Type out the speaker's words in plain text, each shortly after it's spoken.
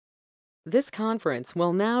This conference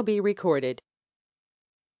will now be recorded.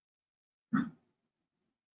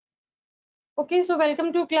 Okay, so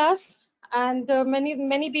welcome to class. And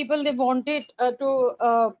many people they wanted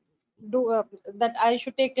to do that I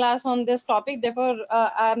should take class on this topic. Therefore,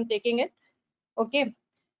 I am taking it. Okay,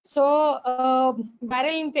 so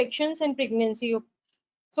viral infections and pregnancy.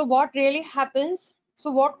 So what really happens?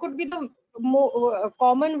 So what could be the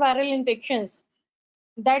common viral infections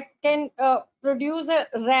that can produce a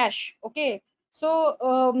rash? Okay, so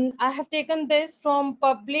I have taken this from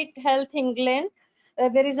Public Health England.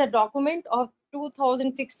 There is a document of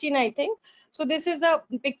 2016, I think. So this is the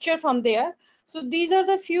picture from there. So these are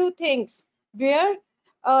the few things where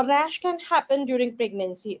a rash can happen during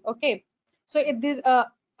pregnancy. Okay, so if this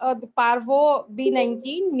the Parvo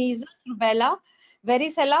B19, measles, rubella,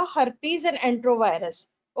 varicella, herpes, and enterovirus.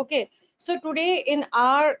 Okay, so today in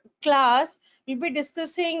our class we'll be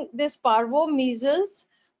discussing this Parvo, measles,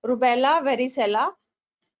 rubella, varicella,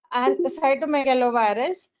 and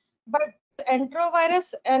cytomegalovirus. But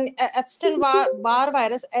enterovirus and Epstein Barr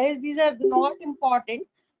virus, as these are not important,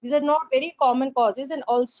 these are not very common causes, and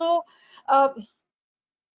also uh,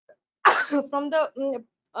 from the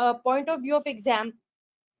point of view of exam,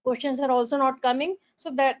 questions are also not coming, so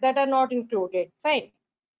that are not included. Fine.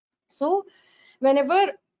 So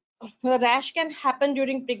whenever a rash can happen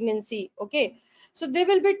during pregnancy, okay, so there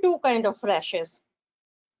will be two kind of rashes.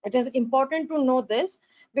 It is important to know this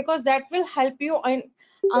because that will help you in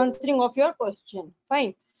answering of your question.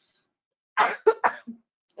 Fine.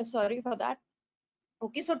 Sorry for that.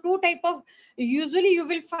 Okay, so two type of, usually you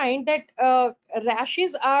will find that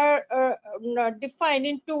rashes are defined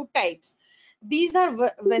in two types. These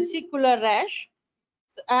are vesicular rash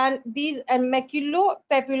and these and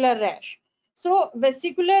maculopapular rash. So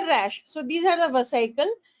vesicular rash, so these are the vesicle,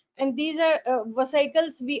 and these are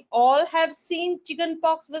vesicles. We all have seen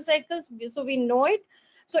chickenpox vesicles, so we know it.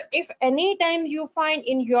 So if any time you find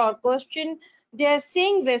in your question they are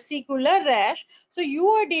saying vesicular rash, so you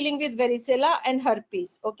are dealing with varicella and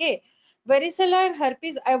herpes. Okay, varicella and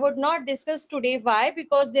herpes I would not discuss today. Why?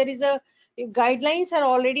 Because there is a guidelines are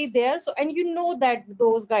already there, so and you know that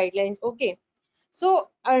those guidelines. Okay, so,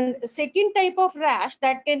 and second type of rash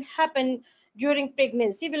that can happen during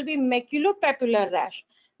pregnancy will be maculopapular rash.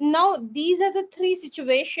 Now, these are the three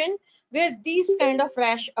situations where these kind of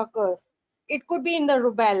rash occurs. It could be in the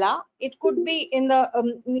rubella, it could be in the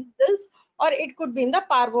measles, or it could be in the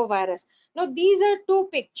parvovirus. Now, these are two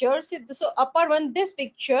pictures. So, upper one, this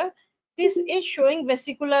picture, this is showing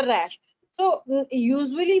vesicular rash. So,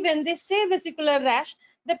 usually when they say vesicular rash,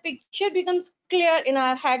 the picture becomes clear in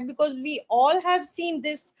our head because we all have seen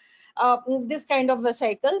this this kind of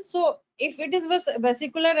vesicle. So if it is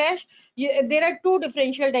vesicular rash, there are two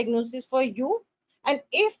differential diagnoses for you. And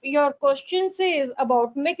if your question says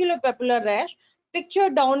about maculopapular rash, picture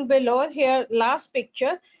down below here, last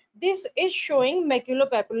picture, this is showing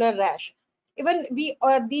maculopapular rash. Even we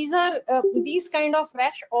these are these kind of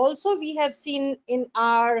rash also we have seen in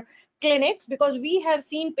our clinics because we have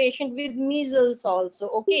seen patient with measles also.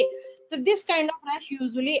 Okay, so this kind of rash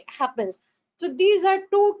usually happens. So these are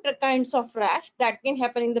two kinds of rash that can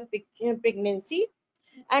happen in the pregnancy.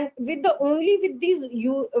 And with the only with these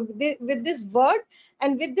you with this word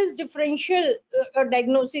and with this differential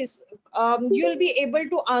diagnosis, you'll be able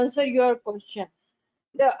to answer your question.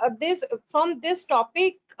 This from this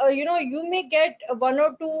topic, you may get one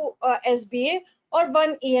or two SBA or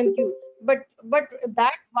one EMQ, but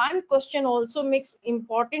that one question also makes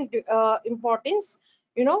important importance.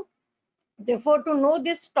 You know, therefore, to know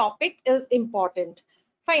this topic is important.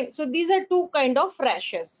 Fine. So these are two kind of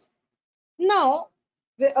rashes. Now,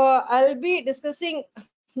 I'll be discussing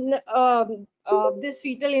this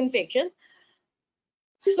fetal infections.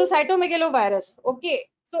 So cytomegalovirus. Okay.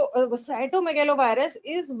 So cytomegalovirus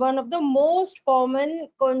is one of the most common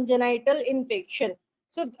congenital infection.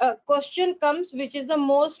 So question comes, which is the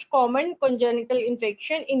most common congenital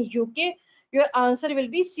infection in UK? Your answer will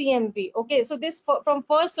be CMV. Okay. So this from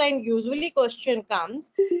first line usually question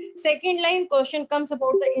comes. Second line question comes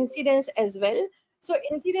about the incidence as well. So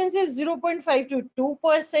incidence is 0.5 to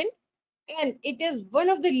 2%, and it is one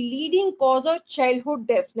of the leading cause of childhood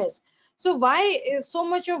deafness. So why is so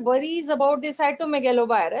much of worries about this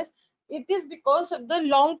cytomegalovirus? It is because of the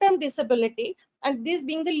long-term disability and this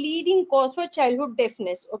being the leading cause for childhood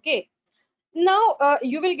deafness. Okay, now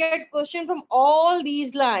you will get question from all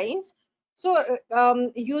these lines. So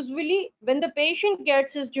usually when the patient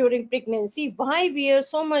gets this during pregnancy, why we are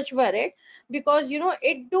so much worried? Because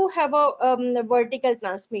it do have a vertical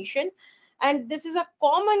transmission, and this is a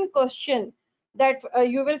common question that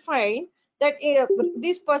you will find that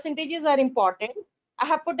these percentages are important. I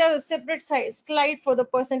have put a separate slide for the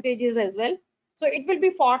percentages as well. So it will be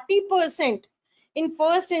 40% in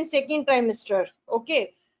first and second trimester.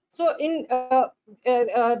 Okay, so in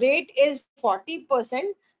rate is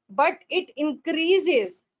 40%, but it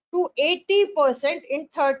increases to 80% in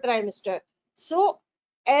third trimester. So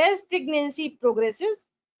as pregnancy progresses,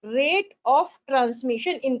 rate of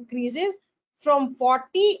transmission increases from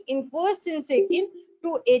 40 in first and second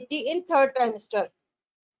to 80 in third trimester.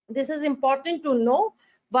 This is important to know.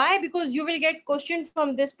 Why? Because you will get questioned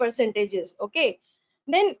from this percentages. Okay,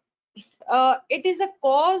 then it is a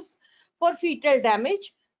cause for fetal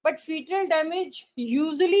damage, but fetal damage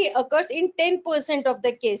usually occurs in 10% of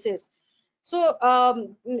the cases. So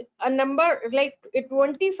a number like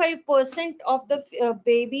 25% of the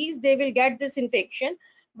babies, they will get this infection,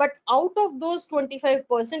 but out of those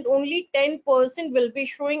 25%, only 10% will be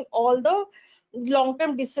showing all the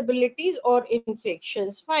long-term disabilities or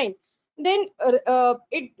infections. Fine. Then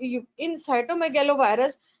in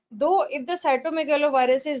cytomegalovirus, though if the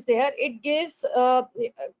cytomegalovirus is there, it gives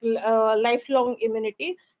lifelong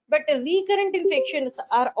immunity, but recurrent infections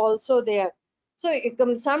are also there. So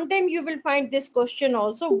sometime you will find this question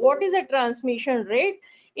also, what is the transmission rate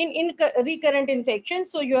in recurrent infection?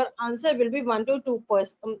 So your answer will be 1 to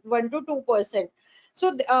 2%, 1 to 2%.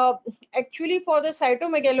 So actually for the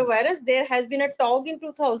cytomegalovirus, there has been a talk in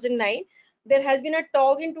 2009, there has been a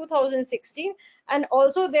talk in 2016, and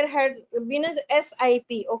also there had been a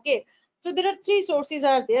SIP. Okay, so there are three sources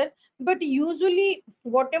are there, but usually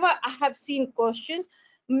whatever I have seen questions,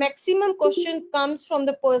 maximum question comes from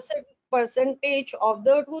the percentage of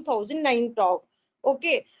the 2009 talk.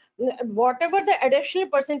 Okay, whatever the additional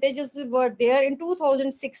percentages were there in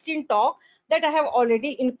 2016 talk, that I have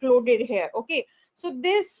already included here. Okay, so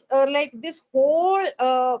this like this whole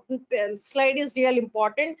slide is real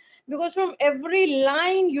important, because from every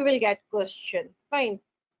line you will get question. Fine.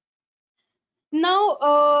 Now,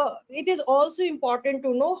 it is also important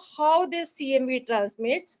to know how this CMV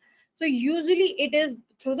transmits. So usually it is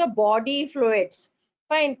through the body fluids.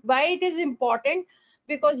 Fine. Why it is important?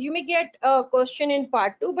 Because you may get a question in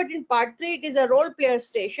part 2, but in part 3 it is a role player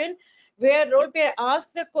station, where role player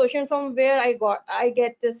asks the question from where I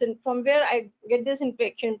get this, and from where I get this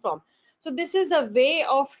infection from. So this is the way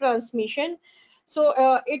of transmission. So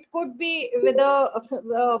it could be with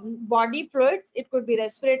the body fluids, it could be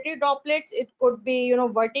respiratory droplets, it could be, you know,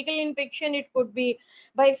 vertical infection, it could be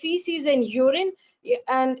by feces and urine,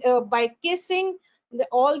 and by kissing.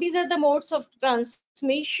 All these are the modes of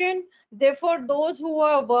transmission. Therefore, those who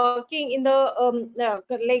are working in the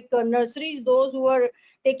nurseries, those who are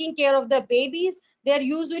taking care of the babies, they are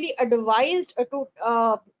usually advised to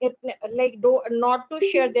not to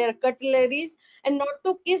share their cutleries and not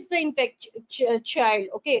to kiss the infected child.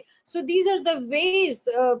 Okay, so these are the ways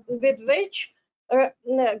with which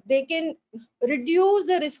they can reduce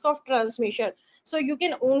the risk of transmission. So you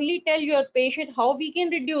can only tell your patient how we can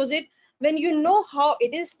reduce it when you know how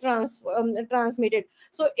it is transmitted.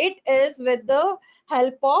 So it is with the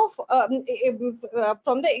help of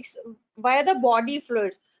from the via the body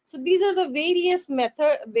fluids. So these are the various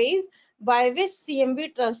ways by which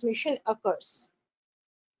CMV transmission occurs.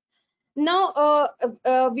 Now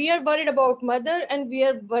we are worried about mother and we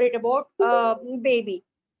are worried about baby.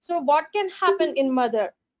 So what can happen in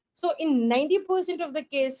mother? So in 90% of the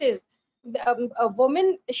cases, a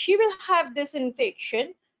woman, she will have this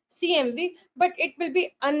infection CMV, but it will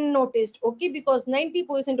be unnoticed. Okay, because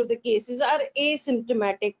 90% of the cases are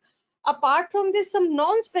asymptomatic. Apart from this, some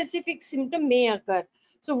non-specific symptom may occur.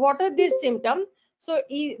 So what are these symptoms? So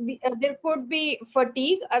there could be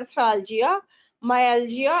fatigue, arthralgia,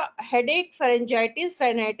 myalgia, headache, pharyngitis,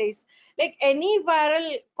 rhinitis. Like any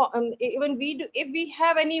viral, even we do, if we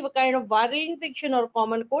have any kind of viral infection or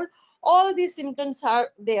common cold, all these symptoms are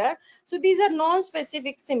there. So these are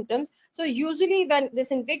non-specific symptoms. So usually when this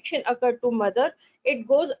infection occurred to mother, it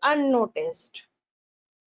goes unnoticed.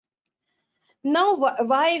 Now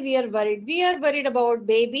why we are worried? We are worried about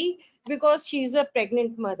baby because she is a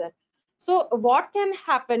pregnant mother. So what can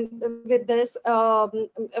happen with this?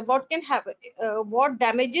 What can happen? What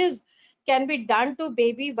damages can be done to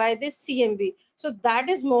baby by this CMV? So that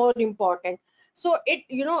is more important. So it,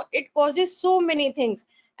 you know, it causes so many things,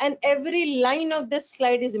 and every line of this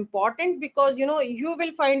slide is important, because you know you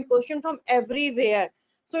will find question from everywhere.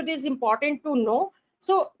 So it is important to know.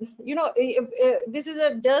 So you know, this is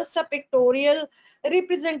just a pictorial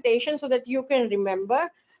representation so that you can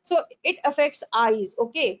remember. So it affects eyes.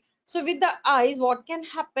 Okay, so with the eyes, what can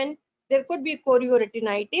happen? There could be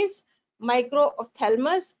chorioretinitis,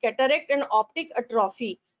 microphthalmus, cataract, and optic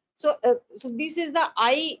atrophy. So, so this is the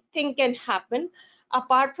eye thing can happen.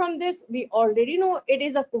 Apart from this, we already know it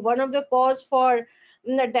is one of the cause for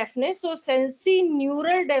deafness. So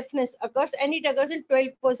sensorineural deafness occurs, and it occurs in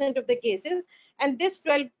 12% of the cases. And this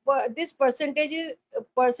percentage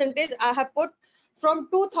I have put from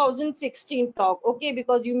 2016 talk, okay,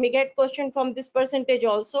 because you may get question from this percentage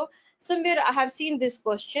also. Somewhere I have seen this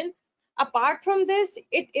question. Apart from this,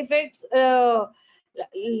 it affects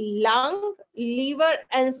lung, liver,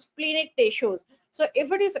 and splenic tissues. So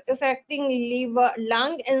if it is affecting liver,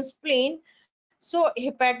 lung, and spleen, so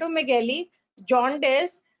hepatomegaly,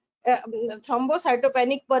 jaundice,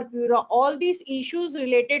 thrombocytopenic purpura, all these issues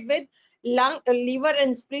related with lung, liver,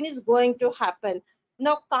 and spleen is going to happen.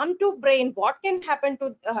 Now come to brain. What can happen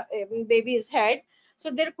to baby's head?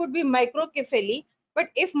 So there could be microcephaly, but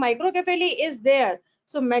if microcephaly is there,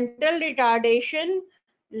 so mental retardation,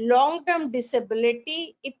 long-term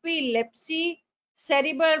disability, epilepsy,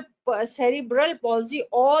 cerebral palsy,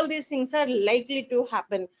 all these things are likely to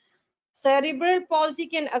happen. Cerebral palsy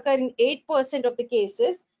can occur in 8% of the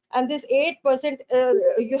cases, and this 8%,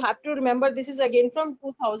 you have to remember, this is again from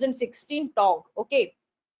 2016 talk, okay.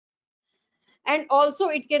 And also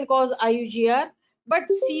it can cause IUGR, but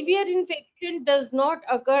severe infection does not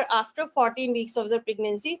occur after 14 weeks of the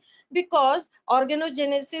pregnancy, because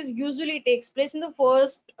organogenesis usually takes place in the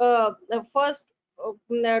first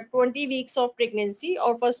 20 weeks of pregnancy,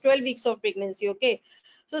 or first 12 weeks of pregnancy, okay.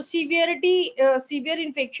 So severe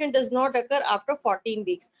infection does not occur after 14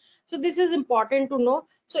 weeks. So this is important to know.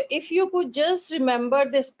 So if you could just remember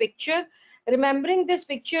this picture, remembering this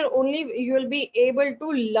picture only, you will be able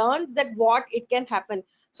to learn that what it can happen.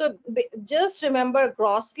 So just remember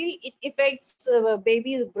grossly, it affects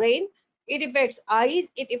baby's brain, it affects eyes,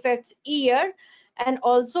 it affects ear, and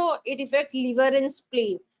also it affects liver and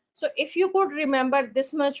spleen. So if you could remember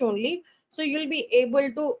this much only, so you'll be able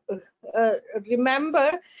to uh,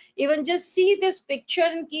 remember, even just see this picture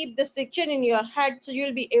and keep this picture in your head, so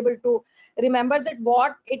you'll be able to remember that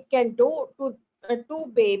what it can do to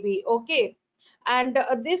baby, okay. And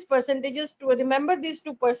these percentages, to remember these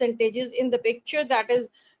two percentages in the picture, that is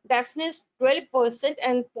deafness 12%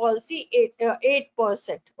 and palsy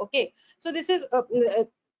 8%, okay. So this is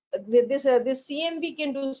this CMV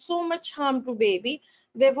can do so much harm to baby,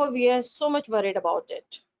 therefore we are so much worried about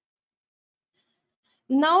it.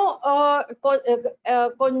 Now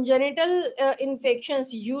congenital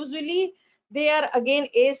infections, usually they are again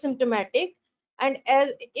asymptomatic, and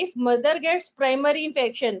as if mother gets primary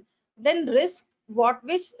infection, then risk what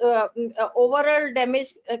which overall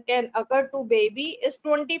damage can occur to baby is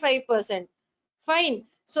 25%. Fine.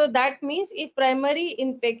 So that means if primary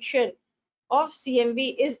infection of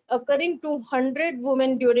CMV is occurring to 100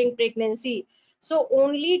 women during pregnancy, so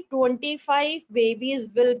only 25 babies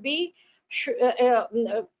will be sh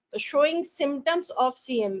showing symptoms of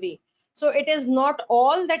CMV. So it is not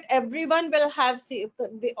all that everyone will have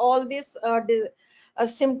all these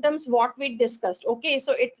symptoms what we discussed, okay.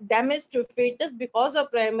 So it damage to fetus because of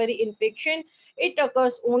primary infection, it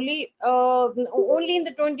occurs only in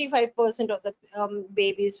the 25% of the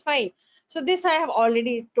babies, fine. So this I have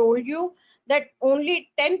already told you, that only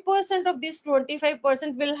 10% of this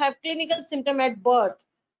 25% will have clinical symptom at birth,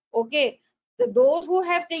 okay. Those who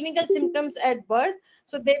have clinical symptoms at birth,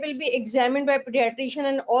 so they will be examined by pediatrician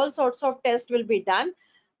and all sorts of tests will be done,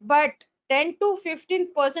 but 10 to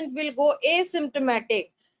 15% will go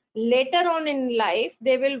asymptomatic. Later on in life,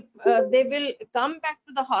 they will come back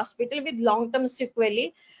to the hospital with long term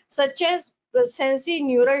sequelae, such as sensory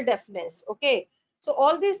neural deafness, okay. So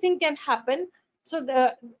all these things can happen. So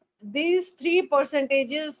these three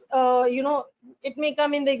percentages, it may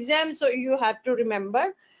come in the exam, so you have to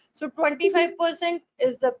remember. So 25%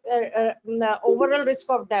 is the overall risk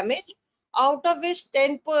of damage, out of which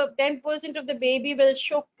 10% of the baby will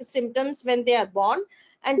show symptoms when they are born,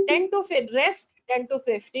 and 10 to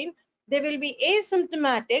 15, they will be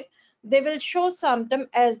asymptomatic, they will show symptom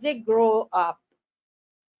as they grow up.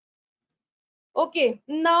 Okay,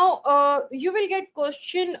 now you will get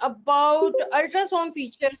question about ultrasound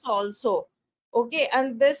features also. Okay,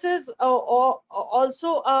 and this is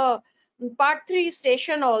also a part 3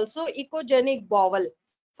 station also, ecogenic bowel.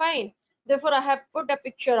 Fine. Therefore, I have put a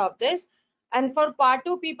picture of this. And for part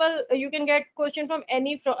 2 people, you can get question from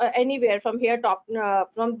anywhere from here top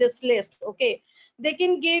from this list. Okay, they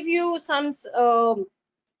can give you some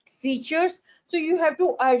features, so you have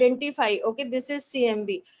to identify, okay, this is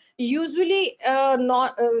CMV. Usually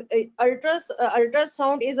not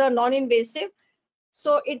ultrasound is a non-invasive,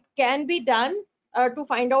 so it can be done to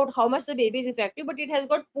find out how much the baby is effective, but it has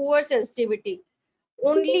got poor sensitivity.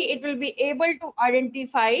 Only it will be able to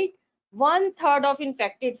identify one third of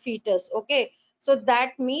infected fetus, okay. So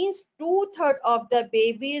that means 2/3 of the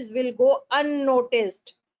babies will go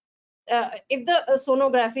unnoticed if the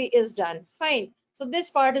sonography is done. Fine. So this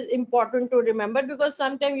part is important to remember, because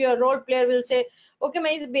sometimes your role player will say, okay,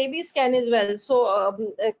 my baby scan is well, so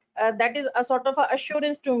that is a sort of a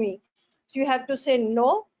assurance to me. So you have to say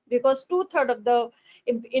no, because 2/3 of the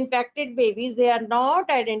infected babies, they are not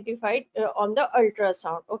identified on the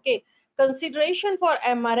ultrasound. Okay, consideration for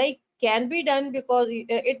MRI can be done, because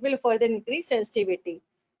it will further increase sensitivity.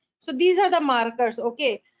 So these are the markers.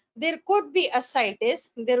 Okay, there could be ascites,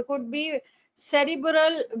 there could be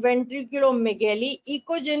cerebral ventriculomegaly,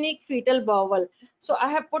 ecogenic fetal bowel. So I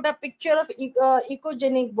have put a picture of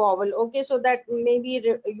ecogenic bowel. Okay, so that maybe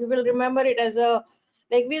you will remember it as a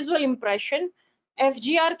like visual impression.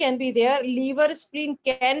 FGR can be there, liver spleen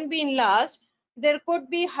can be enlarged, there could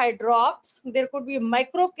be hydrops, there could be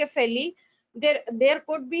microcephaly, there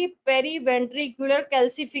could be periventricular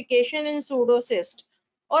calcification and pseudocyst,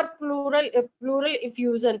 or pleural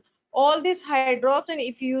effusion. All these hydrops and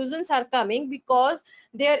effusions are coming because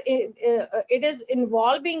it is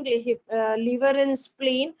involving liver and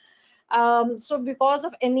spleen. So because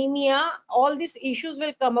of anemia, all these issues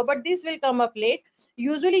will come up, but this will come up late.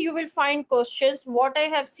 Usually you will find questions, what I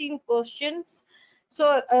have seen questions.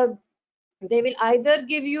 So they will either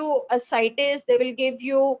give you ascites, they will give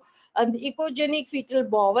you the ecogenic fetal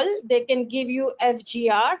bowel, they can give you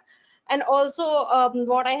FGR, and also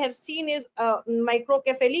what I have seen is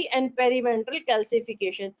microcephaly and periventral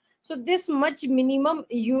calcification. So this much minimum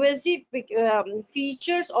USG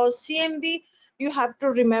features or CMV you have to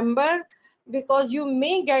remember, because you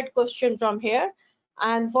may get question from here.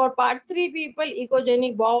 And for part 3 people,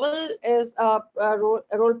 ecogenic bowel is a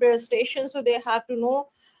role player station, so they have to know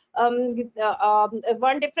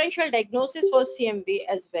one differential diagnosis for CMV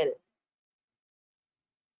as well.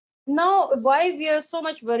 Now why we are so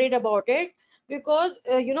much worried about it, because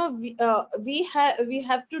we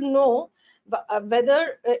have to know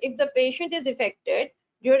whether if the patient is affected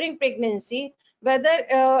during pregnancy,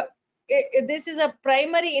 whether this is a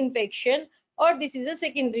primary infection or this is a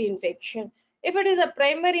secondary infection. If it is a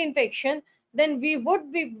primary infection, then we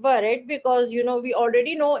would be worried, because we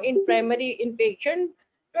already know in primary infection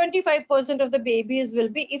 25% of the babies will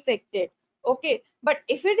be affected. Okay, but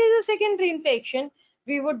if it is a secondary infection,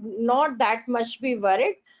 we would not that much be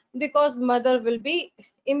worried, because mother will be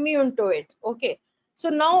immune to it. Okay, so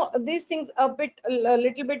now these things a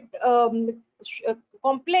little bit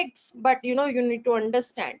complex, but you need to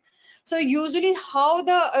understand. So usually how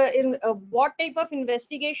the what type of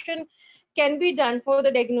investigation can be done for the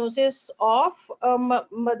diagnosis of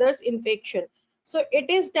mother's infection. So it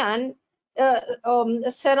is done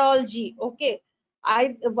serology. Okay,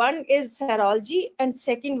 one is serology and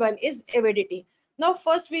second one is avidity. Now,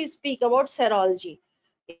 first we speak about serology.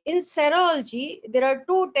 In serology, there are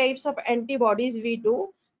two types of antibodies we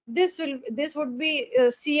do. This would be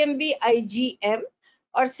CMV IgM,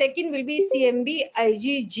 or second will be CMV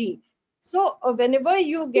IgG. So whenever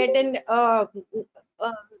you get an uh,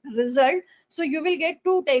 result, so you will get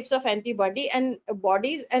two types of antibody and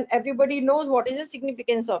bodies, and everybody knows what is the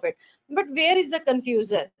significance of it. But where is the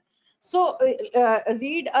confusion? So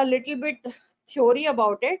read a little bit theory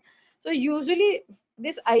about it. So usually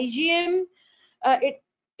this IgM, it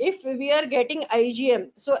if we are getting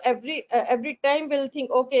IgM, so every time we'll think,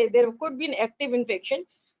 okay, there could be an active infection.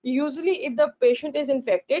 Usually if the patient is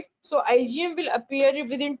infected, so IgM will appear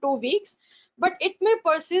within 2 weeks, but it may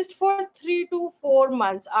persist for 3 to 4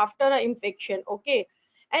 months after an infection. Okay,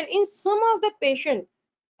 and in some of the patient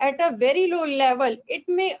at a very low level, it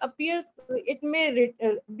may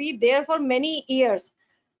be there for many years,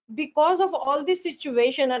 because of all this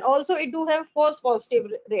situation, and also it do have false positive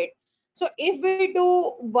rate. So if we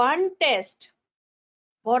do one test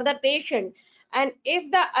for the patient, and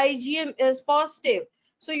if the IgM is positive,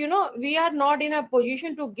 so we are not in a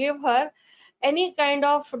position to give her any kind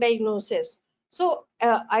of diagnosis. So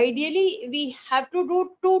ideally we have to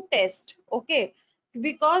do two tests. Okay,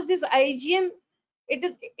 because this IgM,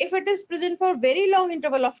 if it is present for very long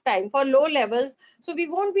interval of time for low levels, so we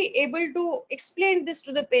won't be able to explain this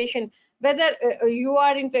to the patient, whether you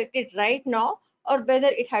are infected right now or whether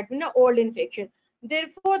it had been an old infection.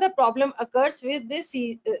 Therefore the problem occurs with this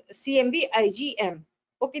CMV IgM.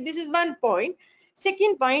 Okay, this is one point.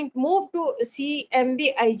 Second point, move to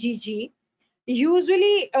CMV IgG.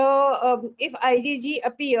 Usually if IgG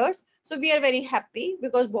appears, so we are very happy,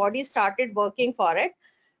 because body started working for it.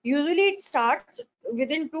 Usually it starts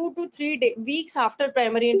within 2 to 3 weeks after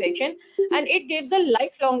primary infection, and it gives a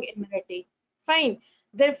lifelong immunity. Fine.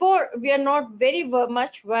 Therefore, we are not very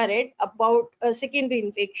much worried about a secondary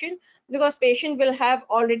infection, because patient will have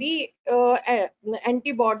already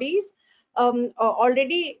antibodies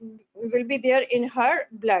already will be there in her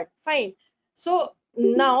blood. Fine. So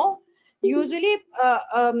now, usually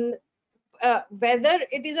whether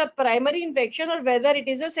it is a primary infection or whether it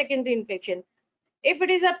is a secondary infection, if it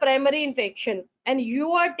is a primary infection and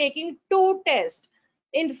you are taking two tests,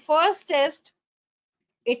 in first test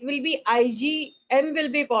it will be IgM will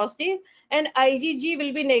be positive and IgG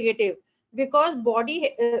will be negative, because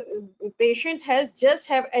body patient has just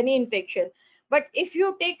have any infection. But if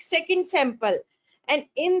you take second sample, and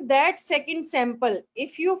in that second sample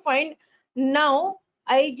if you find now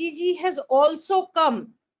IgG has also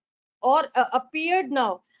come or appeared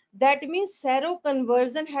now, that means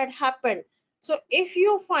seroconversion had happened. So if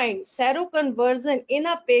you find seroconversion in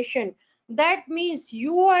a patient, that means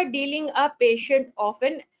you are dealing a patient of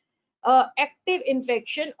an active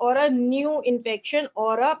infection or a new infection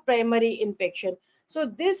or a primary infection. So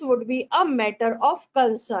this would be a matter of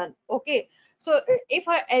concern. Okay. So if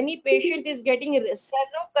any patient is getting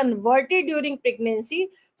seroconverted during pregnancy,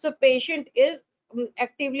 so patient is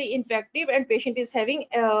actively infective and patient is having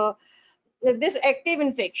this active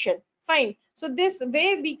infection. Fine. So this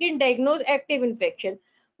way we can diagnose active infection.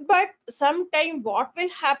 But sometime what will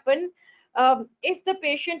happen, if the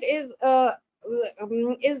patient is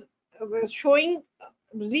showing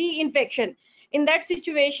reinfection in that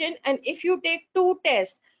situation, and if you take two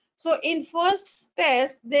tests, so in first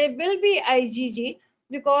test there will be IgG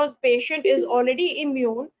because patient is already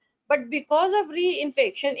immune, but because of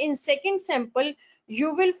reinfection in second sample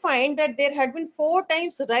you will find that there had been 4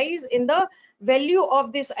 times rise in the value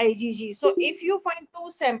of this IgG. So if you find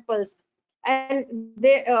two samples and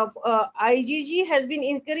the IgG has been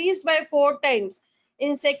increased by 4 times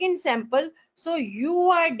in second sample, so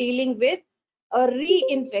you are dealing with a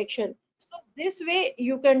reinfection. So this way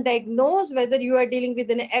you can diagnose whether you are dealing with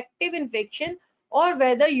an active infection or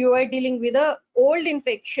whether you are dealing with a old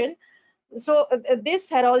infection. So this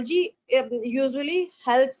serology usually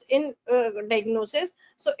helps in diagnosis.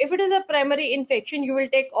 So if it is a primary infection, you will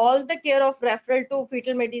take all the care of referral to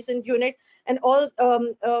fetal medicine unit and all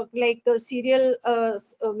like serial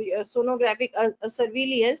sonographic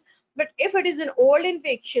surveillance. But if it is an old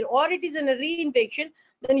infection or it is a reinfection,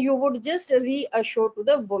 then you would just reassure to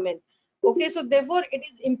the woman. Okay, so therefore it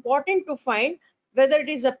is important to find whether it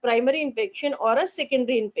is a primary infection or a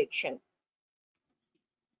secondary infection.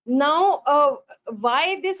 Now,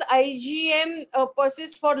 why this IgM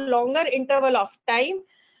persists for longer interval of time?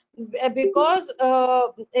 Because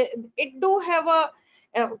it do have a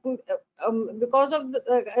because of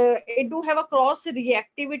it do have a cross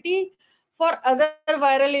reactivity for other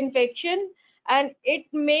viral infection, and it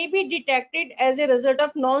may be detected as a result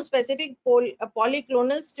of non-specific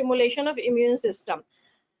polyclonal stimulation of immune system.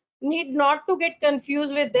 Need not to get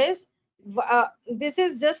confused with this. This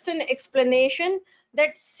is just an explanation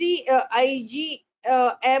that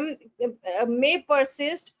IgM may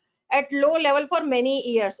persist at low level for many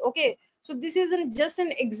years. Okay, so this is just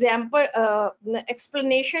an example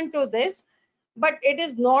explanation to this, but it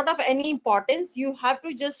is not of any importance. You have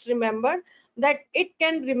to just remember that it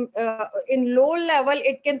can in low level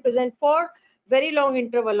it can present for very long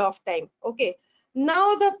interval of time. Okay,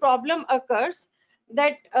 now the problem occurs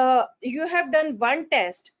that you have done one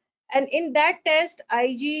test, and in that test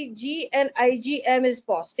IgG and IgM is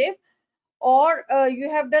positive, or you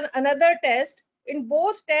have done another test, in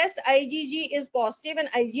both tests IgG is positive and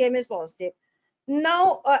IgM is positive.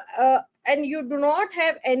 Now and you do not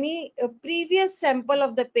have any previous sample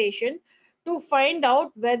of the patient to find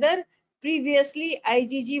out whether previously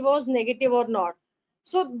IgG was negative or not.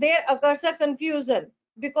 So there occurs a confusion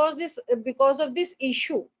because of this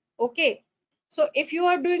issue. Okay, so if you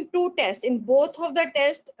are doing two tests, in both of the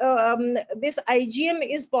tests this IgM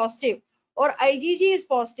is positive or IgG is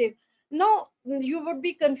positive, now you would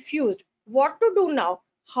be confused what to do now,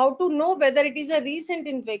 how to know whether it is a recent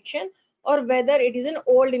infection or whether it is an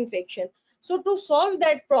old infection. So to solve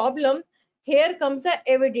that problem, here comes the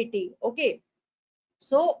avidity. Okay,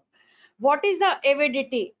 so what is the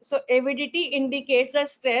avidity? So avidity indicates the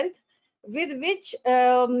strength with which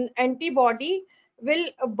antibody will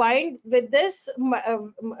bind with this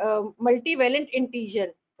multivalent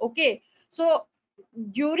antigen. Okay, so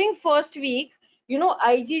during first week,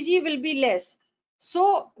 IgG will be less,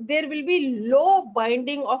 so there will be low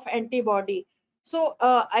binding of antibody. So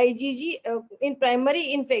IgG in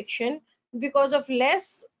primary infection, because of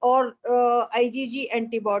less or IgG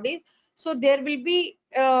antibody, so there will be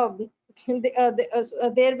there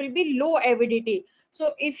will be low avidity.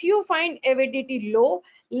 So if you find avidity low,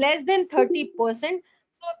 less than 30%,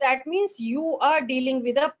 So that means you are dealing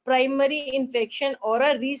with a primary infection or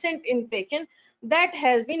a recent infection that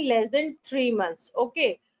has been less than 3 months.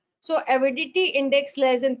 Okay. So avidity index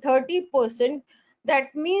less than 30%.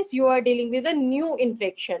 That means you are dealing with a new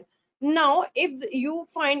infection. Now, if you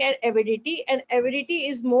find an avidity and avidity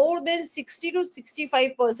is more than 60 to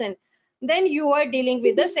 65%, then you are dealing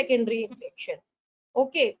with a secondary infection.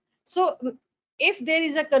 Okay, so if there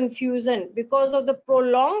is a confusion because of the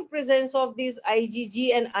prolonged presence of these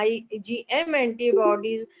IgG and IgM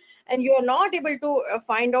antibodies, and you are not able to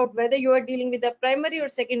find out whether you are dealing with a primary or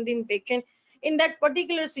secondary infection, in that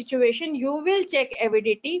particular situation, you will check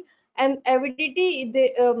avidity, and avidity,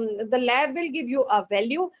 the lab will give you a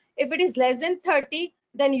value. If it is less than 30,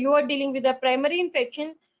 then you are dealing with a primary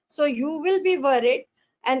infection, so you will be worried.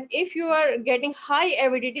 And if you are getting high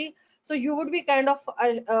avidity, so you would be kind of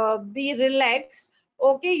be relaxed.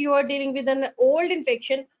 Okay, you are dealing with an old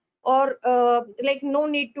infection, or like no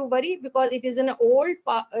need to worry because it is an old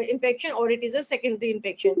infection or it is a secondary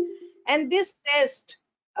infection. And this test,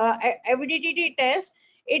 avidity test,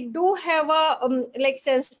 it do have a like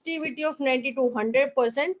sensitivity of 90 to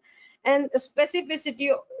 100% and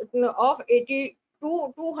specificity of 80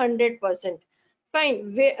 to 200%.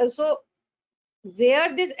 Fine. So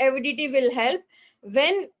where this avidity will help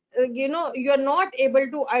when you are not able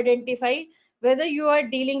to identify whether you are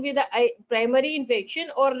dealing with a primary infection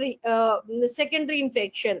or the secondary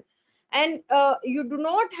infection, and you do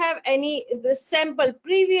not have any sample,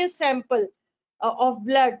 previous sample of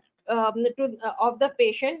blood of the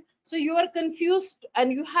patient, so you are confused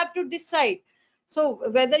and you have to decide so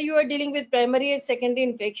whether you are dealing with primary or secondary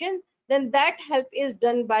infection. Then that help is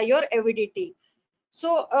done by your avidity.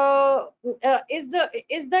 So, is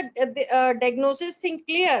the diagnosis thing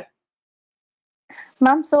clear?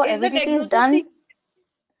 Ma'am, so Is the avidity is diagnosis done. thing?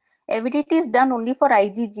 Avidity is done only for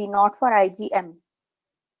IgG, not for IgM.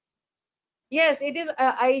 Yes, it is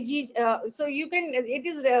IG. So you can. It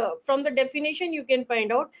is from the definition you can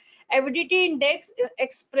find out. Avidity index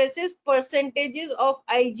expresses percentages of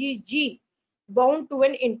IgG bound to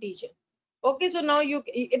an integer. Okay, so now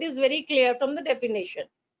it is very clear from the definition.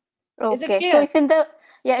 Is it Okay, so clear?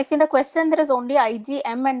 if in the question there is only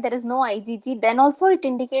IgM and there is no IgG, then also it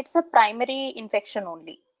indicates a primary infection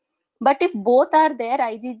only. But if both are there,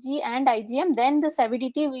 IgG and IgM, then this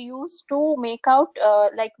avidity we use to make out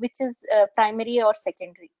like which is primary or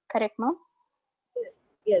secondary. Correct, ma'am? Yes.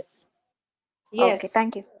 Yes. Okay, Yes.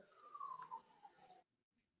 thank you.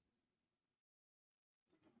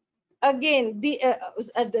 Again,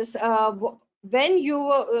 when you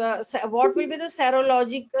what will be the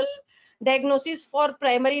serological diagnosis for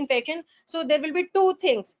primary infection? So there will be two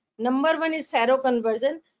things. Number one is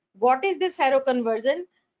seroconversion. What is this seroconversion?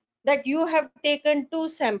 That you have taken two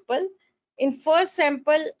sample. In first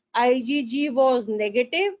sample, IgG was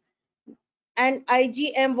negative and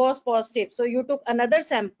IgM was positive. So you took another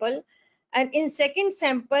sample, and in second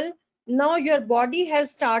sample, now your body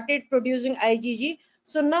has started producing IgG.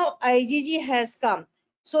 So now IgG has come.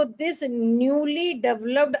 So this newly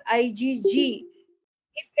developed IgG,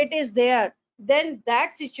 if it is there, then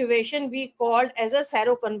that situation we called as a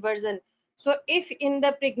seroconversion. So if in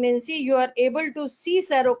the pregnancy you are able to see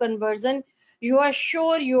seroconversion, you are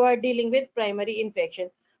sure you are dealing with primary infection.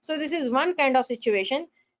 So this is one kind of situation.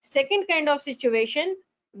 Second kind of situation,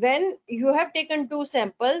 when you have taken two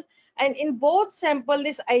samples and in both sample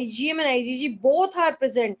this IgM and IgG both are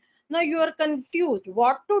present, now you are confused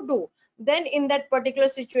what to do. Then in that particular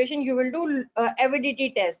situation you will do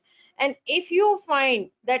avidity test, and if you find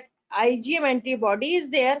that IgM antibody is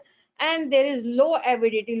there and there is low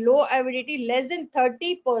avidity less than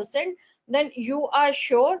 30%, then you are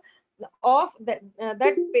sure of that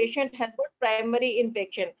patient has got primary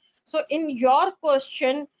infection. So in your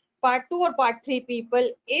question, part 2 or part 3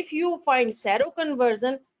 people, if you find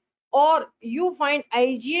seroconversion or you find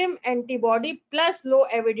IgM antibody plus low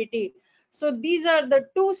avidity, so these are the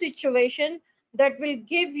two situations that will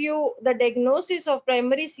give you the diagnosis of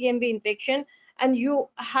primary CMV infection, and you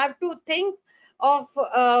have to think of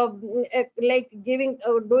like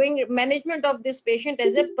doing management of this patient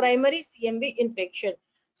as a primary CMV infection.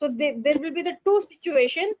 So there will be the two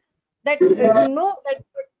situations that you know that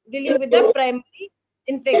you're dealing with the primary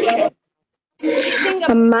infection. Please think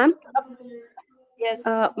about Ma'am, yes.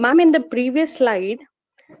 ma'am, in the previous slide,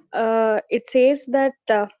 it says that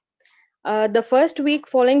the first week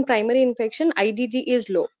following primary infection, IgG is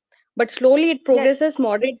low, but slowly it Yes, progresses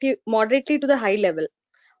moderately to the high level.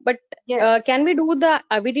 But yes. can we do the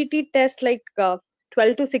avidity test like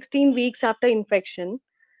 12 to 16 weeks after infection?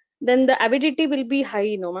 Then the avidity will be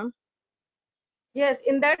high, ma'am. Yes,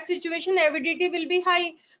 in that situation, avidity will be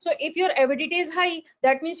high. So if your avidity is high,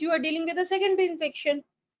 that means you are dealing with a secondary infection.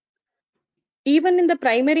 Even in the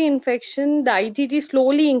primary infection, the IgG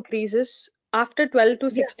slowly increases after 12 to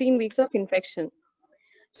Yeah. 16 weeks of infection.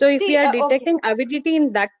 So if we See, are okay. detecting avidity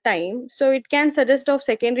in that time, so it can suggest of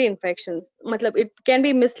secondary infections. Matlab, it can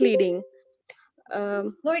be misleading,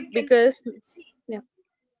 No, it can because see yeah.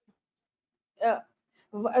 uh,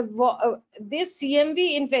 this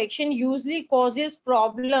CMV infection usually causes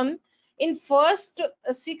problem in first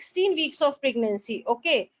 16 weeks of pregnancy.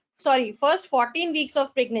 Okay, sorry, first 14 weeks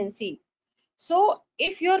of pregnancy. So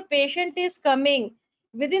if your patient is coming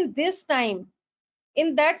within this time,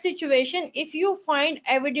 in that situation, if you find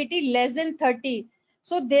avidity less than 30,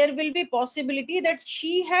 so there will be possibility that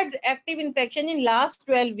she had active infection in last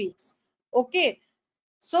 12 weeks. Okay,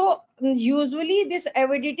 so usually this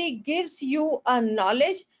avidity gives you a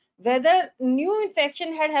knowledge whether new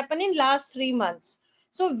infection had happened in last 3 months.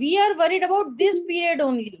 So we are worried about this period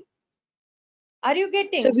only. Are you So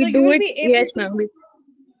getting? So we you do will it, be able yes, to ma'am. do.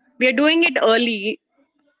 We are doing it early.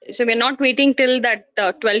 So we're not waiting till that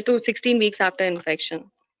 12 to 16 weeks after infection.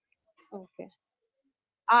 Okay.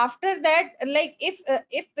 After that, like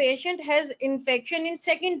if patient has infection in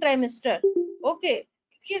second trimester, okay,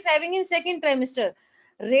 if he is having in second trimester,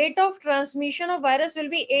 rate of transmission of virus will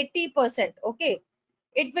be 80%. Okay,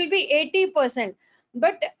 it will be 80%,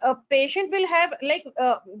 but a patient will have like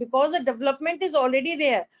because the development is already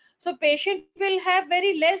there, so patient will have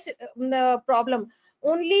very less problem.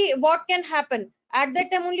 Only what can happen at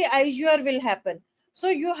that time, only IGR will happen. So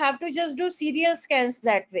you have to just do serial scans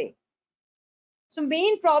that way. So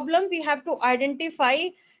main problem we have to identify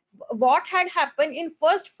what had happened in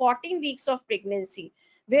first 14 weeks of pregnancy,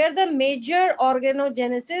 where the major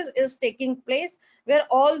organogenesis is taking place, where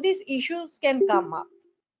all these issues can come up.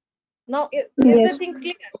 Now, is the Yes. thing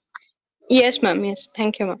clear? Yes, ma'am. Yes.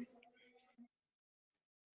 Thank you, ma'am.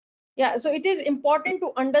 Yeah, so it is important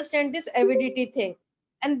to understand this avidity thing.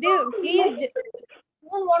 And this, please, if you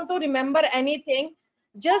don't want to remember anything,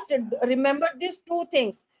 just remember these two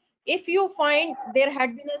things. If you find there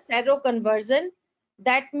had been a seroconversion,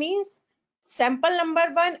 that means sample number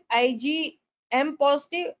one, IgM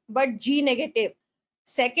positive but G negative.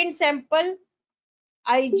 Second sample,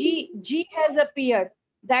 IgG has appeared.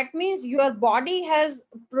 That means your body has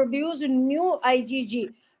produced new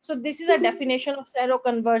IgG. So this is a definition of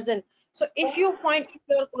seroconversion. So if you find in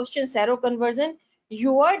your question seroconversion,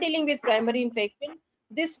 you are dealing with primary infection.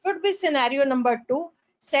 This would be scenario number two.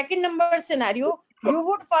 Second number scenario, you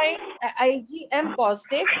would find IgM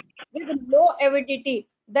positive with low avidity.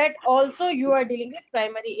 That also you are dealing with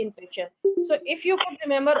primary infection. So if you could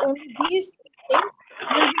remember only these two things,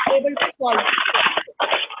 you will be able to solve.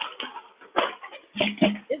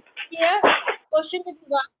 Is it clear? Any question with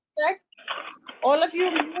regard to that? All of you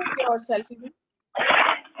mute yourself.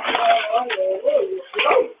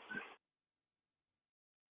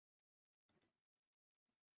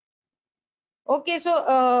 Okay, so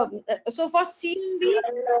for CMV,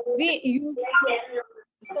 we you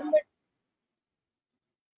somebody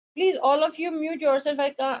please all of you mute yourself.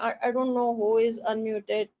 I can't. I don't know who is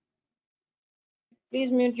unmuted.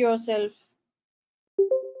 Please mute yourself.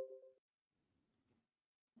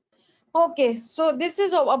 Okay, so this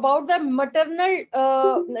is about the maternal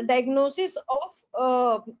diagnosis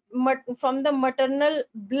of from the maternal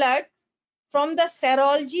blood, from the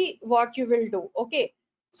serology what you will do. Okay,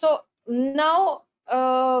 so now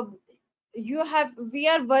we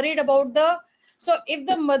are worried about the, so if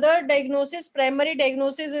the mother diagnosis, primary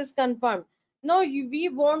diagnosis is confirmed, now we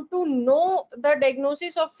want to know the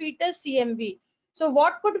diagnosis of fetus CMV. So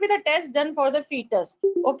what could be the test done for the fetus?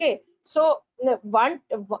 Okay, so one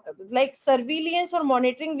like surveillance or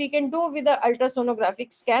monitoring we can do with the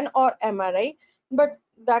ultrasonographic scan or MRI, but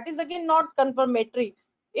that is again not confirmatory.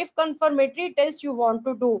 If confirmatory test you want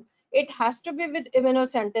to do, it has to be with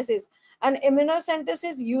immunosynthesis, and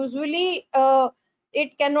immunosynthesis usually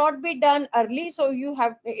it cannot be done early, so you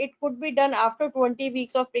have, it could be done after 20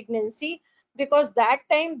 weeks of pregnancy, because that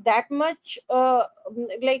time that much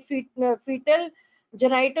like fetal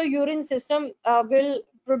genito-urine system will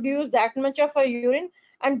produce that much of a urine,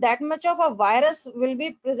 and that much of a virus will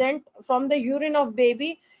be present from the urine of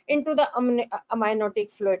baby into the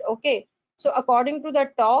amniotic fluid. Okay, so according to the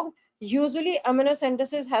TOG, usually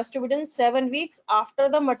amniosynthesis has to be done 7 weeks after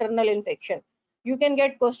the maternal infection. You can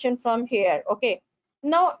get question from here. Okay,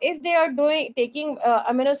 now if they are doing taking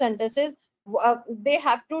amniosynthesis, they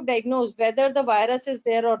have to diagnose whether the virus is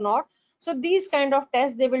there or not. So these kind of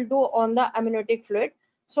tests they will do on the amniotic fluid.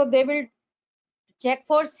 So they will check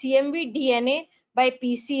for CMV DNA by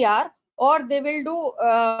PCR, or they will do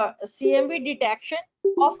CMV detection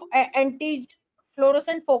of antigen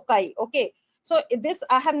fluorescent foci. Okay, so this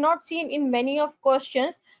I have not seen in many of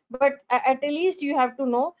questions, but at least you have to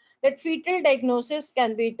know that fetal diagnosis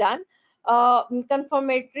can be done.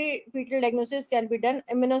 Confirmatory fetal diagnosis can be done.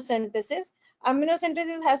 Amniocentesis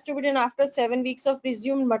has to be done after 7 weeks of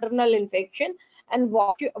presumed maternal infection. And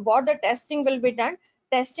what the testing will be done?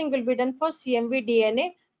 Testing will be done for CMV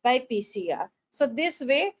DNA by PCR. So this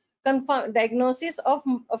way, confirm diagnosis of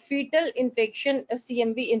a fetal infection, a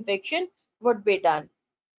CMV infection would be done.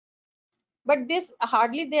 But this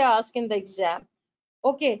hardly they ask in the exam.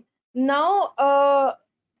 Okay, now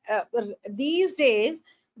these days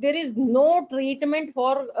there is no treatment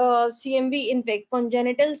for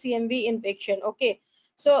congenital CMV infection. Okay,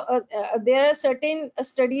 so there are certain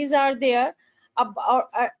studies are there about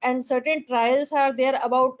and certain trials are there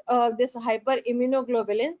about this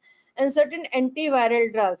hyperimmunoglobulin and certain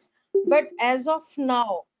antiviral drugs, but as of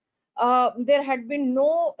now there had been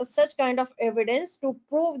no such kind of evidence to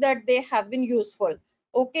prove that they have been useful.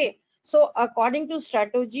 Okay, so according to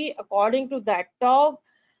strategy, according to that talk,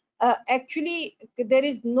 actually there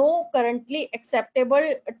is no currently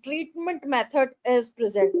acceptable treatment method is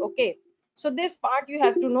present. Okay, so this part you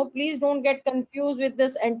have to know. Please don't get confused with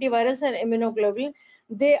this antivirals and immunoglobulin.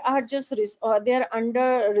 They are just they are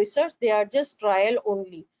under research. They are just trial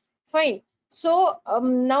only. Fine. So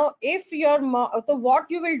now if your so what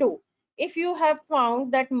you will do if you have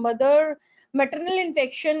found that maternal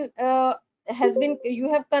infection has been, you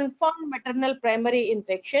have confirmed maternal primary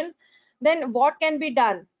infection, then what can be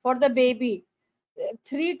done for the baby?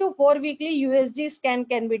 3 to 4 weekly USG scan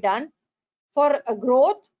can be done for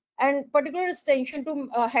growth and particular extension to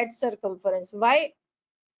head circumference. Why?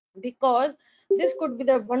 Because this could be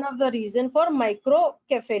the one of the reason for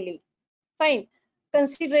microcephaly. Fine.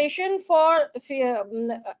 Consideration for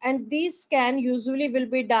and these scan usually will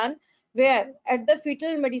be done where at the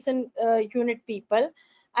fetal medicine unit people,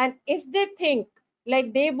 and if they think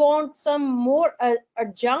like they want some more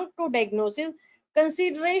adjunct to diagnosis,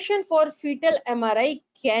 consideration for fetal MRI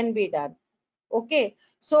can be done. Okay,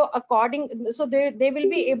 so they will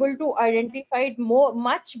be able to identify it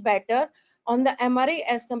much better on the MRI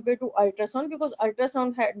as compared to ultrasound, because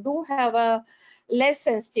ultrasound do have a less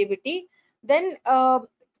sensitivity. Then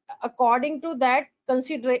according to that,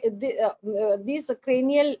 consider these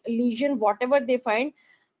cranial lesion whatever they find,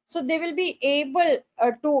 so they will be able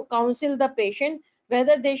to counsel the patient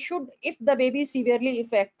whether they should, if the baby is severely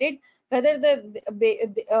affected, whether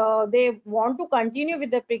they want to continue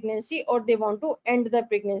with the pregnancy or they want to end the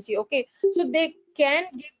pregnancy. Okay, so they can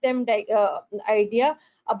give them idea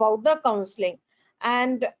about the counseling.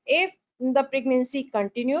 And if the pregnancy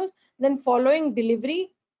continues, then following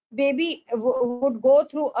delivery, baby would go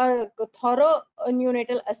through a thorough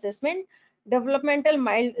neonatal assessment, developmental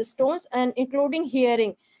milestones, and including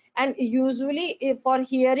hearing. And usually for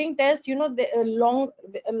hearing test, the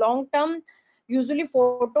long term, usually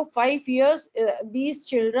 4 to 5 years, these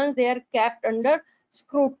children, they are kept under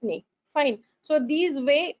scrutiny. Fine. So these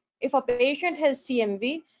way, if a patient has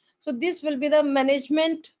CMV, so this will be the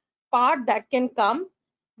management part that can come,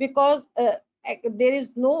 because there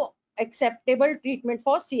is no acceptable treatment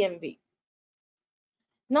for CMV.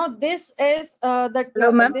 Now this is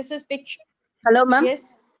Hello, ma'am. this is picture. Hello, ma'am.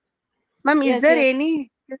 Yes. Ma'am, is Yes, there yes.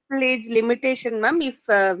 any physical age limitation, ma'am, if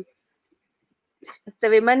the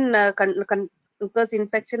women concurs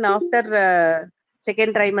infection after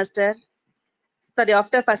second trimester, sorry,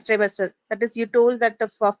 after first trimester? That is, you told that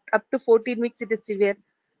up to 14 weeks it is severe.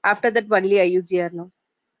 After that, only IUGR now.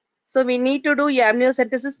 So we need to do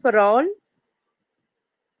amniocentesis for all.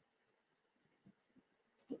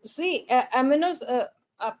 See,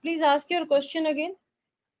 please ask your question again.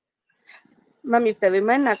 Ma'am, if the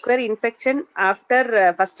women acquire infection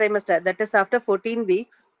after first trimester, that is after 14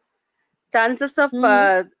 weeks, chances of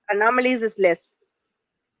anomalies is less.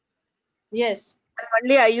 Yes.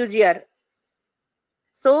 Only IUGR.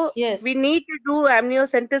 So we Yes. need to do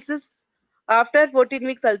amniocentesis after 14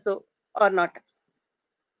 weeks also, or not?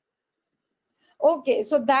 Okay,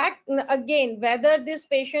 so that again, whether this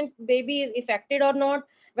patient baby is affected or not,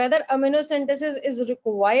 whether amniocentesis is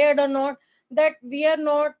required or not, that we are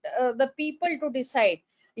not the people to decide.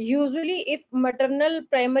 Usually, if maternal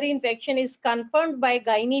primary infection is confirmed by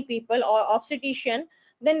gynae people or obstetrician,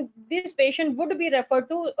 then this patient would be referred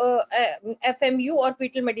to FMU or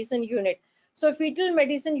fetal medicine unit. So fetal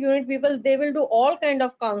medicine unit people, they will do all kind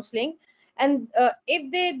of counseling, and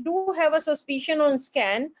if they do have a suspicion on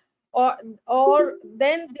scan, or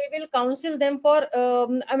then they will counsel them for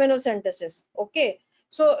amniocentesis. Okay,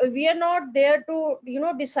 So we are not there to,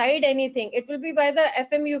 decide anything. It will be by the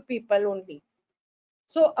FMU people only.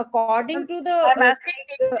 So according to the I'm asking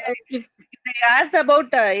if they ask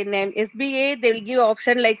about in SBA, they will give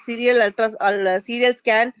option like serial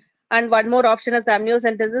scan, and one more option is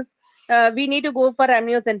amniocentesis. We need to go for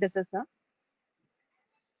amniocentesis, huh?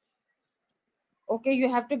 okay, you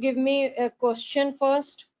have to give me a question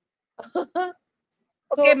first.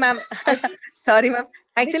 Okay, So ma'am. I think Sorry, ma'am.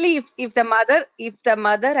 Actually, if the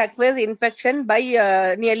mother acquires infection by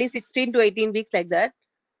nearly 16 to 18 weeks like that,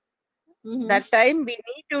 Mhm. that time we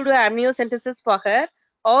need to do amniocentesis for her,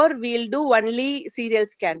 or we'll do only serial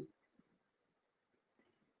scan.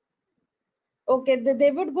 Okay,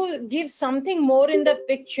 they would go give something more in the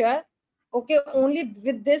picture. Okay, only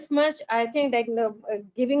with this much I think like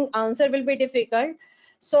giving answer will be difficult.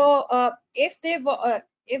 So if they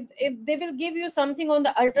will give you something on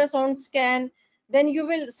the ultrasound scan, then you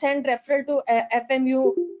will send referral to FMU.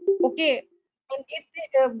 Okay, and if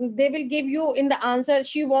they will give you in the answer,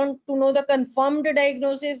 she want to know the confirmed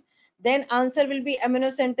diagnosis, then answer will be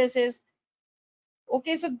amniocentesis.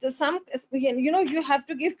 Okay, so you have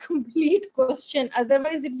to give complete question,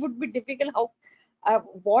 otherwise it would be difficult how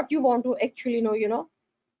what you want to actually know.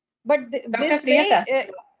 But Dr. this way,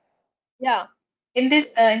 Priyata, yeah. in the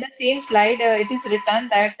same slide, it is written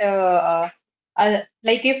that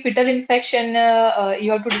like if fetal infection,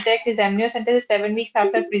 you have to detect is amniocentesis 7 weeks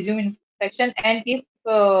after presumed infection, and if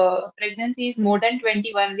pregnancy is more than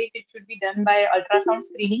 21 weeks, it should be done by ultrasound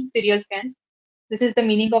screening, serial scans. This is the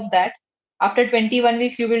meaning of that. After 21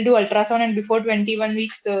 weeks, you will do ultrasound, and before 21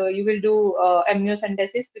 weeks, you will do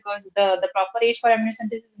amniocentesis, because the proper age for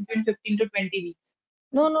amniocentesis is between 15 to 20 weeks.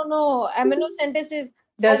 No, amniocentesis.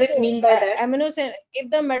 Does it Okay, mean by that? if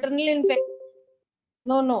the maternal infection,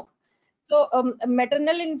 no. So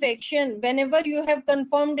maternal infection, whenever you have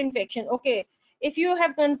confirmed infection, okay, if you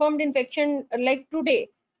have confirmed infection like today,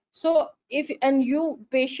 so if and you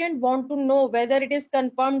patient want to know whether it is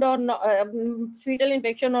confirmed or not, fetal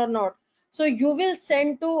infection or not, so you will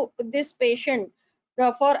send to this patient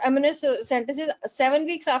for amniocentesis 7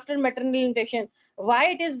 weeks after maternal infection.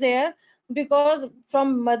 Why it is there? Because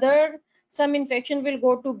from mother some infection will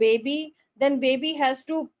go to baby, then baby has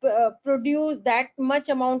to produce that much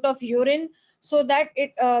amount of urine, so that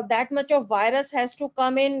it that much of virus has to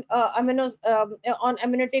come in on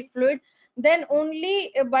amniotic fluid. Then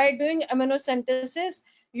only by doing amniocentesis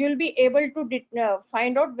you'll be able to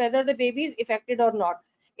find out whether the baby is affected or not.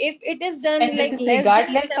 If it is done And like less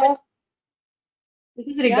than 7, this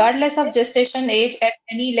is yeah, regardless of gestation age at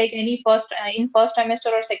any, like any first in first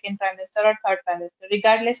trimester or second trimester or third trimester,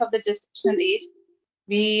 regardless of the gestational age,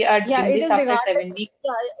 we are yeah, doing it this is after regardless. 7 weeks.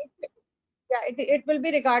 Yeah, it will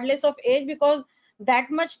be regardless of age, because that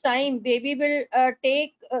much time baby will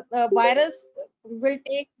take virus will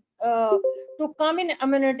take to come in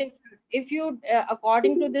amniotic fluid. If you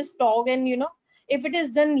according to this tog, and if it is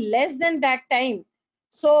done less than that time,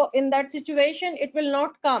 so in that situation it will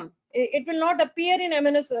not come. It will not appear in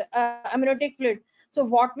amniotic fluid. So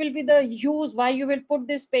what will be the use why you will put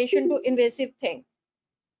this patient to invasive thing?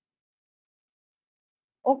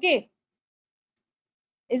 Okay,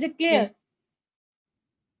 is it clear? Yes.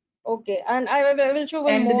 Okay, and I will show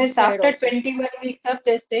one And more this slide after also. 21 weeks of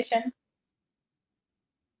gestation.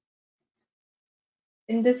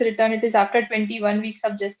 In this return, it is after 21 weeks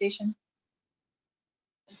of gestation.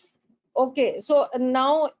 Okay, so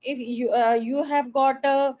now if you have got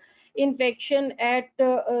a infection at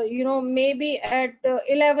maybe at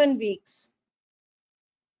 11 weeks.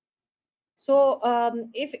 So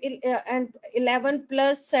if and 11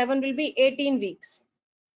 plus 7 will be 18 weeks.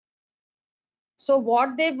 So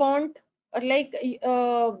what they want, like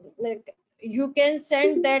you can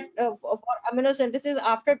send that for amniocentesis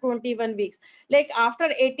after 21 weeks, like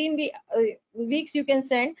after 18 weeks you can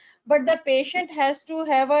send, but the patient has to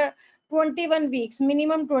have a 21 weeks,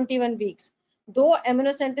 minimum 21 weeks. Though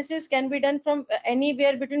amniocentesis can be done from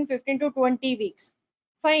anywhere between 15 to 20 weeks,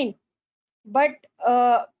 fine. But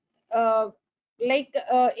if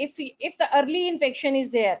the early infection is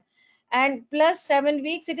there and plus 7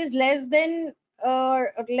 weeks, it is less than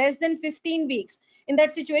 15 weeks. In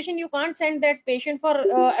that situation you can't send that patient for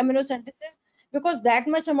amniocentesis, because that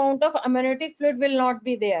much amount of amniotic fluid will not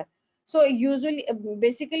be there. So usually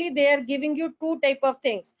basically they are giving you two type of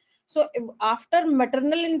things. So after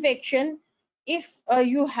maternal infection, if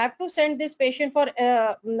you have to send this patient for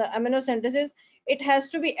amniocentesis, it has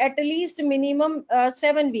to be at least minimum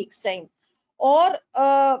 7 weeks time, or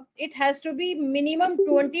it has to be minimum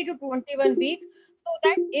 20 to 21 weeks, so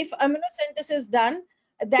that if amniocentesis is done,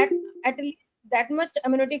 that at least that much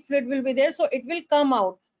amniotic fluid will be there, so it will come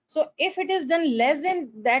out. So if it is done less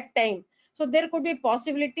than that time, so there could be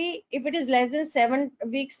possibility, if it is less than 7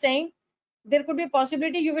 weeks time, there could be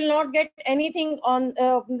possibility you will not get anything on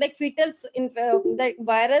like fetals in the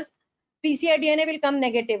virus. PCR DNA will come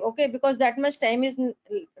negative, okay, because that much time is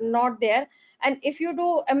not there. And if you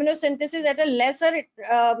do amniosynthesis at a lesser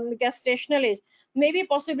gestational age, maybe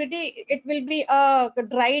possibility it will be a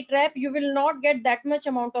dry trap, you will not get that much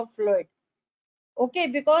amount of fluid, okay,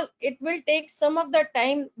 because it will take some of the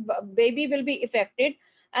time, baby will be affected,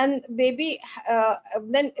 and baby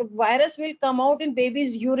then virus will come out in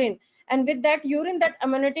baby's urine, and with that urine, that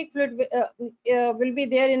amniotic fluid will be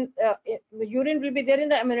there in urine will be there in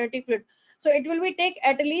the amniotic fluid. So it will be take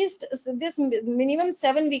at least this minimum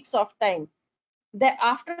 7 weeks of time. That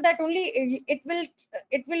after that only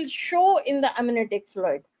it will show in the amniotic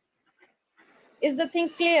fluid. Is the thing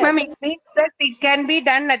clear? Ma'am, it means that it can be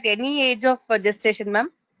done at any age of gestation,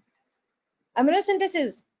 ma'am.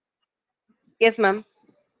 Amniosynthesis, Yes, ma'am.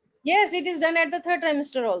 yes, it is done at the third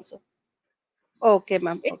trimester also. Okay,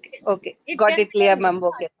 ma'am. it Okay, okay. it Got can it be clear, done, ma'am.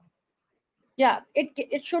 Okay. yeah,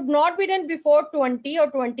 it should not be done before 20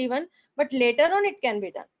 or 21, but later on it can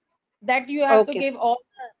be done. That you have to Okay. give all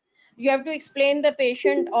you have to explain the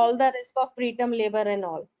patient all the risk of preterm labor and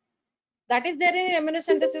all. That is there in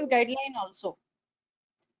amniosynthesis guideline also.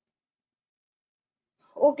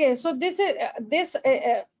 Okay, so this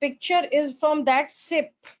picture is from that SIP,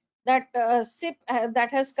 that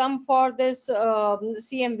has come for this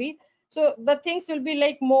CMV. So the things will be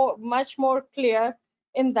like much more clear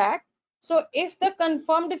in that. So if the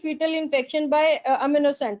confirmed fetal infection by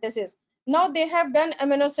amniosynthesis, now they have done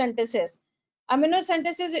amniosynthesis.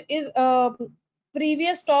 Amniosynthesis is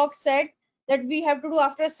previous talk said that we have to do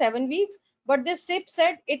after 7 weeks, but this SIP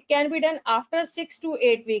said it can be done after 6 to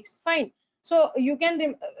 8 weeks. Fine. So you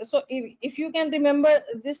can so if you can remember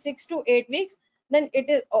this 6 to 8 weeks, then it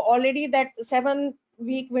is already that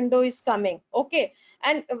 7-week window is coming, okay.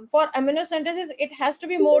 And for amniosynthesis it has to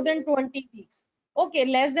be more than 20 weeks, okay.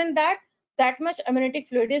 Less than that, that much amniotic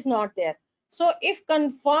fluid is not there. So if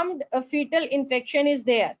confirmed fetal infection is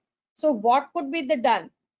there, so what could be the done?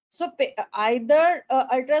 So either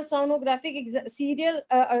ultrasonographic serial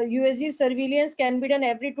USG surveillance can be done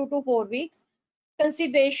every 2 to 4 weeks.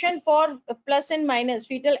 Consideration for plus and minus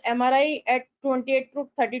fetal MRI at 28 to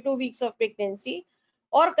 32 weeks of pregnancy,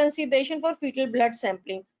 or consideration for fetal blood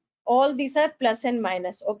sampling. All these are plus and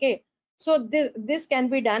minus, okay. So this can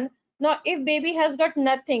be done. Now if baby has got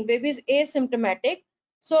nothing, baby is asymptomatic,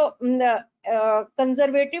 so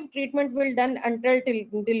conservative treatment will done until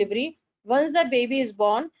delivery. Once the baby is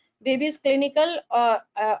born, baby's clinical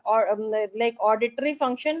or like auditory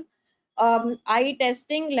function, eye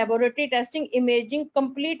testing, laboratory testing, imaging,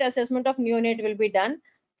 complete assessment of neonate will be done.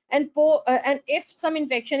 And if some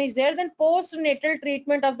infection is there, then postnatal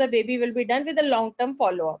treatment of the baby will be done with a long-term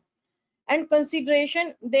follow-up. And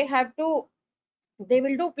consideration, they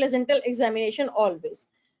will do placental examination always.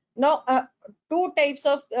 Now, two types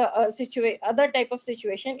of other type of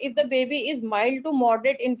situation, if the baby is mild to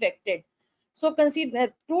moderate infected, so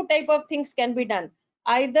consider two type of things can be done.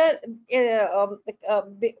 Either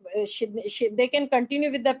they can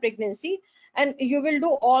continue with the pregnancy, and you will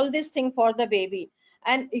do all this thing for the baby,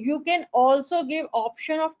 and you can also give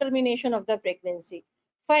option of termination of the pregnancy.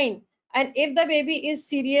 Fine. And if the baby is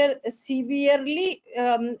severely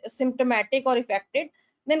symptomatic or affected,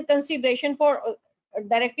 then consideration for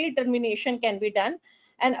directly termination can be done.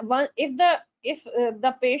 And if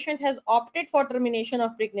the patient has opted for termination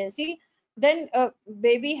of pregnancy, then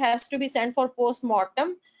baby has to be sent for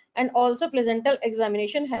post-mortem, and also placental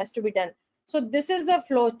examination has to be done. So this is the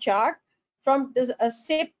flow chart from this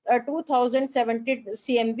SIP 2017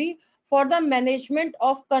 CMV for the management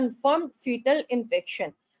of confirmed fetal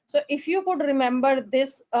infection. So if you could remember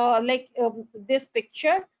this this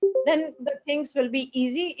picture, then the things will be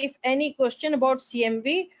easy. If any question about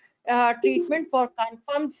CMV treatment for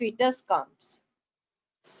confirmed fetus comes.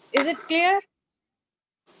 Is it clear?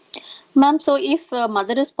 Ma'am, so if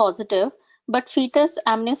mother is positive, but fetus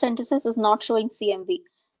amniocentesis is not showing CMV,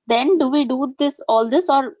 then do we do all this,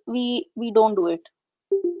 or we don't do it?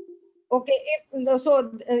 Okay, if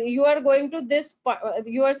so, you are going to this,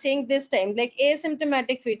 you are saying this time like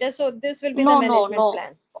asymptomatic fetus, so this will be the No, no, management no.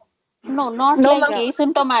 plan. No, not No, like ma'am. Yeah.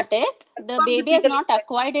 asymptomatic. The Confirmed baby has fetal not infection.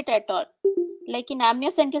 acquired it at all. Like in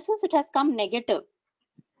amniocentesis, it has come negative,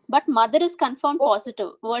 but mother is confirmed Okay.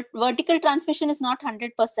 positive. Vertical transmission is not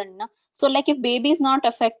 100%. Na? So, like if baby is not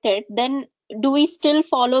affected, then do we still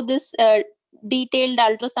follow this detailed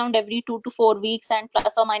ultrasound every 2 to 4 weeks and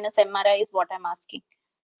plus or minus MRI is what I'm asking.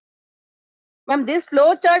 Ma'am, this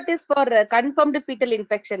flow chart is for confirmed fetal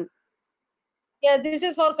infection. Yeah, this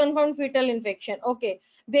is for confirmed fetal infection. Okay,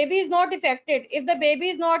 baby is not affected. If the baby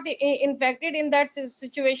is not infected in that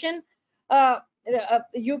situation,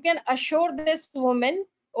 you can assure this woman.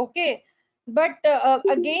 Okay, but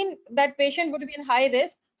again, that patient would be in high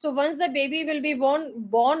risk. So once the baby will be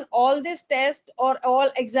born, all this test or all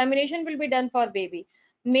examination will be done for baby.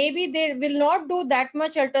 Maybe they will not do that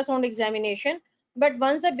much ultrasound examination, but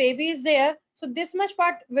once the baby is there, so this much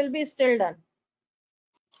part will be still done.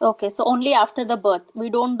 Okay, so only after the birth. We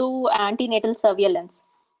don't do antenatal surveillance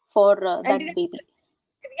for And that baby.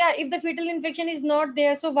 yeah, if the fetal infection is not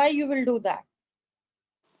there, so why you will do that?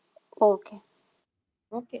 Okay.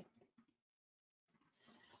 Okay.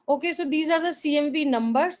 Okay, so these are the CMV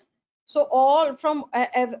numbers. So all from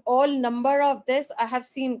all number of this, I have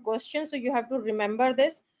seen questions, so you have to remember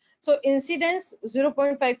this. So incidence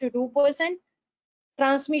 0.5 to 2%.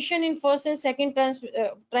 Transmission in first and second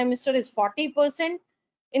trimester is 40%.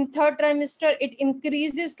 In third trimester, it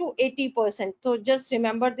increases to 80%. So just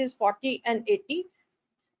remember this 40 and 80.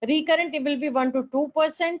 Recurrent, it will be 1 to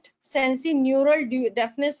 2%. Sensorineural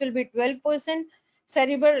deafness will be 12%.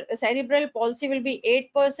 Cerebral palsy will be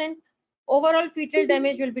 8%. Overall fetal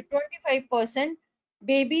damage will be 25%.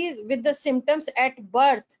 Babies with the symptoms at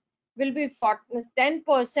birth will be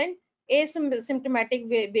 10%. Asymptomatic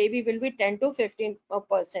baby will be 10 to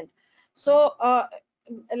 15%. So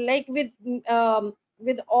like with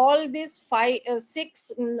all these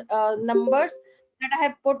six numbers that I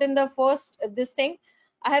have put in the first this thing,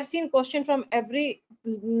 I have seen question from every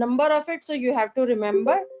number of it, so you have to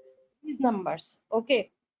remember these numbers.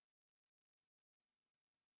 Okay.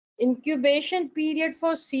 Incubation period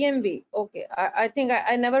for CMV. Okay, I think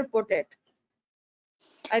I never put it.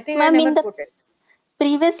 I think I Ma'am, in never the put it.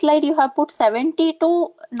 previous slide you have put 70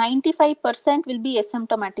 to 95% will be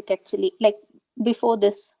asymptomatic actually. Like before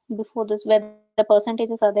this, where the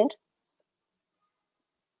percentages are there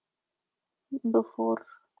before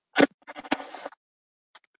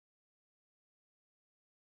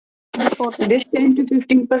before This this. 10 to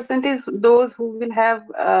 15% is those who will have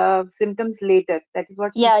symptoms later. That is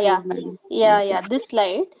what she Yeah, yeah, told me. yeah. This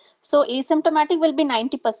slide. So asymptomatic will be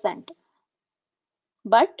 90%,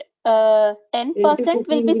 but 10 to 10% will 15 be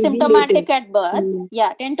will be later. symptomatic at birth. Mm.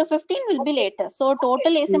 Yeah, 10 to 15 will be Okay. later. So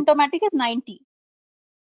total Yes. asymptomatic is 90.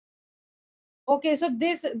 Okay, so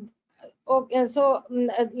this okay, so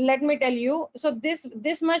let me tell you, so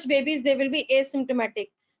this much babies, they will be asymptomatic.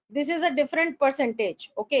 This is a different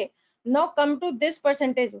percentage. Okay, now come to this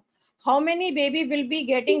percentage. How many baby will be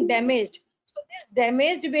getting damaged? So this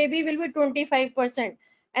damaged baby will be 25%,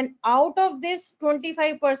 and out of this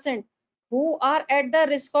 25% who are at the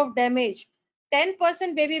risk of damage,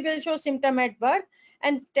 10% baby will show symptom at birth,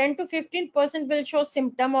 and 10 to 15% will show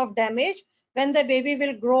symptom of damage. When the baby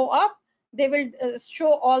will grow up, they will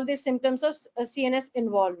show all the symptoms of CNS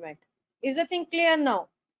involvement. Is the thing clear now?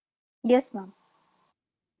 Yes, ma'am.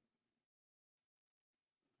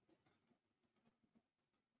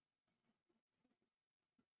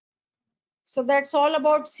 So that's all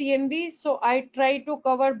about CMV. So I try to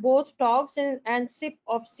cover both tox and sip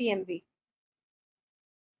of CMV.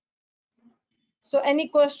 So any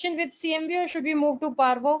question with CMV, or should we move to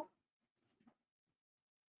Parvo?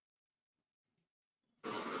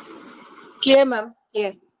 Clear, ma'am.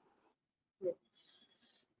 Clear.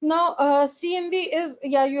 Now, CMV is,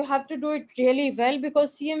 yeah, you have to do it really well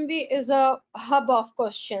because CMV is a hub of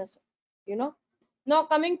questions, you know. Now,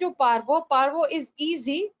 coming to Parvo, Parvo is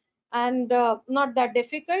easy and not that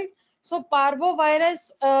difficult. So, Parvo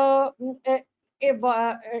virus, it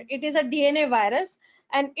is a DNA virus,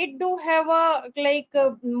 and it do have a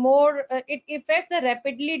more, it affects the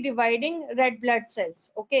rapidly dividing red blood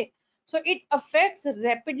cells. Okay, so it affects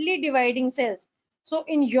rapidly dividing cells. So,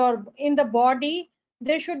 in the body,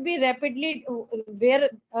 there should be rapidly where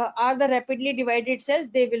are the rapidly divided cells,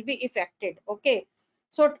 they will be affected. Okay,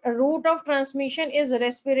 so route of transmission is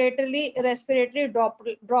respiratory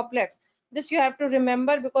droplets. This you have to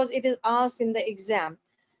remember because it is asked in the exam.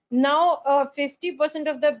 Now 50%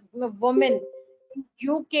 of the women in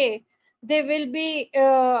UK, they will be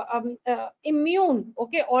immune.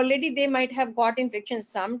 Okay, already they might have got infection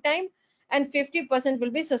sometime, and 50%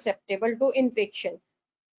 will be susceptible to infection.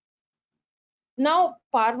 Now,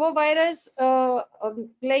 parvovirus,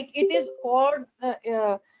 like it is called,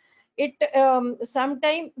 it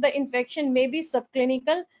sometime the infection may be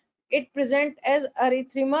subclinical. It present as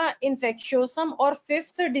erythema infectiosum or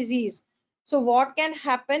fifth disease. So what can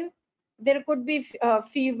happen? There could be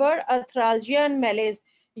fever, arthralgia, and malaise.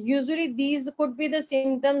 Usually these could be the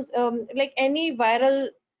symptoms. Like any viral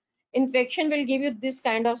infection will give you this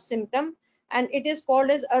kind of symptom, and it is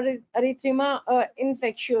called as erythema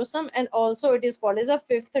infectiosum, and also it is called as a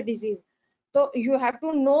fifth disease. So you have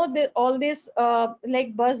to know all this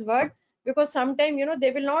like buzzword, because sometimes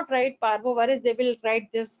they will not write parvovirus, they will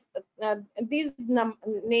write this these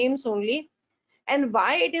names only. And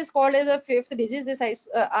why it is called as a fifth disease, this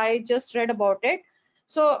I just read about it.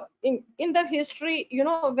 So in the history,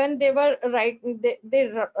 when they were writing,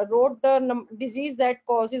 they wrote the disease that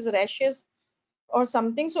causes rashes or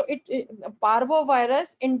something. So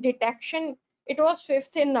parvovirus in detection, it was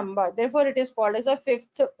fifth in number, therefore it is called as a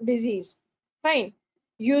fifth disease. Fine.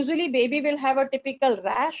 Usually baby will have a typical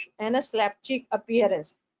rash and a slap cheek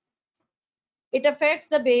appearance. It affects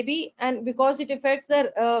the baby, and because it affects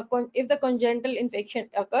the if the congenital infection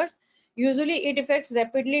occurs, usually it affects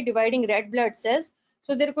rapidly dividing red blood cells.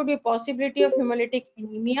 So there could be possibility of hemolytic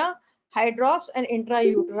anemia, hydrops, and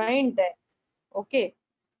intrauterine death. Okay.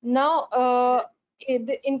 Now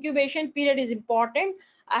the incubation period is important.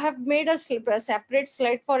 I have made a separate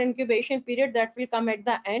slide for incubation period that will come at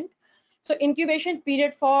the end. So incubation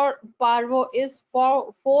period for parvo is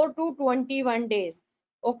for 4 to 21 days.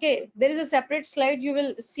 Okay, there is a separate slide, you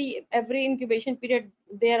will see every incubation period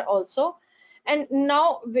there also. And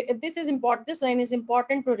now this is important, this line is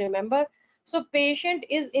important to remember. So patient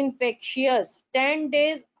is infectious 10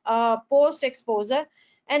 days post exposure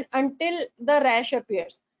and until the rash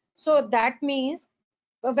appears. So that means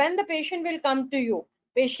when the patient will come to you,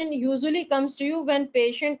 patient usually comes to you when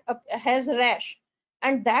patient has rash,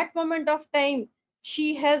 and that moment of time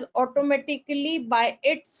she has automatically by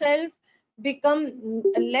itself become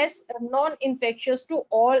less non-infectious to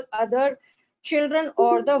all other children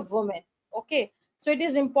or the women. Okay, so it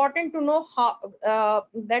is important to know how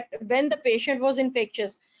that when the patient was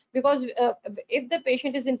infectious, because if the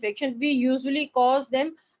patient is infectious, we usually cause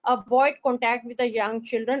them avoid contact with the young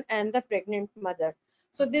children and the pregnant mother.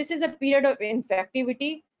 So this is a period of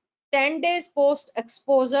infectivity, 10 days post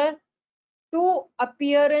exposure to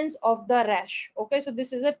appearance of the rash. Okay, so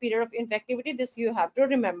this is a period of infectivity, this you have to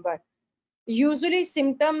remember. Usually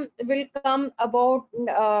symptom will come about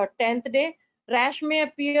 10th day. Rash may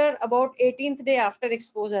appear about 18th day after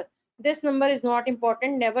exposure. This number is not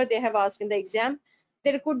important, never they have asked in the exam.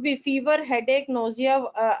 There could be fever, headache, nausea,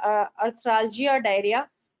 arthralgia, diarrhea.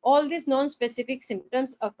 All these non-specific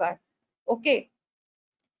symptoms occur. Okay,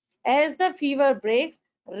 as the fever breaks,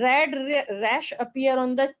 red rash appear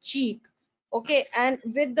on the cheek. Okay, and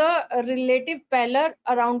with the relative pallor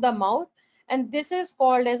around the mouth, and this is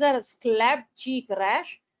called as a slab cheek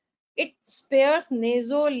rash. It spares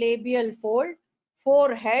nasolabial fold,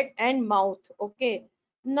 forehead, and mouth. Okay,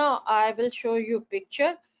 now I will show you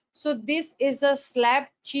picture. So this is a slab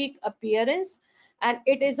cheek appearance, and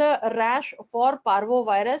it is a rash for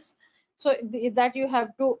parvovirus. So that you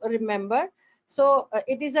have to remember. So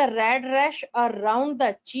it is a red rash around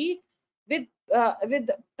the cheek with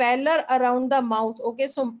pallor around the mouth. Okay,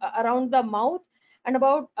 so around the mouth and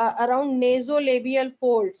about around nasolabial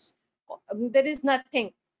folds. There is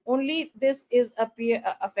nothing, only this is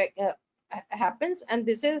happens, and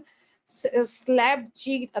this is slab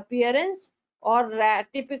cheek appearance or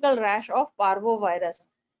typical rash of parvovirus.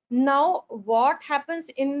 Now what happens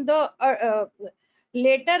in the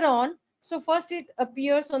later on, so first it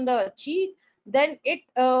appears on the cheek, then it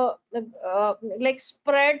like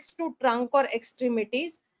spreads to trunk or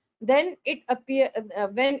extremities, then it appear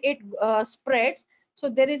when it spreads, so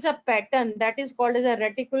there is a pattern that is called as a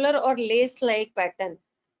reticular or lace like pattern.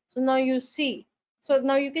 So now you see, so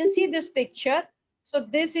now you can see this picture. So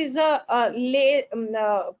this is a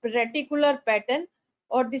reticular pattern,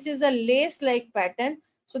 or this is a lace like pattern.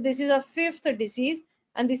 So this is a fifth disease,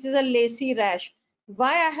 and this is a lacy rash.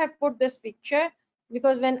 Why I have put this picture?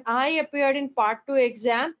 Because when I appeared in part 2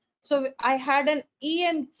 exam, so I had an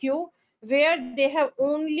EMQ where they have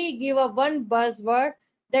only given one buzzword,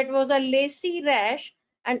 that was a lacy rash,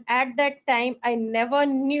 and at that time I never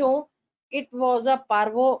knew it was a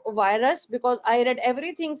parvo virus, because I read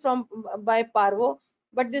everything from by parvo,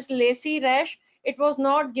 but this lacy rash, it was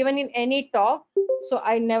not given in any talk, so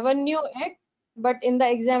I never knew it. But in the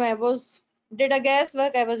exam I was did a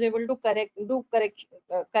guesswork, I was able to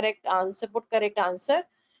correct answer, put correct answer.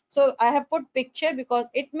 So I have put picture because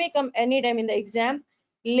it may come anytime in the exam.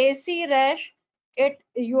 Lacy rash, it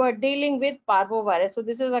you are dealing with parvovirus, so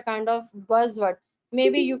this is a kind of buzzword,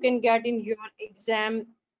 maybe you can get in your exam,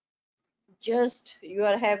 just you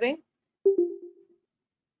are having.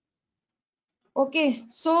 Okay,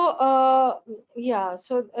 so yeah,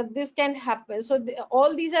 so this can happen. So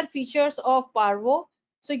all these are features of parvo.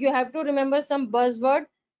 So you have to remember some buzzword.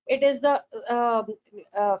 It is the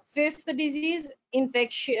fifth disease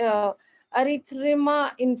infection,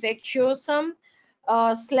 erythema infectiosum,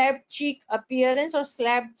 slapped cheek appearance or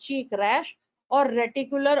slapped cheek rash, or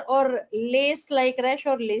reticular or lace-like rash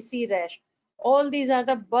or lacy rash. All these are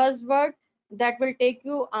the buzzword that will take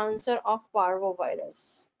you answer of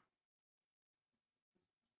parvovirus.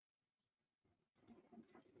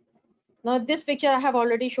 Now this picture I have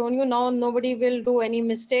already shown you. Now nobody will do any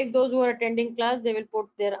mistake. Those who are attending class, they will put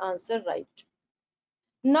their answer right.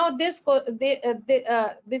 Now this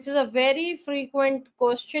this is a very frequent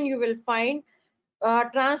question you will find.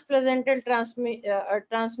 Transplacental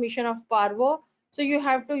transmission of parvo. So you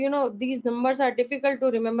have to, these numbers are difficult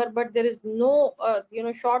to remember, but there is no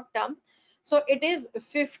short term. So it is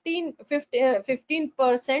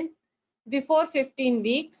 15% before 15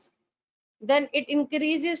 weeks, then it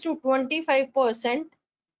increases to 25%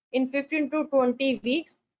 in 15 to 20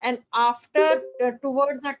 weeks, and after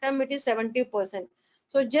towards the term it is 70%.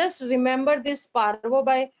 So just remember this parvo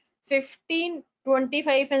by 15,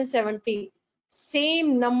 25 and 70,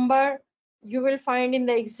 same number you will find in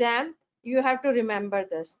the exam. You have to remember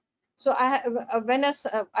this. So I have,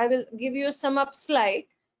 I will give you a sum up slide.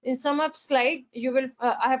 In sum up slide you will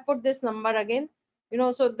I have put this number again,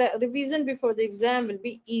 so the revision before the exam will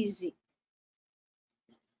be easy.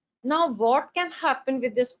 Now, what can happen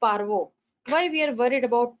with this parvo? Why we are worried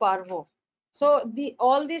about parvo? So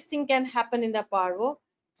all these things can happen in the parvo.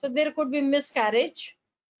 So there could be miscarriage.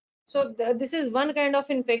 So this is one kind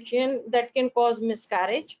of infection that can cause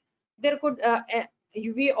miscarriage. There could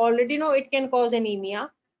we already know it can cause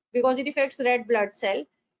anemia because it affects red blood cell.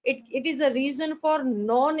 It is the reason for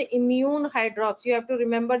non-immune hydrops. You have to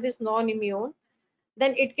remember this non-immune.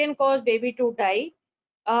 Then it can cause baby to die.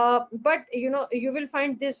 But you will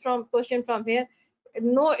find this from question from here,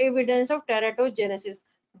 no evidence of teratogenesis.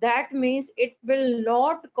 That means it will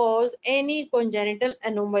not cause any congenital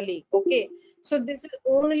anomaly. Okay, so this is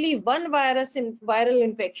only one virus in viral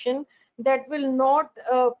infection that will not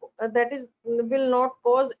will not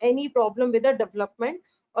cause any problem with the development,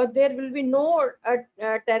 or there will be no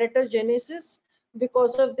teratogenesis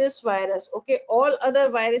because of this virus. Okay, all other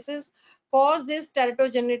viruses cause this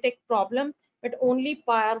teratogenetic problem, but only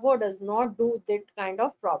parvo does not do that kind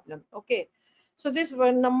of problem. Okay, so this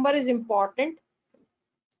one number is important.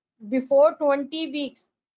 Before 20 weeks,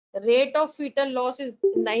 rate of fetal loss is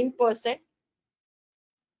 9%,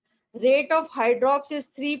 rate of hydrops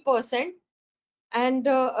is 3%, and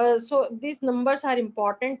so these numbers are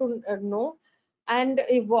important to know. And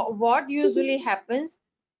what usually happens,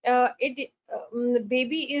 the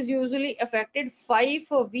baby is usually affected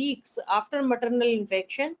 5 weeks after maternal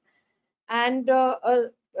infection, and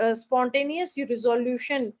spontaneous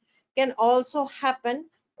resolution can also happen.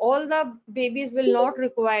 All the babies will not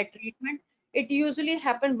require treatment. It usually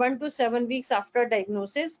happens 1 to 7 weeks after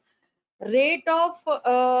diagnosis. Rate of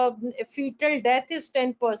fetal death is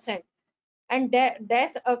 10%, and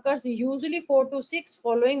death occurs usually 4 to 6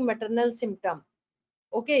 following maternal symptom.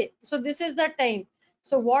 Okay, so this is the time.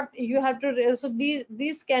 So what you have to, so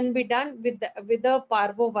these can be done with the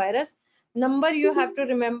parvovirus. Number you have to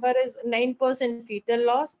remember is 9% fetal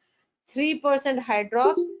loss, 3%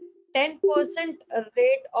 hydrops, 10%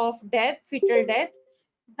 rate of death, fetal death,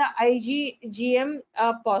 the IgGM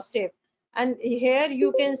positive. And here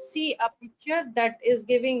you can see a picture that is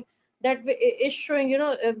giving, that is showing,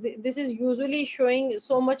 this is usually showing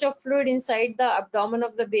so much of fluid inside the abdomen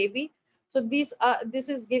of the baby. So this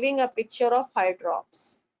is giving a picture of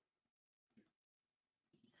hydrops.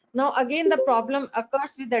 Now again the problem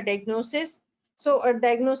occurs with the diagnosis. So a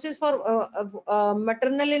diagnosis for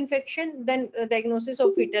maternal infection, then a diagnosis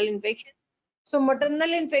of fetal infection. So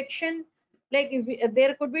maternal infection, like if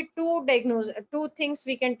there could be two things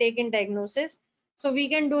we can take in diagnosis. So we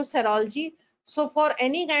can do serology. So for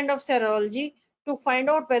any kind of serology, to find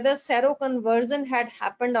out whether seroconversion had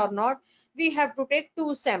happened or not, we have to take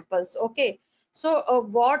 2 samples. Okay, so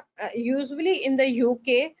what usually in the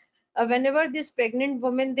UK, whenever this pregnant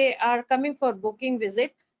women, they are coming for booking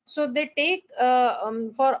visit, so they take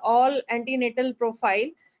for all antenatal profile,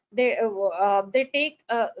 they take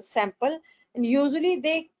a sample, and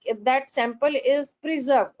usually that sample is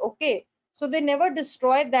preserved. Okay, so they never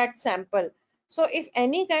destroy that sample. So if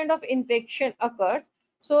any kind of infection occurs,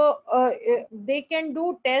 so they can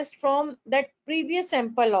do test from that previous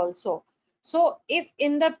sample also. So if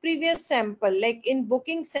in the previous sample, like in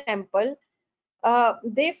booking sample,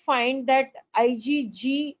 they find that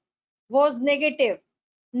IgG was negative.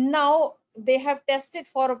 Now they have tested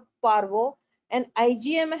for parvo, and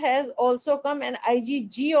IgM has also come and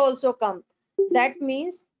IgG also come. That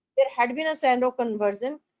means there had been a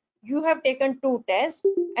seroconversion. You have taken 2 tests,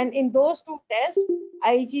 and in those 2 tests,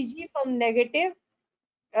 IgG from negative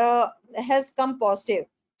has come positive.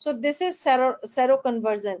 So this is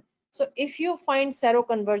seroconversion. So if you find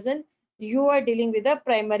seroconversion, you are dealing with a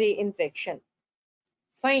primary infection.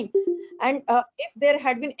 Fine. And if there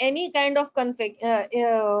had been any kind of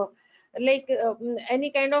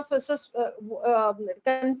any kind of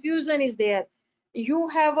confusion is there, you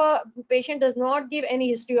have a patient does not give any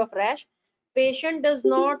history of rash, patient does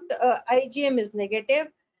not IgM is negative,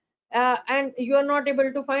 and you are not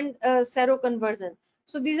able to find seroconversion.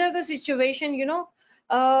 So these are the situation,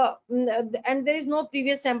 and there is no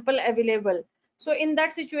previous sample available. So in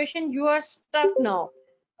that situation, you are stuck now.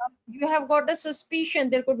 You have got a suspicion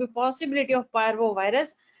there could be possibility of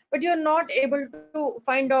parvovirus, but you're not able to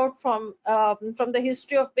find out from the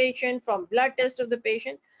history of patient, from blood test of the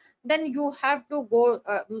patient. Then you have to go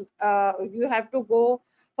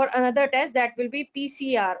for another test, that will be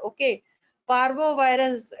PCR. Okay,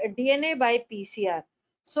 parvovirus DNA by PCR.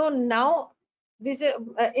 So now this is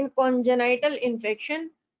in congenital infection,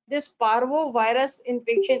 this parvovirus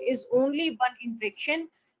infection is only one infection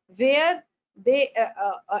where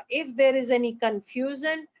if there is any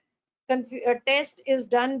confusion, test is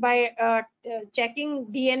done by checking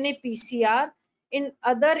DNA PCR. In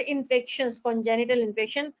other infections, congenital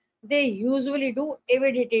infection, they usually do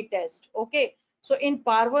avidity test. Okay, so in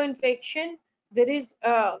parvo infection, there is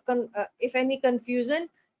if any confusion,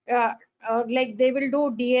 like they will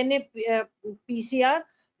do DNA PCR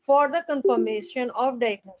for the confirmation of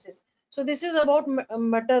diagnosis. So this is about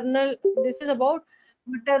maternal. This is about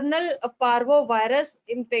maternal parvovirus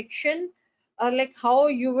infection, like how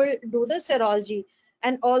you will do the serology,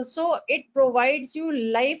 and also it provides you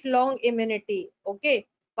lifelong immunity. Okay,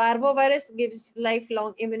 parvovirus gives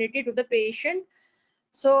lifelong immunity to the patient.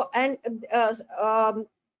 So and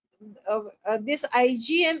this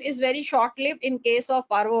IgM is very short lived in case of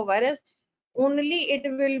parvovirus. Only it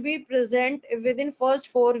will be present within first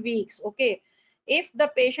 4 weeks. Okay, if the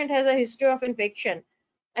patient has a history of infection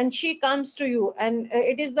and she comes to you, and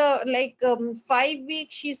it is the 5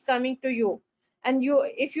 weeks she's coming to you, and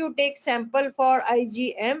if you take sample for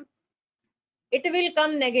IgM, it will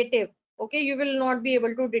come negative. Okay, you will not be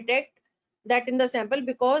able to detect that in the sample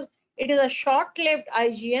because it is a short lived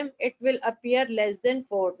IgM. It will appear less than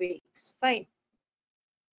 4 weeks. Fine.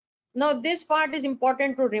 Now this part is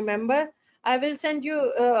important to remember. I will send you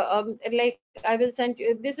I will send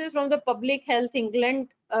you, this is from the Public Health England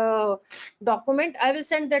document. I will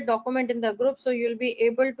send that document in the group, so you'll be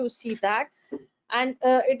able to see that. And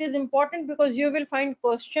it is important because you will find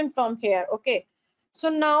question from here. Okay, so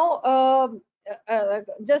now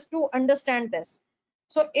just to understand this,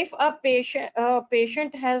 so if a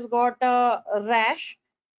patient has got a rash,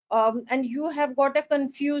 and you have got a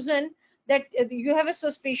confusion that you have a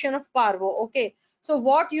suspicion of parvo. Okay, so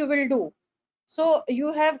what you will do, so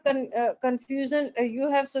you have confusion, you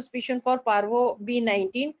have suspicion for parvo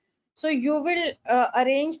B19, so you will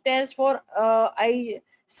arrange test for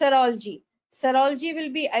serology. Serology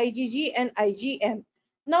will be IgG and IgM.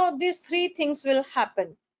 Now these three things will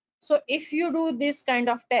happen. So if you do this kind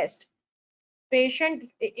of test,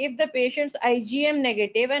 if the patient's IgM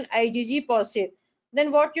negative and IgG positive,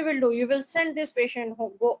 then what you will do, you will send this patient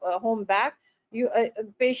home back.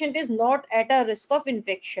 Patient is not at a risk of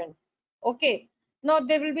infection. Okay, now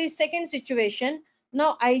there will be second situation.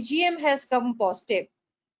 Now IgM has come positive.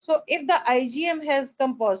 So if the IgM has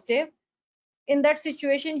come positive, in that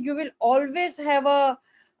situation you will always have a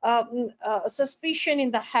suspicion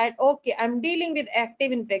in the head. Okay, I'm dealing with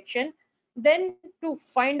active infection. Then to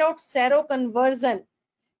find out seroconversion,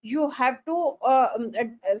 you have to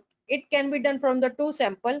it can be done from the two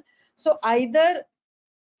sample. So either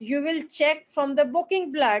you will check from the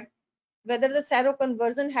booking blood whether the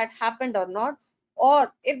seroconversion had happened or not,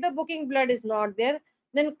 or if the booking blood is not there,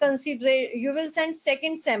 then consider you will send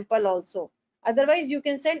second sample also. Otherwise you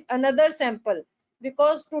can send another sample,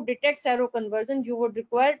 because to detect seroconversion you would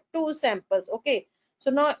require two samples. Okay,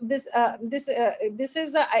 so now this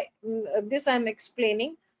is the this I'm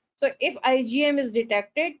explaining. So if IgM is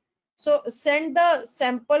detected, so send the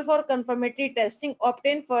sample for confirmatory testing,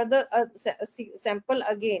 obtain further sample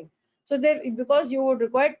again. So there, because you would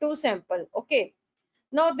require two sample. Okay,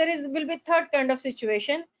 now there will be third kind of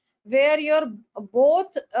situation where your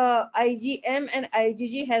both IgM and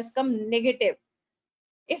IgG has come negative.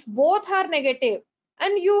 If both are negative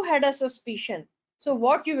and you had a suspicion, so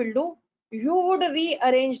what you will do, you would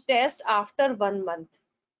rearrange test after 1 month.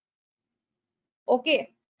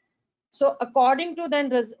 Okay, so according to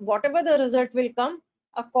then whatever the result will come,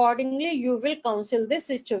 accordingly you will counsel this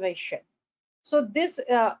situation. So this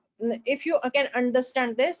if you can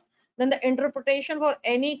understand this, then the interpretation for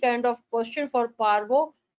any kind of question for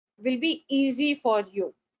parvo will be easy for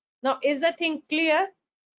you. Now, is the thing clear?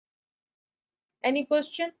 Any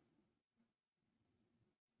question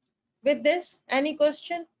with this? Any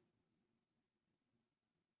question?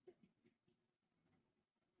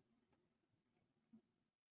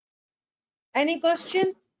 Any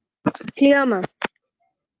question? Clear, ma'am.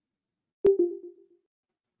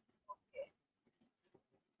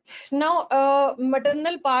 Now,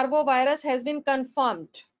 maternal parvovirus has been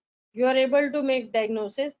confirmed. You are able to make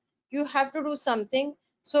diagnosis. You have to do something.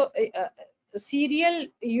 So, serial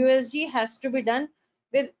USG has to be done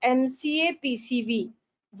with MCA PCV.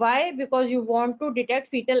 Why? Because you want to detect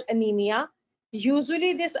fetal anemia.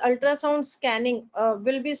 Usually, this ultrasound scanning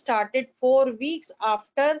will be started 4 weeks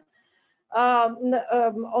after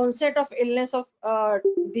onset of illness of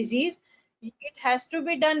disease. It has to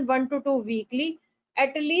be done 1 to 2 weekly,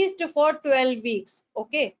 at least for 12 weeks.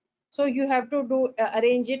 Okay, so you have to do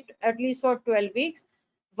arrange it at least for 12 weeks.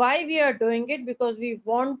 Why we are doing it? Because we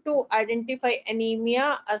want to identify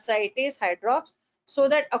anemia, ascites, hydrops, so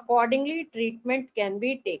that accordingly treatment can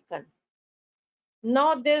be taken.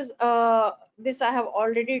 Now this I have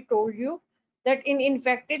already told you that in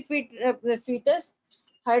infected fetus,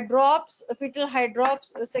 fetal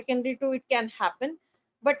hydrops secondary to it can happen,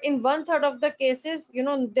 but in 1/3 of the cases,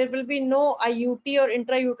 there will be no IUT or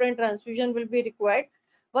intrauterine transfusion will be required.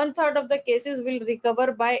 1/3 of the cases will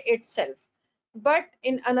recover by itself, but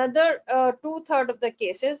in another 2/3 of the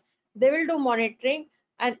cases, they will do monitoring,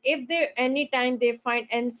 and if they anytime they find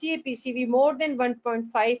MCA PCV more than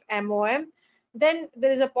 1.5 MOM, then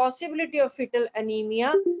there is a possibility of fetal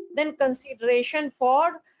anemia. Then consideration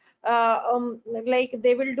for like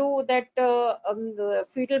they will do that the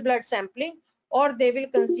fetal blood sampling, or they will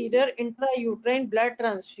consider intrauterine blood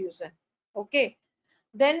transfusion. Okay,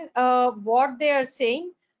 then what they are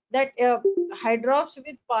saying that hydrops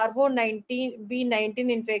with parvo 19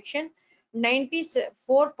 b19 infection,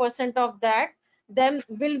 94% of that then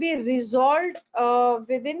will be resolved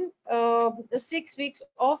within 6 weeks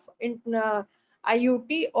of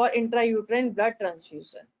IUT or intrauterine blood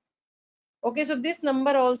transfusion. Okay, so this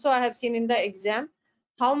number also I have seen in the exam.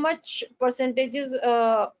 How much percentages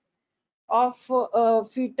of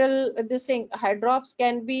fetal this thing hydrops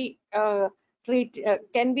can be will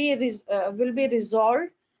be resolved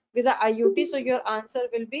with the IUT? So your answer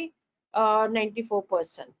will be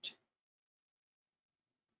 94%.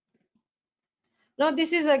 Now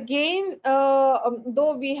this is again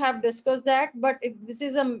though we have discussed that, but this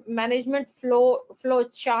is a management flow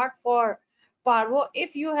chart for parvo.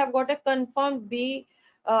 If you have got a confirmed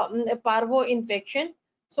parvo infection,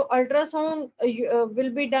 so ultrasound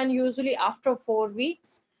will be done usually after 4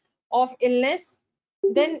 weeks of illness.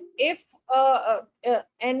 Then if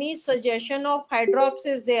any suggestion of hydrops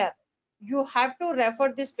is there, you have to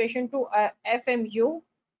refer this patient to FMU.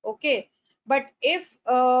 Okay, but if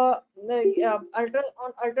on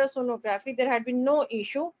ultrasonography there had been no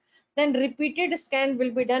issue, then repeated scan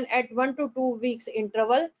will be done at 1 to 2 weeks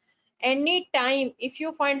interval. Any time if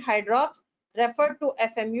you find hydrops, refer to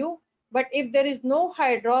FMU. But if there is no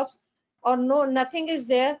hydrops or nothing is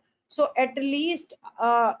there, so at least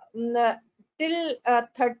till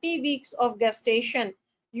 30 weeks of gestation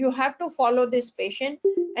you have to follow this patient,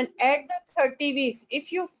 and at the 30 weeks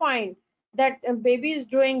if you find that baby is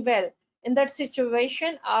doing well, in that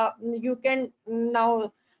situation you can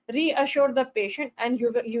now reassure the patient, and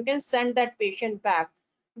you can send that patient back.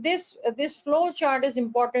 This flow chart is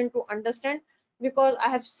important to understand, because I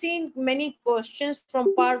have seen many questions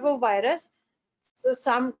from parvovirus. So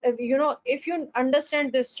some if you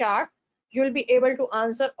understand this chart, you'll be able to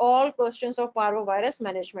answer all questions of parvovirus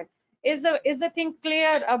management. Is the thing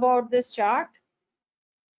clear about this chart?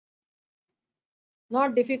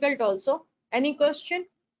 Not difficult also? Any question?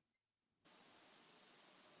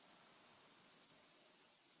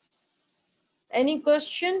 Any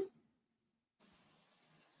question?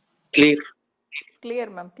 Clear. Clear,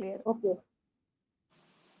 ma'am, clear. Okay.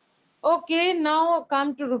 Okay, now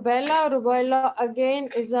come to rubella. Rubella again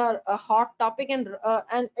is a hot topic, and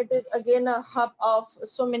it is again a hub of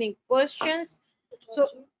so many questions. So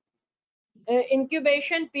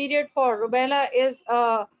incubation period for rubella is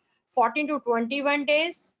 14 to 21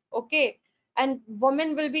 days. Okay, and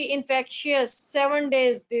woman will be infectious 7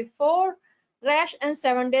 days before rash and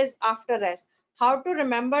 7 days after rash. How to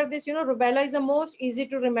remember this? Rubella is the most easy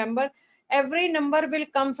to remember. Every number will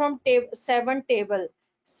come from 7 table.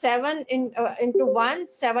 7 into 1,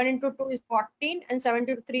 7 into 2 is 14, and 7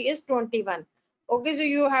 into 3 is 21. Okay, so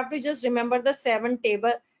you have to just remember the 7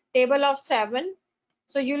 table of 7.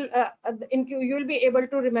 So you'll be able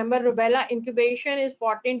to remember rubella incubation is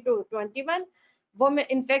 14 to 21. Woman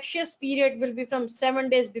infectious period will be from 7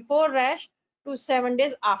 days before rash to 7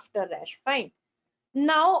 days after rash. Fine.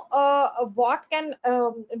 Now what can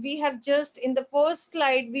we have just in the first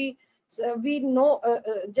slide we know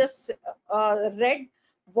just read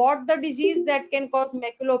what the disease that can cause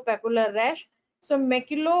maculopapular rash. So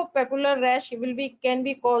maculopapular rash can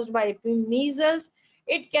be caused by measles,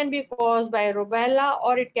 it can be caused by rubella,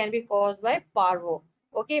 or it can be caused by parvo.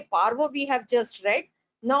 Okay, parvo we have just read,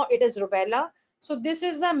 now it is rubella. So this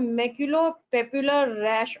is the maculopapular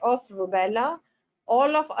rash of rubella.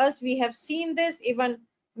 All of us we have seen this, even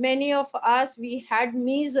many of us we had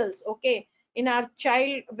measles, okay, in our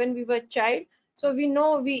child when we were child. So we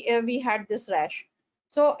know we had this rash.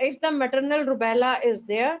 So if the maternal rubella is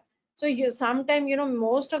there, so you sometime,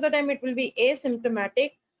 most of the time it will be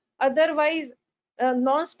asymptomatic, otherwise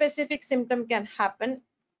non-specific symptom can happen.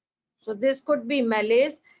 So this could be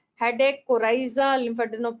malaise, headache, coryza,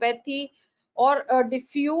 lymphadenopathy, or a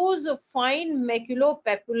diffuse fine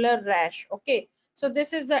maculopapular rash. Okay, so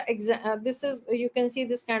this is the this is, you can see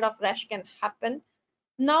this kind of rash can happen.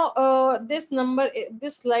 Now this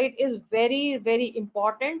slide is very very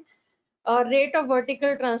important. Rate of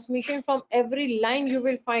vertical transmission, from every line you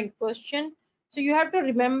will find question, so you have to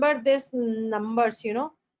remember this numbers,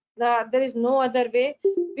 there is no other way.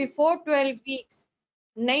 Before 12 weeks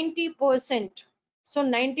 90%, so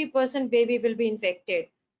 90% baby will be infected.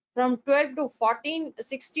 From 12 to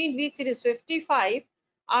 16 weeks it is 55,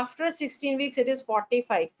 after 16 weeks it is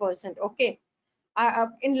 45%. Okay,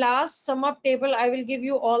 in last sum up table I will give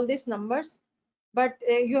you all these numbers, but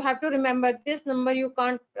you have to remember this number, you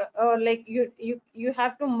can't like you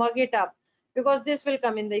have to mug it up, because this will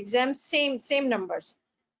come in the exam, same numbers.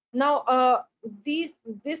 Now this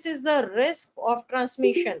is the risk of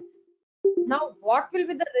transmission. Now what will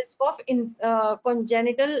be the risk of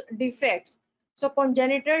congenital defects? So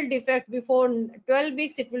congenital defect before 12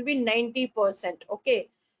 weeks it will be 90%. Okay,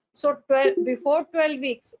 so before 12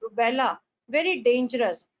 weeks rubella, very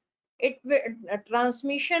dangerous. It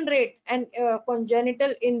transmission rate and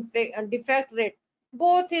congenital defect rate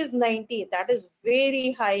both is 90, that is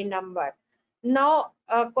very high number. Now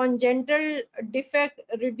congenital defect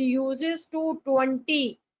reduces to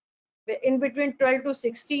 20 in between 12 to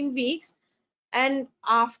 16 weeks, and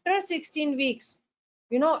after 16 weeks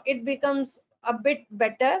it becomes a bit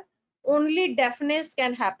better. Only deafness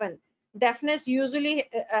can happen. Deafness usually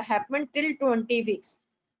happen till 20 weeks.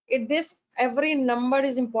 This every number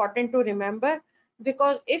is important to remember,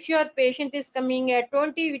 because if your patient is coming at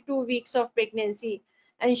 22 weeks of pregnancy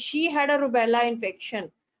and she had a rubella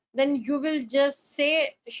infection, then you will just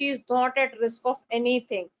say she is not at risk of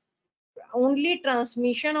anything. Only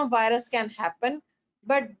transmission of virus can happen,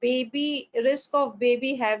 but baby risk of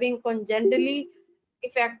baby having congenitally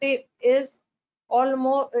effective is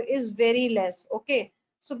almost is very less. Okay,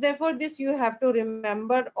 so therefore this you have to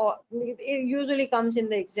remember, or it usually comes in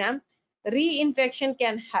the exam. Reinfection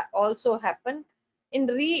can also happen. In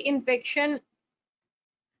reinfection,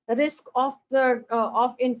 risk of the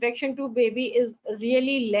of infection to baby is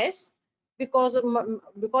really less, because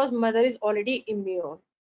because mother is already immune.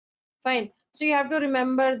 Fine. So you have to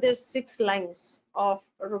remember this 6 lines of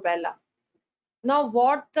rubella. Now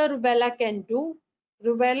what the rubella can do?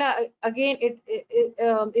 Rubella again it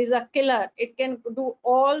is a killer. It can do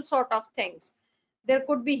all sort of things. There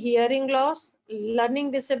could be hearing loss,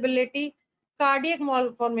 learning disability, cardiac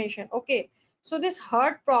malformation. Okay, so this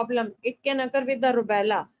heart problem it can occur with the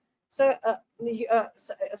rubella. So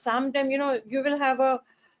sometime you will have a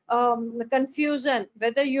confusion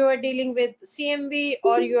whether you are dealing with CMV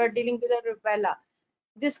or you are dealing with a rubella.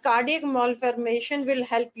 This cardiac malformation will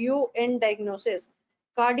help you in diagnosis.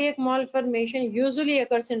 Cardiac malformation usually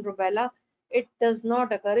occurs in rubella. It does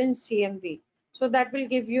not occur in CMV. So that will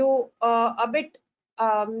give you a bit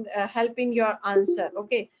help in your answer.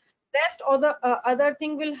 Okay. Rest other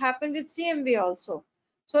thing will happen with CMV also.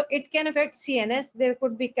 So it can affect CNS. There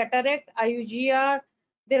could be cataract, IUGR.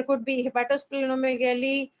 There could be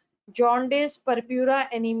hepatosplenomegaly, jaundice, purpura,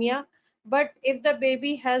 anemia. But if the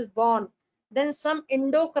baby has born, then some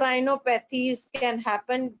endocrinopathies can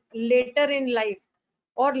happen later in life,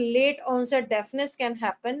 or late onset deafness can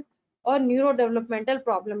happen, or neurodevelopmental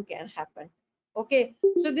problem can happen. Okay,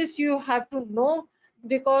 so this you have to know,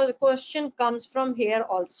 because question comes from here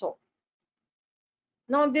also.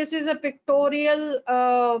 Now this is a pictorial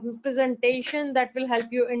presentation that will help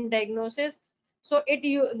you in diagnosis. So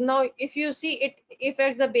now if you see it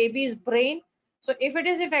affect the baby's brain. So if it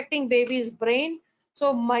is affecting baby's brain,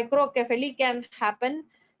 so microcephaly can happen,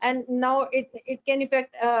 and now it can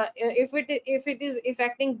affect if it is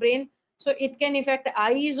affecting brain, so it can affect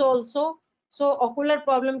eyes also. So ocular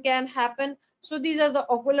problem can happen. So these are the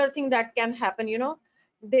ocular thing that can happen.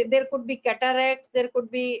 there could be cataracts, there could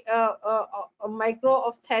be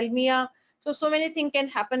microophthalmia. So many things can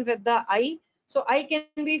happen with the eye. So eye can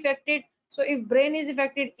be affected. So if brain is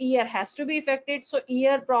affected, ear has to be affected. So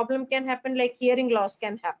ear problem can happen, like hearing loss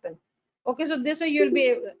can happen. Okay, so this way you'll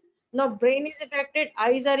be now brain is affected,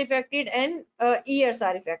 eyes are affected, and ears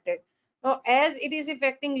are affected. Now as it is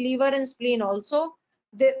affecting liver and spleen also,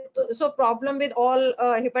 so problem with all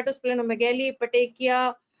hepatosplenomegaly,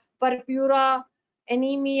 petechia, purpura,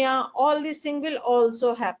 anemia, all these things will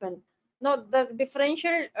also happen. Now the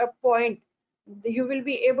differential point, you will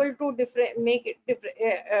be able to make it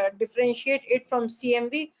differentiate it from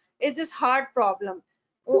CMV is this heart problem.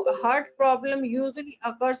 Heart problem usually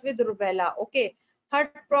occurs with rubella. Okay,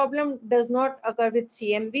 heart problem does not occur with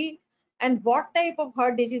CMV. And what type of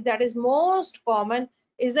heart disease that is most common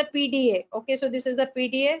is the PDA. Okay, so this is the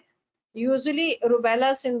PDA. Usually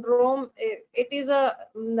rubella syndrome, it is a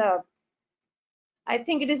I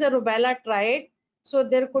think it is a rubella triad. So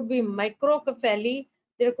there could be microcephaly,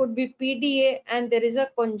 there could be PDA, and there is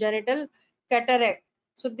a congenital cataract.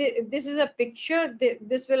 So this is a picture.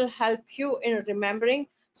 This will help you in remembering.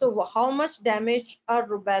 So how much damage a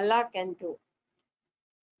rubella can do.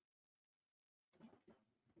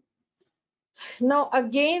 Now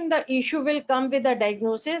again, the issue will come with the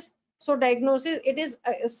diagnosis. So diagnosis, it is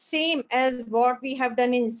same as what we have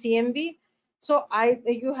done in CMV. So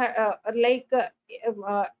you have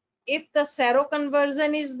if the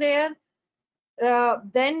seroconversion is there,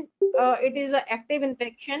 then it is an active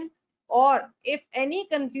infection, or if any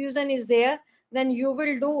confusion is there, then you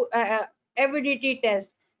will do avidity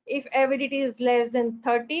test. If avidity is less than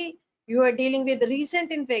 30, you are dealing with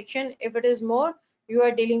recent infection. If it is more, you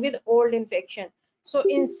are dealing with old infection. So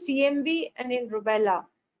in CMV and in rubella,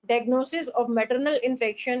 diagnosis of maternal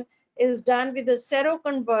infection is done with the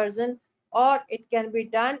seroconversion, or it can be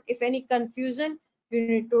done if any confusion, you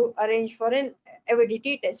need to arrange for an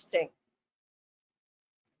avidity testing.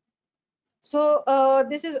 So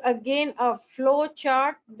this is again a flow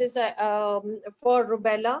chart. This for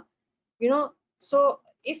rubella, So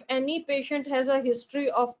if any patient has a history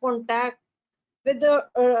of contact with the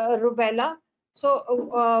rubella, so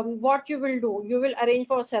what you will do? You will arrange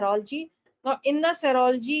for serology. Now in the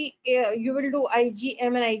serology, you will do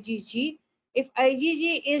IgM and IgG. If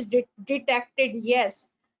IgG is detected, yes,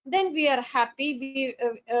 then we are happy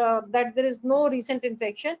that there is no recent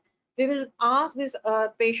infection. We will ask this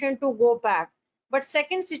patient to go back. But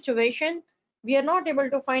second situation, we are not able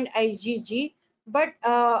to find IgG, but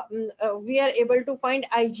we are able to find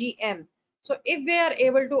IgM. So if we are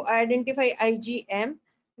able to identify IgM,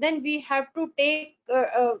 then we have to take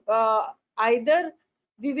either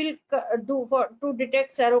we will do for to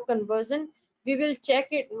detect seroconversion, we will check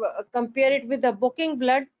it, compare it with the booking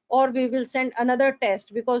blood, or we will send another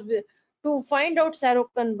test, because to find out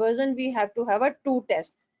seroconversion we have to have a two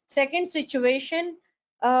test. Second situation,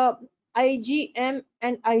 uh, IgM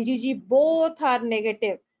and IgG both are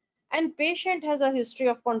negative, and patient has a history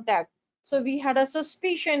of contact. So we had a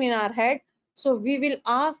suspicion in our head. So we will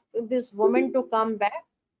ask this woman to come back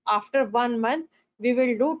after 1 month. We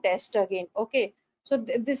will do test again. Okay. So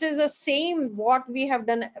this is the same what we have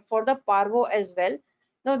done for the parvo as well.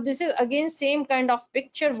 Now this is again same kind of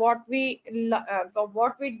picture what we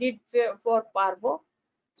did for parvo.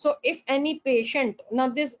 So if any patient, now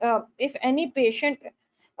this if any patient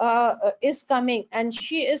is coming, and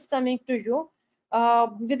she is coming to you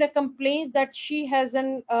with a complaint that she has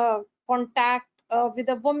an contact with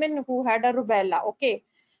a woman who had a rubella. Okay,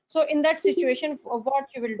 so in that situation, what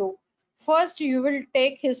you will do? First you will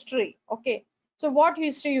take history. Okay, so what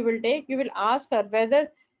history you will take? You will ask her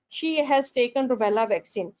whether she has taken rubella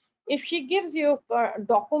vaccine. If she gives you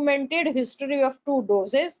documented history of 2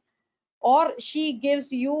 doses, or she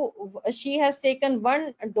gives you, she has taken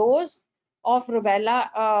 1 dose of rubella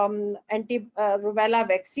anti rubella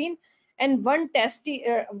vaccine, and one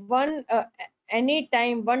any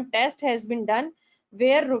time one test has been done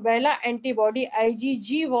where rubella antibody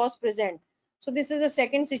IgG was present. So this is the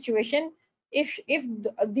second situation. If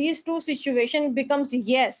these two situation becomes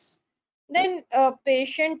yes, then a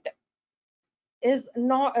patient is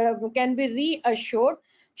not can be reassured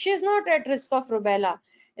she is not at risk of rubella.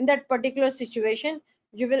 In that particular situation,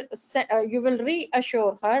 you will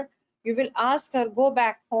reassure her. You will ask her, go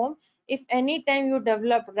back home. If any time you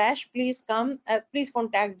develop rash, please come, please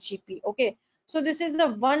contact GP. Okay, so this is the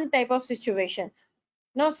one type of situation.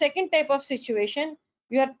 Now second type of situation,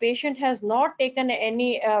 your patient has not taken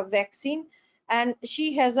any vaccine, and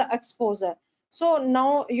she has a exposure. So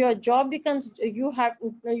now your job becomes, you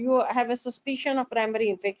have a suspicion of primary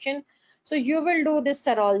infection. So you will do this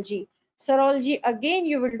serology. Serology, again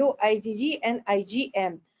you will do IgG and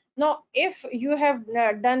IgM. Now if you have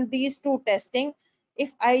done these two testing,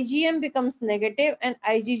 if IgM becomes negative and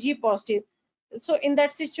IgG positive, so in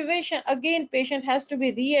that situation again patient has to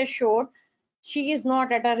be reassured she is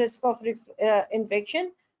not at a risk of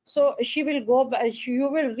infection. So she will go you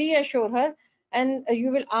will reassure her, and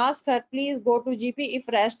you will ask her, please go to GP if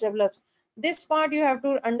rash develops. This part you have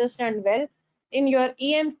to understand well. In your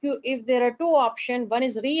EMQ, if there are two options, one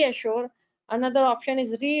is reassure, another option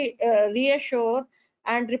is reassure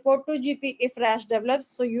and report to GP if rash develops.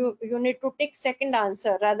 So you need to take second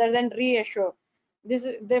answer rather than reassure. This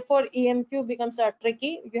is therefore EMQ becomes a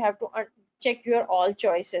tricky. You have to check your all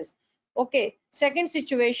choices. Okay, second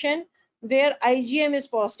situation where IgM is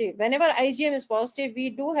positive. Whenever IgM is positive, we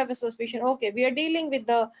do have a suspicion, okay, we are dealing with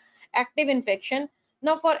the active infection.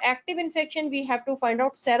 Now for active infection, we have to find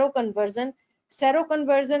out seroconversion.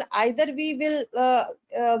 Seroconversion, either we will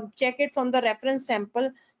check it from the reference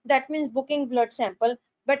sample, that means booking blood sample.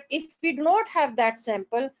 But if we do not have that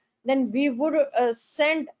sample, then we would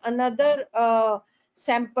send another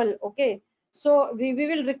sample. Okay, so we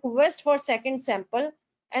will request for second sample,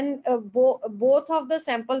 and both of the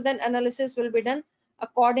sample then analysis will be done.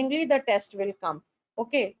 Accordingly the test will come.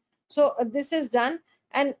 Okay, so this is done,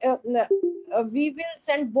 and we will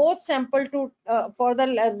send both sample to for the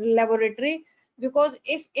laboratory, because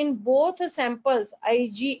if in both samples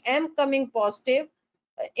IgM coming positive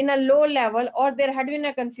in a low level, or there had been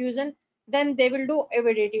a confusion, then they will do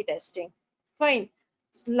avidity testing. Fine.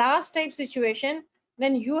 Last type situation,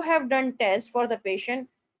 when you have done test for the patient,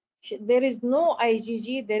 there is no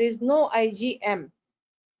IgG, there is no IgM,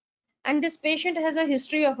 and this patient has a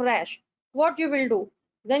history of rash. What you will do?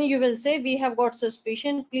 Then you will say, we have got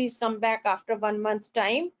suspicion, please come back after 1 month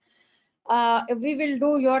time. We will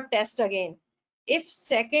do your test again. If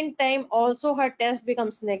second time also her test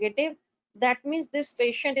becomes negative, that means this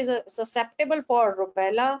patient is susceptible for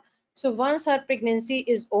rubella. So once her pregnancy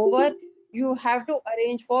is over, you have to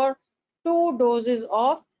arrange for 2 doses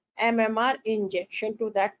of MMR injection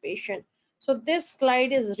to that patient. So this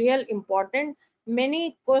slide is real important.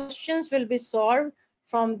 Many questions will be solved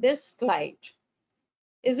from this slide.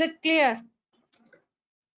 Is it clear?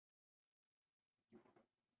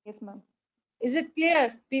 Yes, ma'am. Is it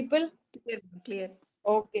clear, people? Clear, clear.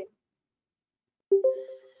 Okay.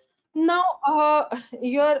 Now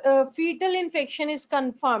your fetal infection is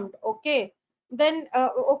confirmed. Okay, then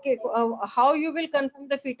okay, how you will confirm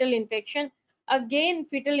the fetal infection? Again,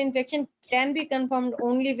 fetal infection can be confirmed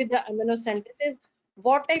only with the immunosynthesis.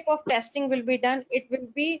 What type of testing will be done? It will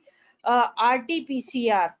be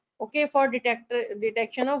RT-PCR, okay, for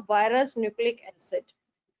detection of virus nucleic acid.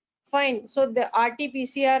 Fine. So the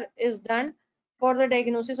RT-PCR is done for the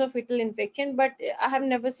diagnosis of fetal infection, but I have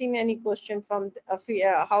never seen any question from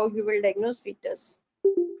how you will diagnose fetus.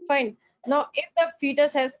 Fine. Now, if the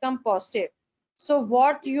fetus has come positive, so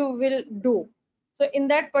what you will do? So in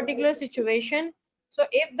that particular situation, so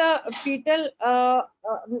if the fetal,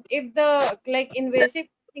 if the like invasive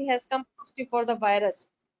thing has come positive for the virus,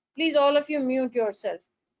 please all of you mute yourself.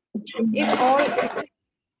 If all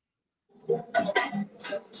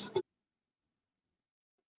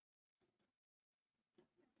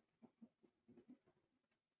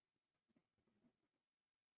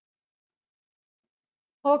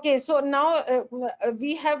Okay, so now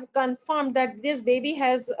we have confirmed that this baby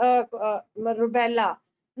has rubella.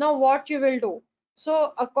 Now what you will do?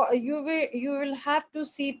 So you will have to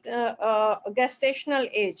see gestational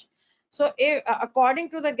age. So if,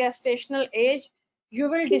 according to the gestational age, you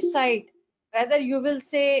will decide whether you will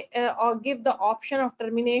say or give the option of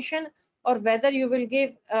termination, or whether you will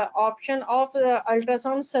give option of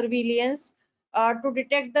ultrasound surveillance to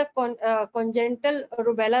detect the congenital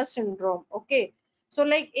rubella syndrome. Okay, so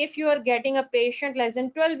like if you are getting a patient less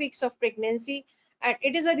than 12 weeks of pregnancy and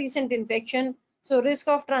it is a recent infection, so risk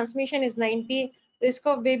of transmission is 90, risk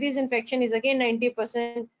of baby's infection is again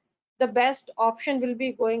 90%. The best option will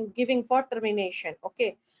be giving for termination.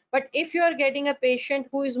 Okay, but if you are getting a patient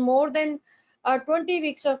who is more than 20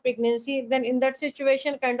 weeks of pregnancy, then in that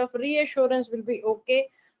situation kind of reassurance will be okay.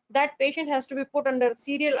 That patient has to be put under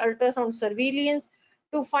serial ultrasound surveillance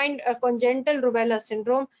to find a congenital rubella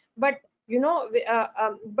syndrome. But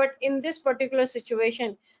but in this particular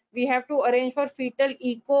situation, we have to arrange for fetal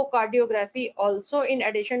echocardiography also in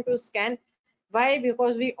addition to scan. Why?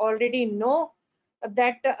 Because we already know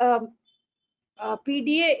that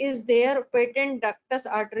PDA is there, patent ductus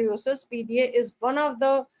arteriosus. PDA is one of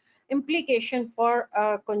the implication for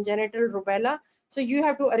congenital rubella. So you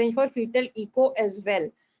have to arrange for fetal echo as well.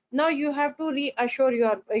 Now you have to reassure you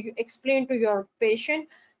explain to your patient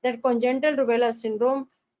that congenital rubella syndrome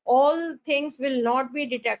all things will not be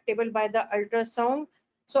detectable by the ultrasound.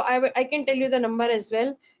 So I can tell you the number as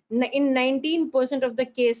well. In 19% of the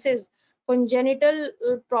cases, congenital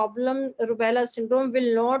problem rubella syndrome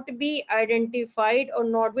will not be identified or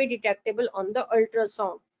not be detectable on the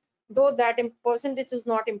ultrasound, though that percentage is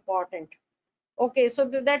not important. Okay, so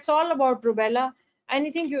that's all about rubella.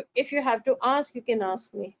 Anything if you have to ask, you can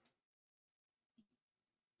ask me.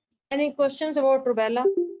 Any questions about rubella?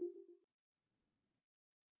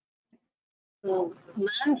 Ma'am,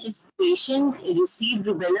 if patient received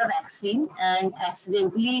rubella vaccine and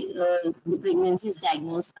accidentally the pregnancy is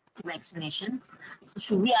diagnosed after vaccination, so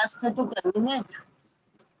should we ask her to terminate?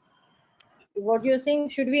 What you're saying,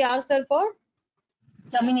 should we ask her for?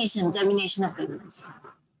 Termination of pregnancy.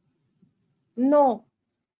 No,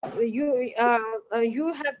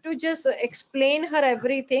 you have to just explain her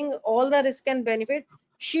everything, all the risk and benefit.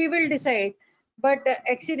 She will decide. But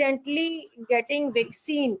accidentally getting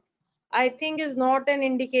vaccine, I think, is not an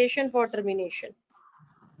indication for termination,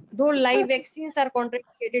 though live vaccines are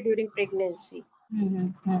contraindicated during pregnancy.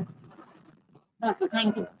 Mm-hmm. Okay,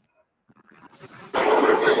 thank you.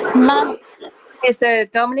 Ma'am, Is the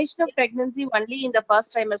termination of pregnancy only in the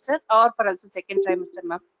first trimester or for also second trimester,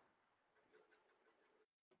 ma'am?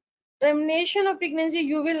 Termination of pregnancy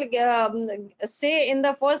you will say in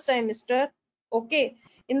the first trimester. Okay,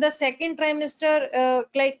 in the second trimester,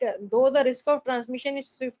 though the risk of transmission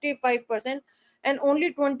is 55% and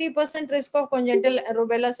only 20% risk of congenital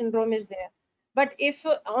rubella syndrome is there, but if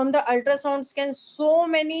on the ultrasound scan so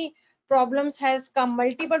many problems has come,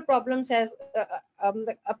 multiple problems has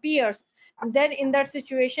appears, then in that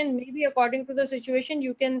situation, maybe according to the situation,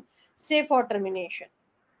 you can say for termination,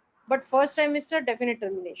 but first trimester definite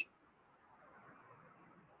termination.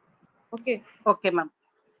 Okay. Okay, ma'am.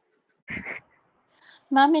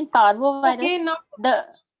 ma'am, in Okay, parvovirus, now the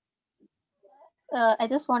I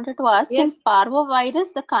just wanted to ask, in yes,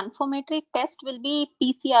 parvovirus, the confirmatory test will be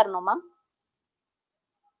PCR, no, ma'am?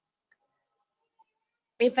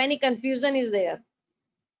 if any confusion is there.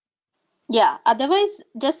 Yeah, otherwise,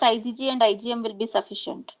 just IgG and IgM will be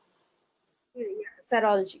sufficient.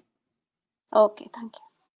 Serology. Okay, thank you.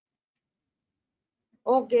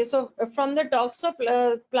 Okay, so from the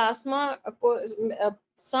toxoplasma,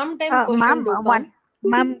 sometime question Ma'am, do come.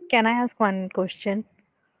 ma'am, can I ask one question?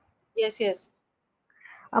 Yes, yes.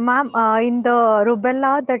 Ma'am, in the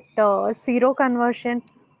rubella, that seroconversion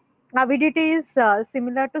avidity is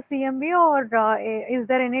similar to CMV, or is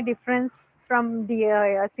there any difference from the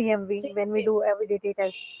CMV Same, when we do avidity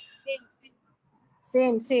test?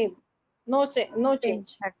 same, same. No, no Same.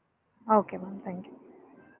 change. Okay, ma'am. Thank you.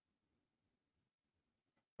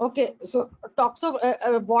 Okay, so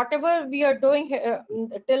whatever we are doing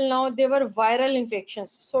till now, they were viral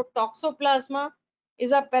infections. So toxoplasma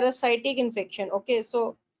is a parasitic infection. Okay,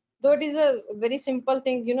 so though it is a very simple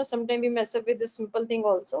thing, sometimes we mess up with this simple thing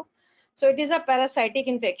also. So it is a parasitic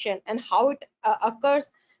infection, and how it occurs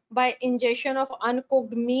by ingestion of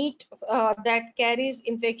uncooked meat that carries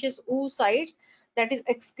infectious oocytes that is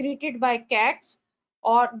excreted by cats,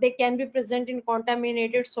 or they can be present in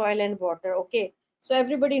contaminated soil and water. Okay, so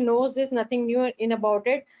everybody knows this, nothing new in about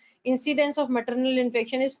it. Incidence of maternal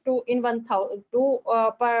infection is 2 in 1,000, 2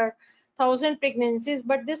 per 1,000 pregnancies,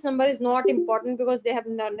 but this number is not important because they have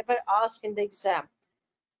never asked in the exam.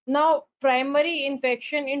 Now, primary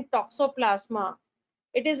infection in toxoplasma,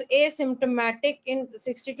 it is asymptomatic in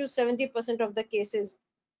 60 to 70% of the cases.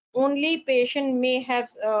 Only patient may have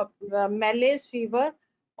malaise, fever,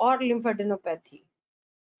 or lymphadenopathy.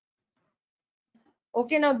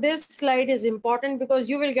 Okay, now this slide is important because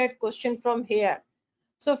you will get question from here.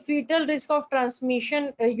 So fetal risk of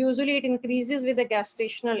transmission, usually it increases with the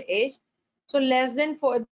gestational age. So less than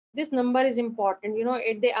 4, this number is important,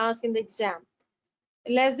 they ask in the exam.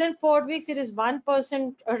 Less than 4 weeks, it is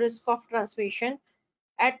 1% risk of transmission.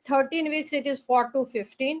 At 13 weeks, it is 4 to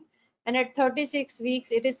 15. And at 36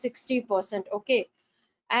 weeks, it is 60%. Okay.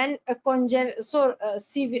 And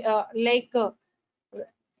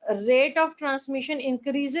rate of transmission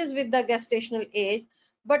increases with the gestational age,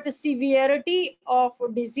 but the severity of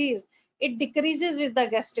disease, it decreases with the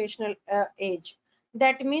gestational age.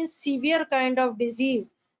 That means severe kind of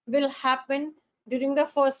disease will happen during the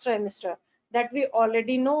first trimester, that we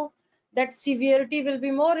already know, that severity will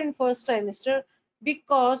be more in first trimester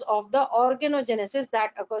because of the organogenesis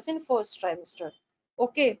that occurs in first trimester.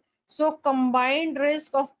 Okay, so combined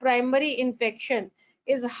risk of primary infection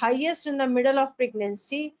is highest in the middle of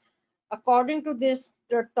pregnancy. According to this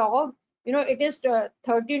talk, it is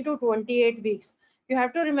 13 to 28 weeks. You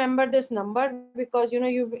have to remember this number because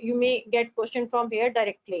you may get question from here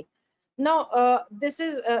directly. Now, this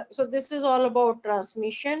is all about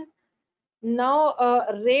transmission. Now,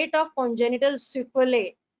 rate of congenital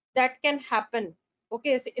sequelae that can happen.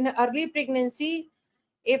 Okay, so in early pregnancy,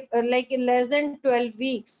 if like in less than 12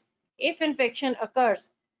 weeks, if infection occurs,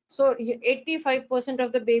 so 85%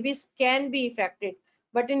 of the babies can be affected,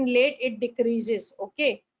 but in late it decreases.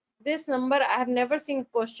 Okay, this number I have never seen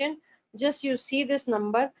question, just you see this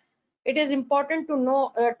number. It is important to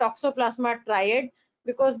know toxoplasma triad,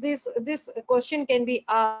 because this question can be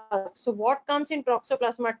asked. So what comes in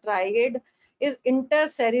toxoplasma triad is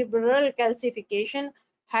intercerebral calcification,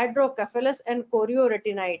 hydrocephalus, and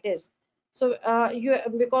chorioretinitis. So you,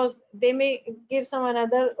 because they may give some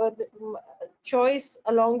another choice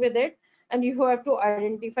along with it, and you have to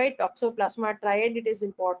identify toxoplasma triad. It is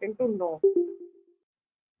important to know.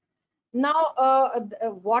 Now,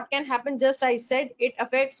 what can happen? Just I said it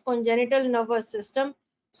affects congenital nervous system.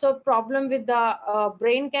 So problem with the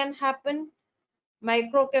brain can happen.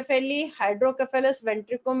 Microcephaly, hydrocephalus,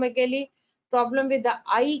 ventriculomegaly. Problem with the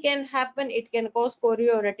eye can happen. It can cause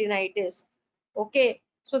chorioretinitis. Okay,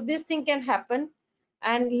 so this thing can happen,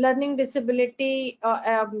 and learning disability,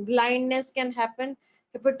 blindness can happen.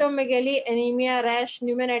 Hepatomegaly, anemia, rash,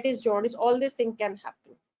 pneumonitis, jaundice. All these things can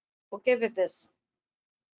happen. Okay, with this.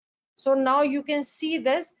 So now you can see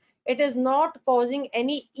this, it is not causing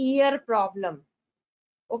any ear problem.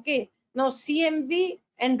 Okay, now CMV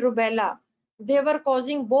and rubella, they were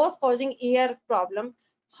both causing ear problem.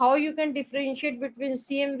 How you can differentiate between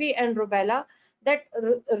CMV and rubella? That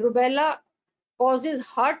rubella causes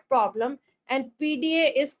heart problem, and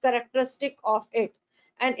PDA is characteristic of it.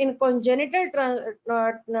 And in congenital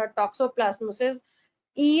toxoplasmosis,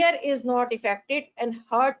 ear is not affected and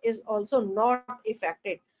heart is also not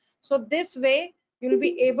affected. So this way you'll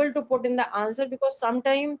be able to put in the answer, because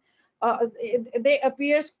sometimes they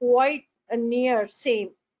appears quite near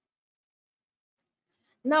same.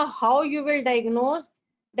 Now how you will diagnosis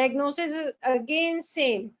is again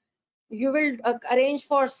same. You will arrange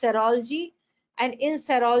for serology, and in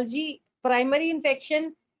serology primary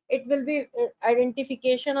infection, it will be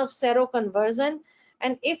identification of seroconversion,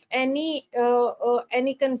 and if any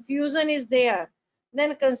confusion is there,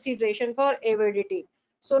 then consideration for avidity.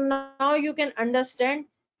 So now you can understand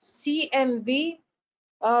CMV,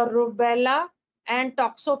 rubella, and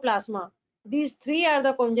toxoplasma. These three are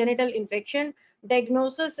the congenital infection.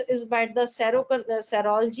 Diagnosis is by the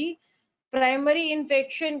serology. Primary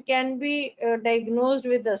infection can be diagnosed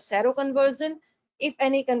with the seroconversion. If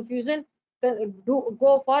any confusion, do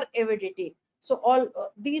go for avidity. So all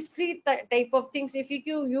these three type of things, if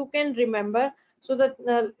you can remember, so that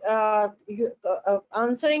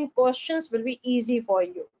answering questions will be easy for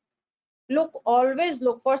you. Always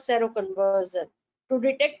look for seroconversion to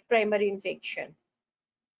detect primary infection.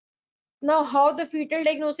 Now, how the fetal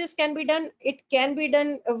diagnosis can be done? It can be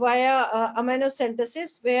done via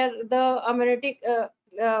amniocentesis, where the amniotic,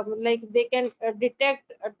 like they can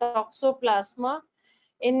detect toxoplasma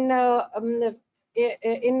in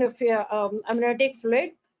amniotic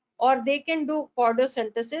fluid, or they can do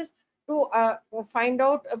chordosynthesis to find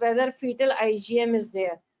out whether fetal IgM is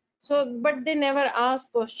there. So, but they never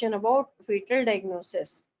ask question about fetal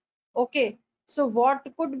diagnosis. Okay, so what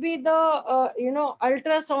could be the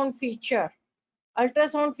ultrasound feature?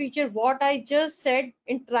 Ultrasound feature, what I just said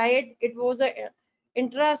in triad, it was a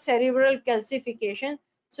intracerebral calcification.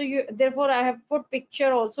 So you, therefore I have put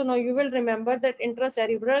picture also. Now you will remember that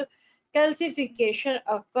intracerebral calcification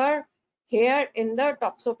occur here in the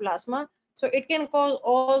toxoplasma. So it can cause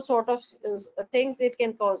all sort of things. It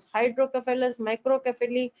can cause hydrocephalus,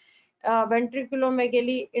 microcephaly,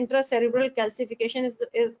 ventriculomegaly. Intracerebral calcification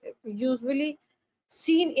is usually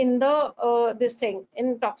seen in the this thing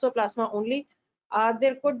in toxoplasma only.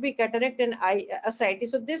 There could be cataract and ascites.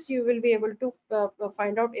 So this you will be able to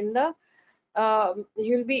find out in the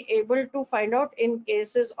you'll be able to find out in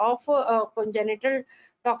cases of congenital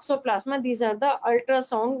toxoplasma. These are the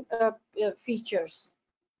ultrasound features.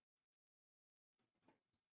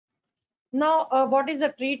 Now, what is the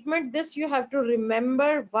treatment? This you have to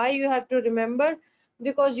remember. Why you have to remember?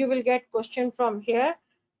 Because you will get question from here.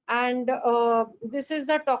 And this is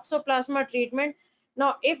the toxoplasma treatment.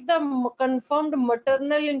 Now, if the confirmed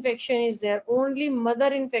maternal infection is there, only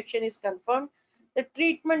mother infection is confirmed, the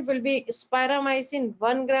treatment will be spiramycin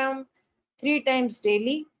 1 gram 3 times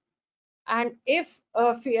daily. And if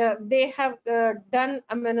they have done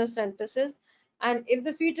amniocentesis, and if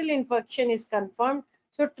the fetal infection is confirmed,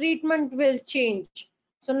 so treatment will change.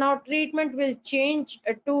 So now treatment will change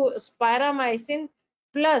to spiramycin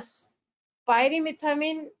plus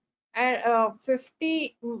pyrimethamine and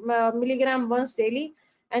 50 milligram once daily,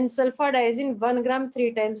 and sulfadiazine 1 gram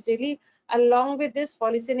 3 times daily, along with this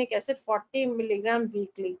folinic acid 40 milligram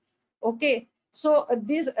weekly. Okay, so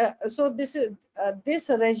this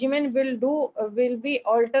regimen will be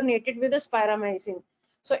alternated with the spiramycin.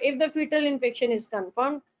 So if the fetal infection is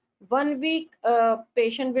confirmed, 1 week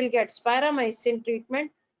patient will get spiramycin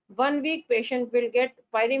treatment, 1 week patient will get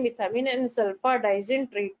pyrimethamine and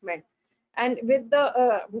sulfadiazine treatment. And with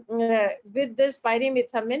this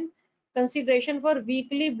pyrimethamine, consideration for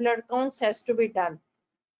weekly blood counts has to be done.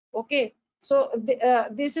 Okay, so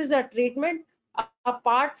this is the treatment.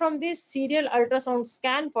 Apart from this, serial ultrasound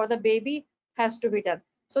scan for the baby has to be done.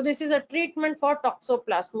 So this is a treatment for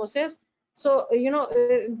toxoplasmosis. So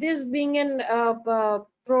this being an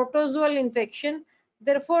protozoal infection,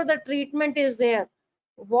 therefore the treatment is there.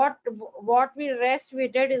 What we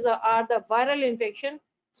did is are the viral infection.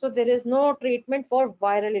 So there is no treatment for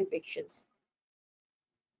viral infections.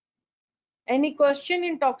 Any question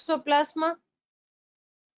in toxoplasma?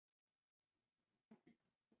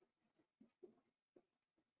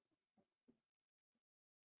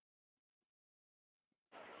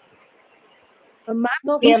 Ma'am,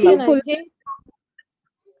 No Yeah, weekly question, ma'am. I full think.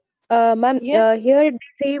 ma'am, Yes. here they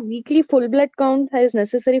say weekly full blood count is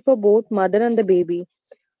necessary for both mother and the baby.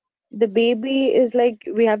 The baby is like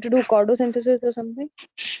we have to do chordosynthesis or something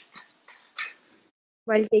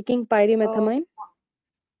while taking Uh, pyrimethamine.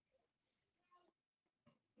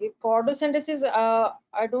 Chordosynthesis,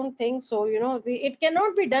 I don't think so. It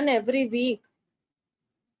cannot be done every week.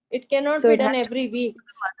 It cannot So be it done has to every week.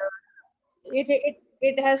 It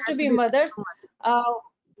it has to has to be be mothers. Uh,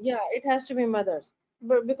 yeah, it has to be mothers.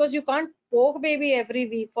 But because you can't poke baby every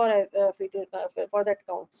week for fetal for that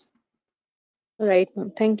counts. right,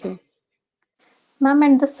 ma'am. Thank you. Ma'am,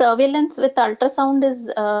 and the surveillance with ultrasound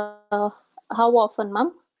is how often,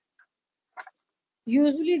 ma'am?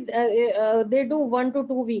 Usually they do 1 to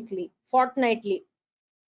 2 weekly, fortnightly.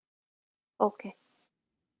 Okay.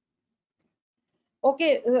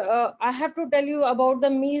 Okay, I have to tell you about the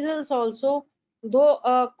measles also. Though,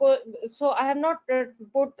 so I have not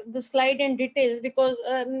put the slide in details because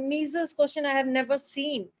measles question I have never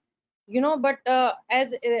seen. But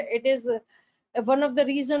as it is one of the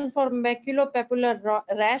reason for maculopapular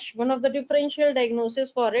rash, one of the differential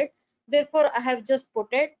diagnosis for it. Therefore, I have just put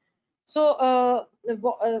it. So,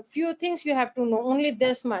 a few things you have to know. Only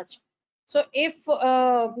this much. So if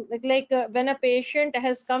when a patient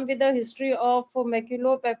has come with a history of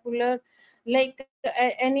maculopapular, like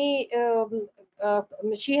any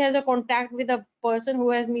she has a contact with a person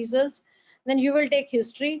who has measles, then you will take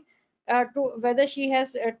history to whether she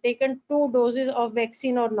has taken 2 doses of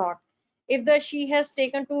vaccine or not. If she has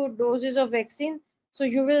taken 2 doses of vaccine, so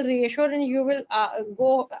you will reassure and you will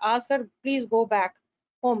go ask her, please go back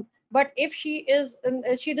home. But if she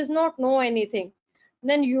does not know anything,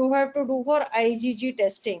 then you have to do for IgG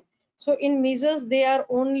testing. So in measles, they are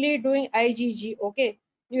only doing IgG. Okay,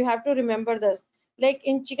 you have to remember this. Like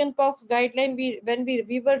in chickenpox guideline, we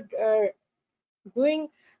were doing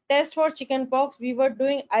test for chickenpox, we were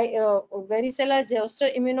doing varicella zoster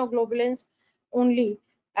immunoglobulins only,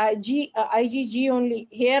 IgG only.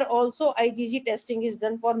 Here also IgG testing is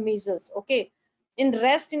done for measles. Okay, in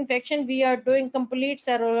rest infection we are doing complete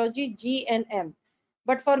serology G and M,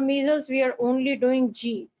 but for measles we are only doing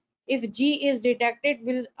G. If G is detected,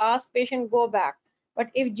 we'll ask patient go back. But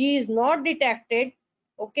if G is not detected,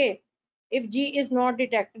 okay, if G is not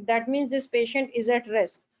detected, that means this patient is at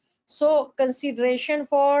risk. So consideration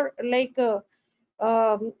for then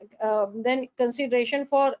consideration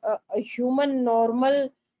for a human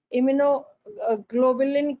normal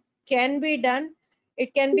immunoglobulin can be done.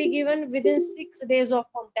 It can be given within 6 days of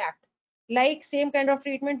contact, like same kind of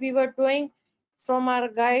treatment we were doing from our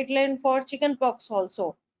guideline for chickenpox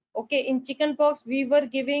also. Okay, in chickenpox we were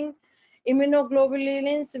giving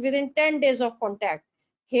immunoglobulins within 10 days of contact.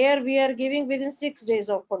 Here we are giving within 6 days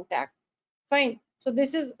of contact. Fine. So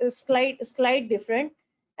this is a slight different.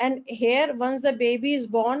 And here once the baby is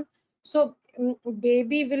born, so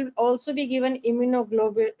baby will also be given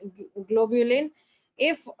immunoglobulin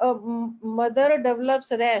if a mother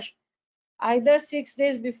develops rash either 6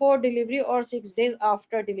 days before delivery or 6 days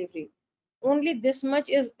after delivery. Only this much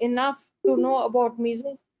is enough to know about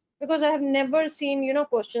measles, because I have never seen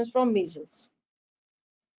questions from measles.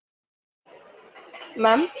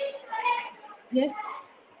 Ma'am, Yes.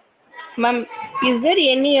 ma'am, is there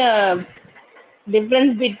any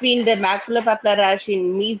difference between the maculopapular rash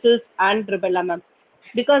in measles and rubella, ma'am?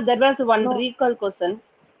 Because there was one No. recall question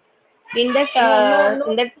No. in that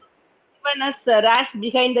given us a rash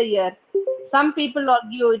behind the ear. Some people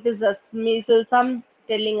argue it is a measles, some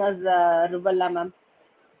telling us rubella, ma'am.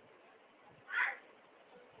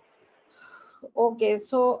 Okay,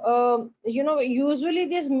 so usually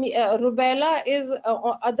this rubella is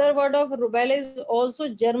other word of rubella is also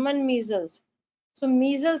German measles. So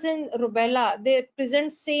measles and rubella, they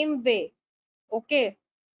present same way. Okay,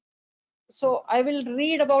 so I will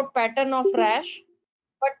read about pattern of rash,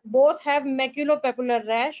 but both have maculopapular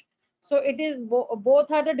rash. So it is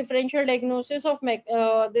both are the differential diagnosis of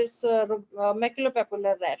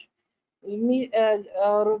maculopapular rash.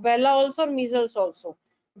 Rubella also, measles also.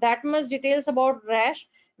 That much details about rash.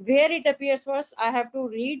 Where it appears first, I have to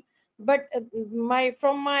read. But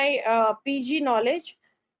from my PG knowledge,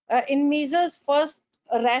 in measles, first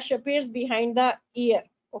rash appears behind the ear.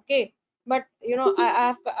 Okay, but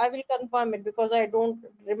I will confirm it because I don't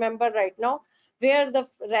remember right now where the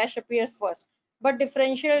rash appears first. But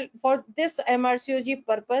differential for this MRCOG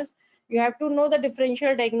purpose, you have to know the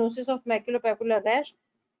differential diagnosis of maculopapular rash.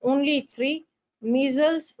 Only three: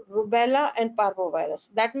 measles, rubella, and parvovirus.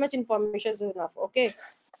 That much information is enough. Okay.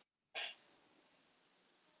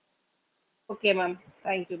 Okay, ma'am.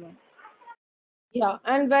 Thank you, ma'am. Yeah,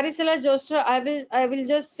 and varicella zoster, I will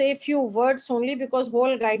just say few words only because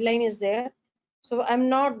whole guideline is there. So I'm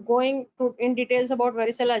not going to in details about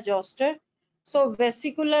varicella zoster. So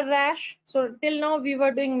vesicular rash. So till now we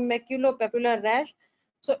were doing maculopapular rash.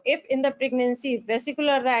 So if in the pregnancy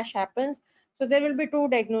vesicular rash happens, so there will be two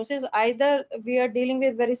diagnoses. Either we are dealing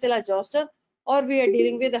with varicella zoster or we are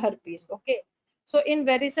dealing with herpes. Okay. So in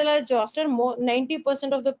varicella zoster,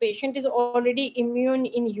 90% of the patient is already immune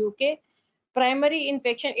in UK. Primary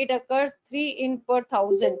infection, it occurs 3 in per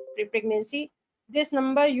 1,000 pregnancy. This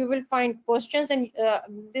number you will find questions, and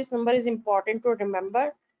this number is important to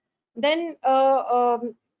remember. Then uh,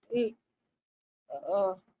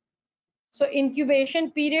 so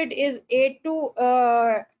incubation period is 8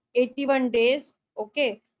 to 81 days.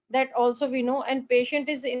 Okay, that also we know. And patient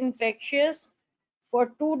is infectious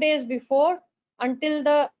for 2 days before until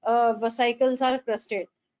the vesicles are crusted.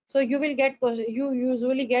 So you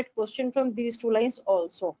usually get question from these two lines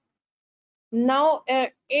also. Now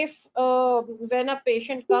if when a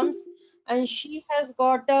patient comes and she has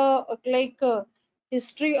got a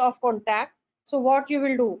history of contact, so what you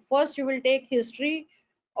will do, first you will take history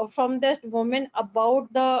from that woman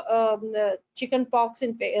about the chicken pox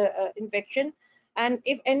infection. And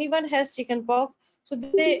if anyone has chicken pox, so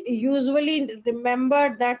they usually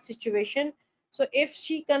remember that situation. So if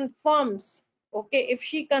she confirms, okay, if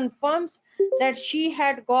she confirms that she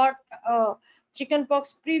had got uh,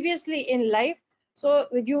 chickenpox previously in life, so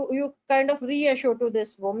you kind of reassure to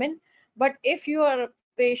this woman. But if your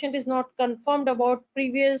patient is not confirmed about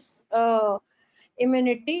previous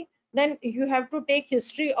immunity, then you have to take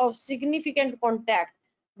history of significant contact.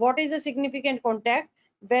 What is a significant contact?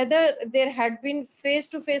 Whether there had been face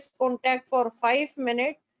to face contact for 5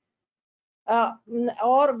 minutes,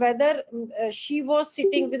 or whether she was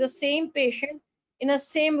sitting with the same patient in a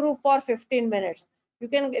same room for 15 minutes. You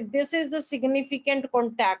can, this is the significant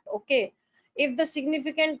contact. Okay, if the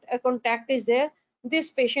significant contact is there, this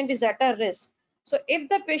patient is at a risk. So if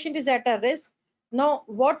the patient is at a risk, now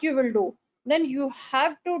what you will do, then you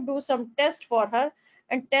have to do some test for her.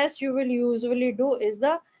 And test you will usually do is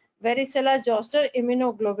the varicella zoster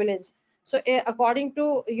immunoglobulins. So according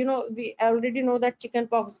to, we already know that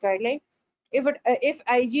chickenpox guideline, if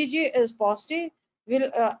IgG is positive,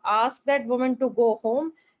 we'll ask that woman to go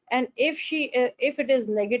home. And if it is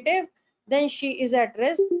negative, then she is at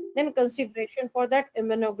risk. Then consideration for that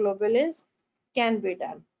immunoglobulins can be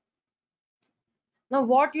done. Now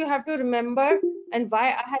what you have to remember, and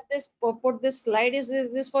why I have this put this slide, is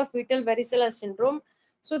this for fetal varicella syndrome.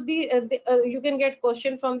 So you can get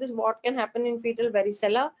question from this, what can happen in fetal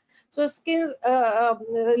varicella. So skin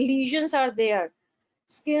lesions are there,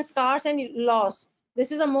 skin scars and loss.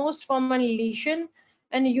 This is the most common lesion,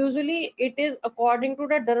 and usually it is according to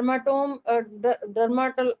the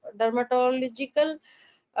dermatological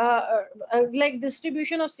like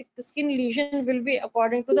distribution of skin lesion will be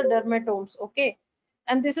according to the dermatomes. Okay,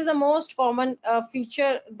 and this is the most common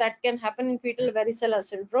feature that can happen in fetal varicella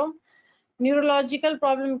syndrome. Neurological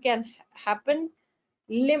problem can happen.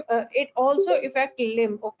 Limb, it also affect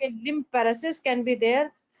limb. Okay, limb paralysis can be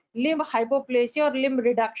there, limb hypoplasia or limb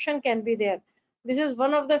reduction can be there. This is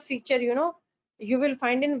one of the feature, you will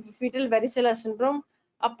find in fetal varicella syndrome.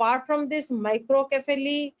 Apart from this,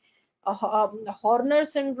 microcephaly, Horner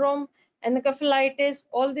syndrome, encephalitis,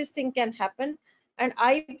 all these things can happen, and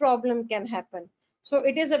eye problem can happen. So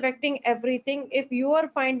it is affecting everything. If you are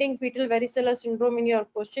finding fetal varicella syndrome in your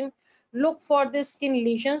question, look for the skin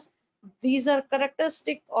lesions. These are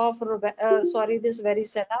characteristic of this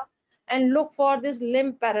varicella. And look for this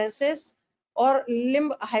limb paralysis or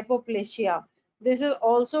limb hypoplasia. This is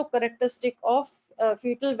also characteristic of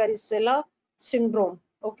fetal varicella syndrome.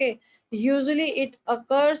 Okay, usually it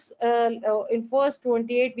occurs in first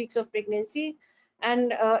 28 weeks of pregnancy,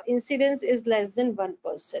 and incidence is less than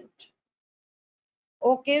 1%.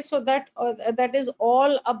 Okay, so that is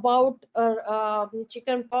all about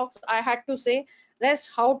chicken pox. I had to say.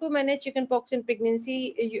 Rest, how to manage chicken pox in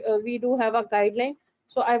pregnancy, we do have a guideline.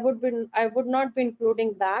 So I would not be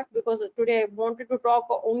including that, because today I wanted to talk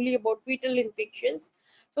only about fetal infections.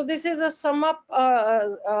 So this is a sum up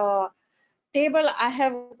table I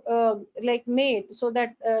have like made, so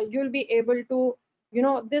that you'll be able to,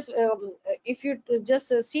 this if you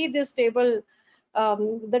just see this table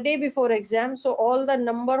the day before exam, so all the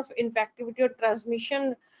number of infectivity or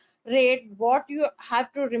transmission rate, what you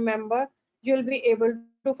have to remember, you'll be able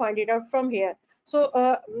to find it out from here.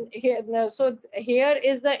 So here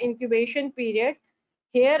is the incubation period,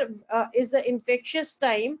 here is the infectious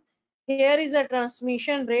time, here is the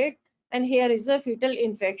transmission rate, and here is the fetal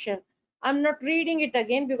infection. I'm not reading it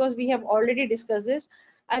again because we have already discussed this.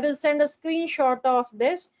 I will send a screenshot of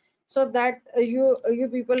this, so that you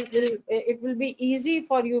people will, it will be easy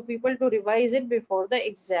for you people to revise it before the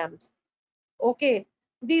exams. Okay,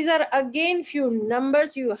 these are again few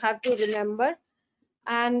numbers you have to remember,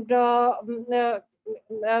 and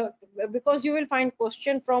because you will find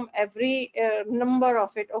question from every number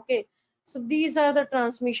of it. Okay, so these are the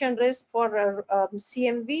transmission risk for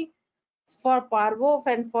CMV, for Parvo,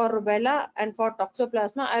 and for Rubella, and for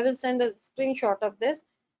Toxoplasma. I will send a screenshot of this,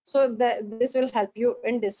 so that this will help you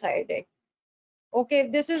in deciding. Okay,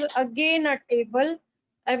 this is again a table.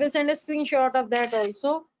 I will send a screenshot of that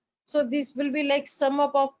also. So this will be like sum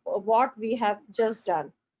up of what we have just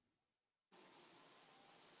done.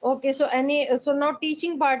 Okay, so so now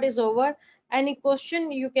teaching part is over. Any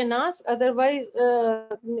question you can ask, otherwise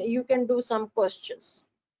you can do some questions.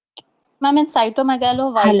 Ma'am, in Hello.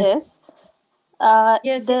 cytomegalovirus,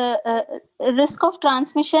 Yes, the risk of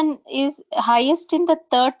transmission is highest in the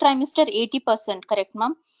third trimester, 80%, correct,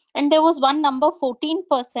 ma'am? And there was one number,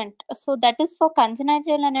 14%. So that is for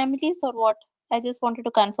congenital anomalies or what? I just wanted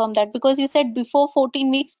to confirm that, because you said before 14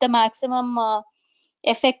 weeks, the maximum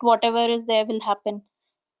effect, whatever is there, will happen.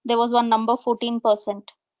 There was one number, 14%.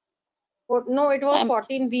 no, it was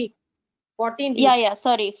 14 weeks. 14 Yeah, weeks.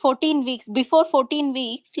 sorry, 14 weeks. Before 14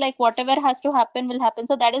 weeks, like whatever has to happen will happen.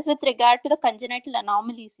 So that is with regard to the congenital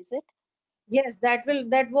anomalies, is it? Yes, that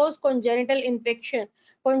was congenital infection,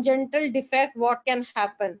 congenital defect. What can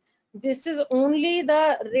happen? This is only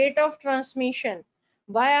the rate of transmission.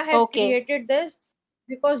 Why I have Okay. created this?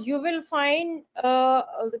 Because you will find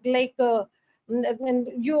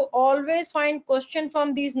you always find question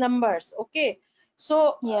from these numbers. Okay,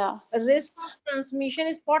 so Yeah. risk of transmission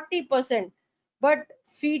is 40%, but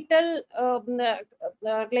fetal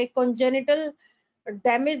like congenital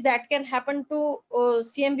damage that can happen to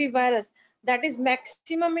CMV virus, that is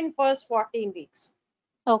maximum in first 14 weeks.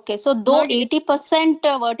 Okay. So Now though 80%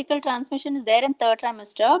 vertical transmission is there in third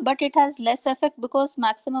trimester, but it has less effect because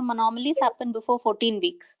maximum anomalies happen before 14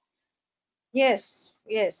 weeks. yes.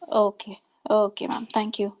 Okay. Okay, ma'am.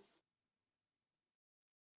 Thank you.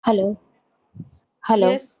 Hello. Hello.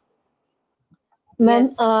 Yes. Ma'am,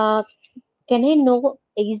 Yes. can I know,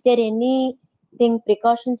 is there anything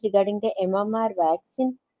precautions regarding the MMR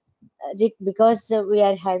vaccine? Because we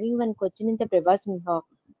are having one question in the previous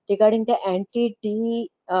regarding the anti-D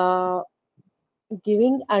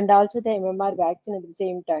giving and also the MMR vaccine at the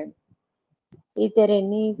same time. Is there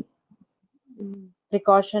any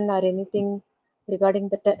precaution or anything regarding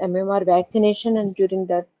the MMR vaccination and during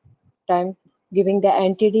that time giving the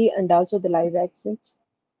anti-D and also the live vaccines?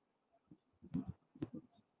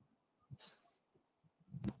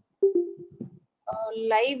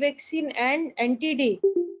 Live vaccine and anti-D.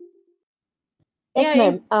 Yes, Yeah,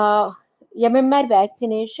 ma'am. MMR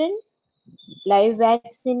vaccination, live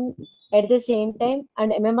vaccine at the same time,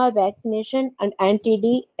 and MMR vaccination and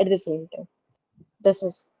anti-D at the same time. This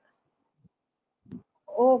is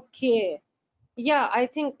okay. Yeah, I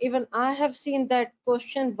think even I have seen that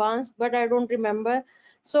question once, but I don't remember.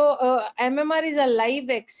 So MMR is a live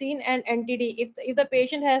vaccine and anti-D. If the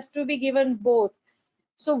patient has to be given both.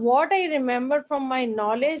 So what I remember from my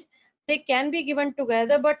knowledge, they can be given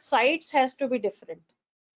together, but sites has to be different.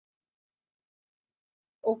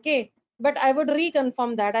 Okay, but I would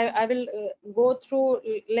reconfirm that. I will go through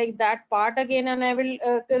like that part again, and I will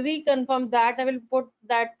reconfirm that. I will put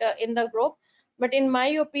that in the group. But in my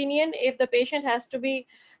opinion, if the patient has to be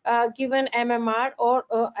given MMR or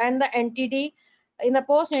and the NTD in the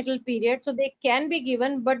postnatal period, so they can be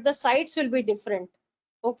given, but the sites will be different.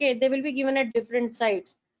 Okay, they will be given at different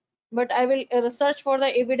sites. but I will search for the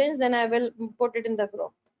evidence, then I will put it in the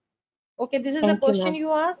group. Okay, this is the Thank you, question ma'am.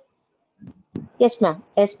 you asked. Yes, ma'am.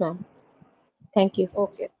 Yes, ma'am. Thank you.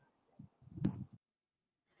 Okay.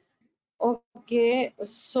 Okay,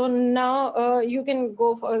 so now you can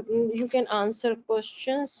go for, you can answer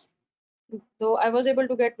questions, though I was able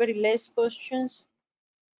to get very less questions.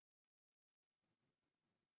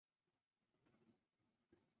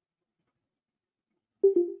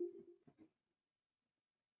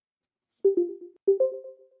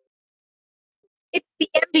 It's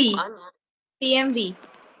CMV. CMV.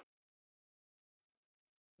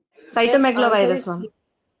 Yes, answer Cytomegalovirus, is ma'am. C,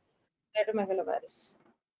 cytomegalovirus.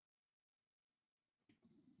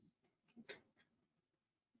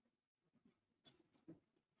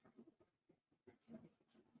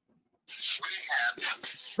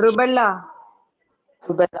 Rubella.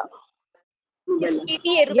 Rubella. It's Rubella.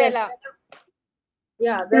 PDA, Yes, rubella.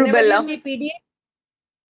 yeah, whenever you Rubella. see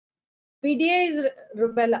PDA is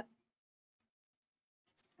rubella.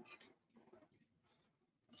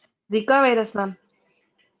 Zika virus, ma'am.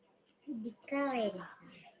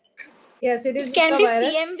 Yes, it It is can Zika be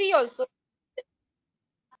virus. CMV also.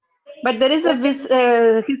 But there is a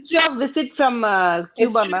Okay, history of visit from Cuba,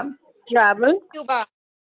 History ma'am. of travel. Cuba.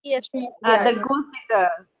 Yes. History of yeah. That travel. goes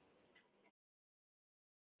with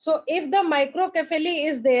So if the microcephaly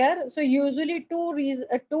is there, so usually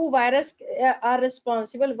two virus are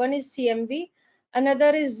responsible. One is CMV,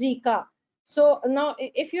 another is Zika. So now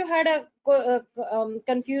if you had a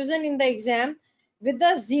confusion in the exam with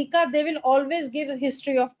the Zika, they will always give a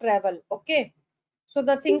history of travel. Okay, so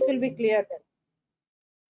the things will be clear then.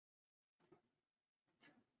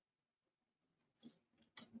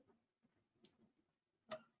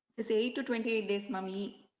 It's 8 to 28 days,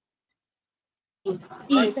 mommy.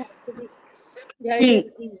 Yeah, it has to be. Yeah, it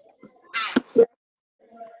is E. E.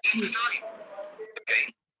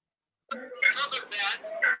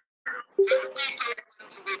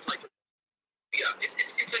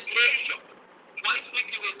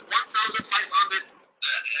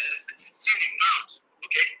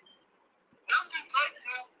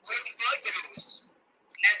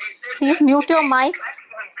 Please mute your mics.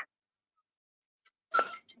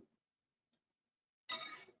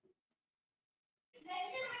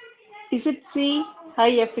 Is it C? High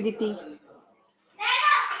acidity.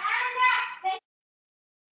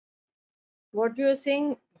 What you are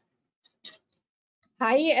saying?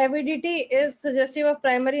 High avidity is suggestive of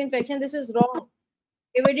primary infection. This is wrong.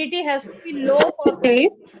 Avidity has to be low for A.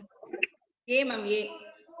 A, ma'am, A.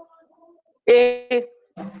 A.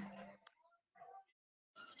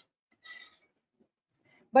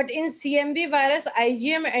 but in CMV virus,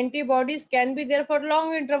 IgM antibodies can be there for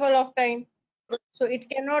long interval of time. So it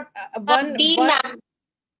cannot D, one. ma'am.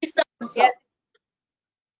 Is the answer. Yes,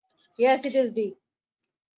 yes, it is D.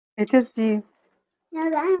 It is D.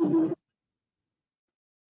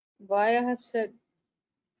 Why I have said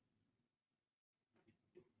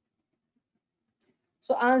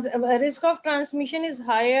so? Risk of transmission is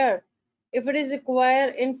higher if it is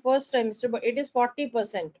acquired in first trimester, but it is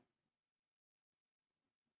 40%.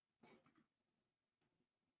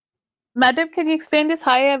 Madam, can you explain this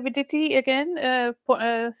high avidity again?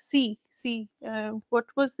 C. What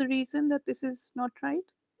was the reason that this is not right?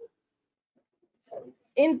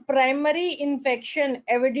 In primary infection,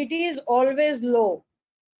 avidity is always low.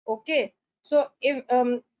 Okay, so if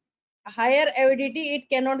higher avidity, it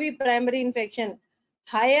cannot be primary infection.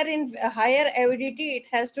 Higher avidity, it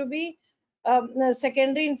has to be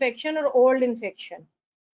secondary infection or old infection.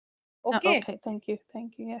 Okay, Okay, thank you.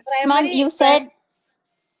 Yes. Ma'am, primary you said,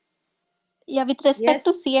 yeah, with respect yes,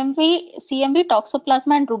 to CMV,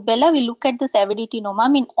 Toxoplasma and Rubella, we look at this avidity, no,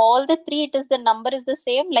 ma'am. In all the three, it is the number is the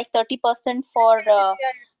same, like 30% for yeah,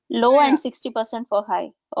 low yeah, and 60% for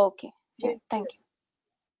high. Okay, yes, thank you. yes.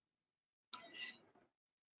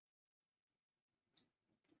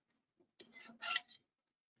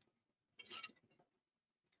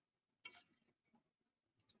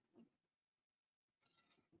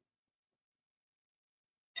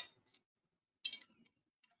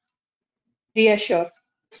 Reassure.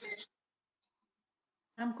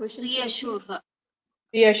 Ma'am, question. Reassure her.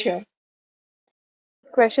 Reassure.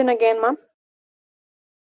 Question again, ma'am.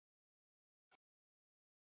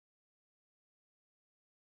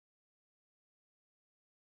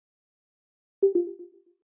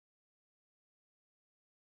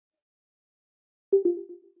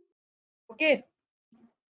 Okay,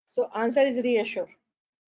 so answer is reassure.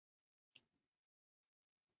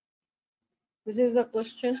 This is the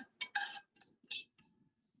question.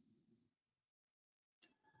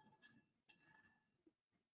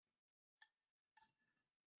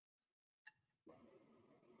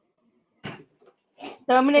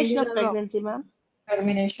 And Termination these of are the pregnancy, ma'am.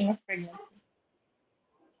 Termination of pregnancy.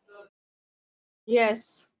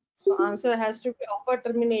 yes. So answer has to be offer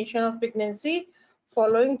termination of pregnancy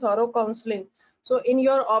following thorough counseling. So in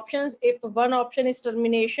your options, if one option is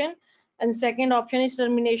termination and second option is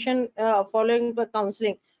termination following the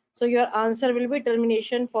counseling, so your answer will be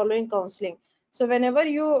termination following counseling. So whenever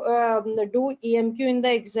you do EMQ in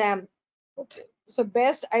the exam, okay, so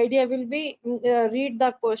best idea will be read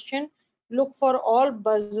the question, look for all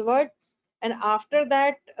buzzword, and after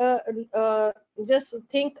that just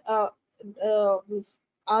think uh,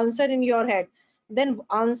 answer in your head, then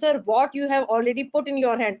answer what you have already put in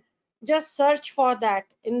your head, just search for that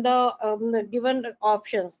in the given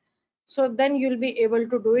options, so then you'll be able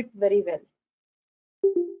to do it very well.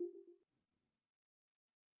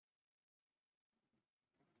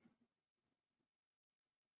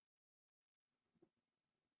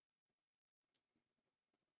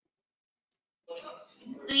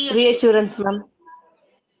 Reassurance, ma'am.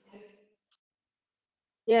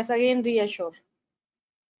 Yes, again reassure.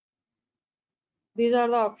 These are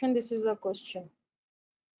the options, this is the question.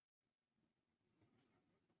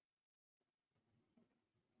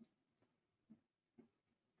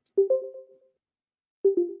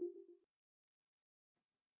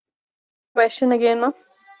 Question again, ma'am.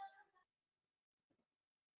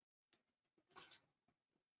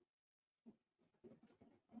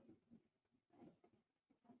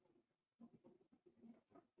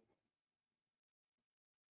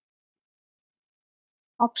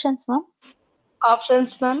 Options, ma'am.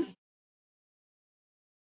 Options, ma'am.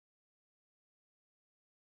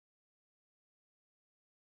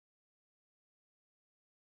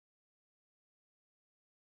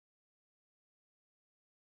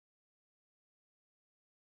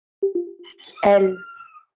 L.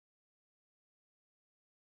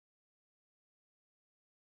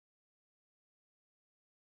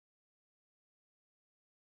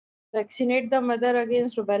 Vaccinate the mother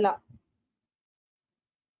against rubella.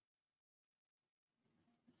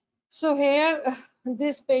 So here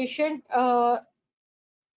this patient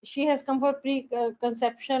she has come for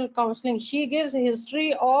pre-conceptional counseling. She gives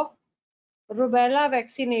history of rubella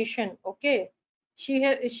vaccination. Okay, she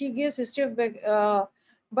gives history of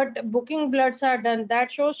but booking bloods are done, that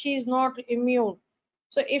shows she is not immune.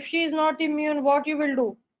 So if she is not immune, what you will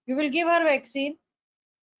do? You will give her vaccine.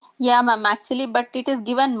 Yeah, ma'am. Actually, but it is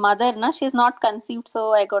given mother, na? She's not conceived,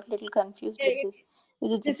 so I got little confused with Eh,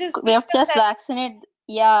 this. this is We have just preconception. vaccinated.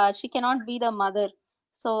 Yeah, she cannot be the mother,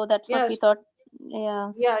 so that's what we Yes, thought.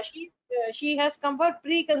 Yeah. yeah, she has come for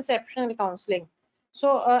preconceptional counseling.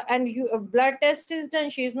 So and you blood test is done,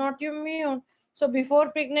 she is not immune. So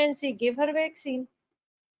before pregnancy, give her vaccine.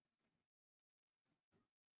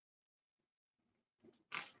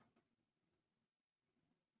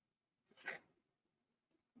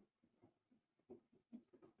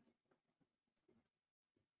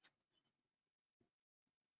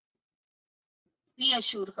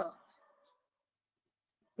 Reassure her.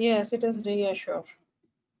 Yes, it is reassure.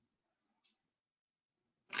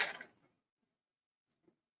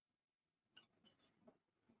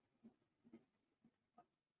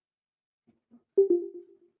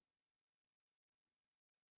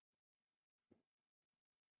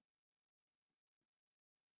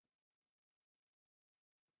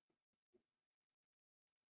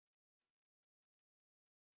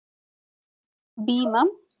 B, ma'am.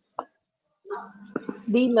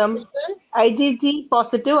 D, ma'am. Which one? IgG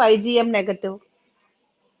positive, IgM negative.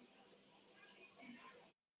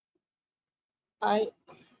 I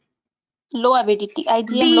Low avidity.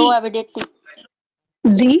 IgM low D. avidity.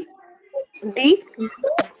 D. D.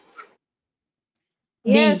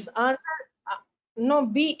 Yes, D. answer no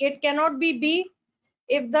B. It cannot be B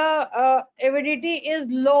if the avidity is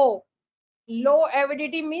low. Low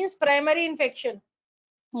avidity means primary infection.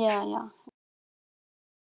 Yeah, yeah.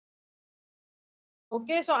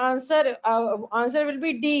 Okay, so answer will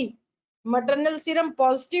be D. Maternal serum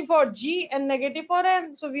positive for G and negative for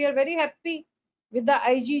M. So we are very happy with the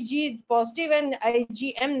IgG positive and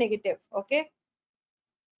IgM negative. Okay.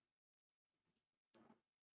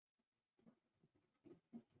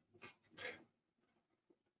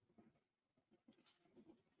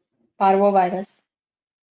 Parvo virus.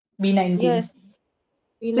 B19. Yes.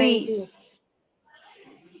 C. B19.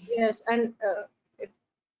 Yes, and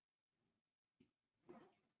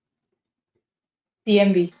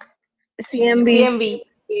CMV. CMV.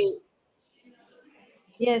 CMV.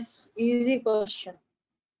 yes, easy question.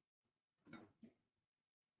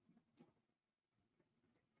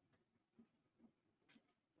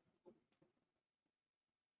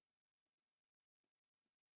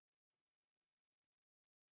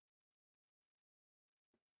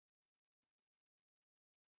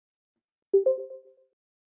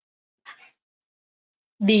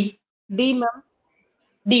 D. D, ma'am.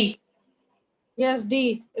 D. Yes,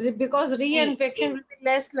 D. Because reinfection will be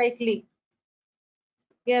less likely.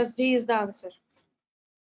 Yes, D is the answer.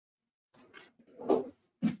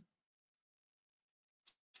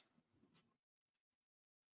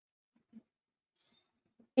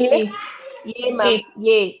 A. A, ma'am. A.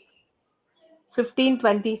 A. 15,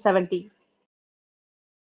 20, 70.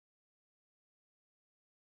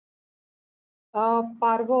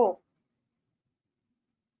 Parvo.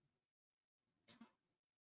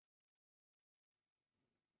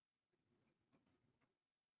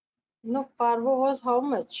 No, Parvo was how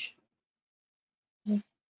much?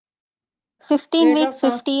 15 Rate weeks, of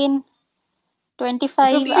transmission. 15,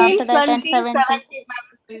 25 15, after that, and 20, 70. 70,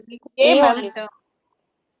 ma'am. Maybe A, A ma'am. only.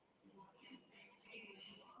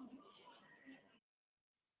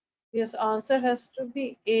 Yes, answer has to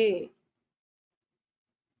be A.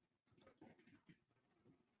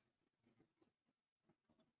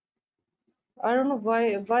 I don't know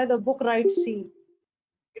why the book writes C.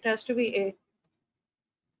 It has to be A.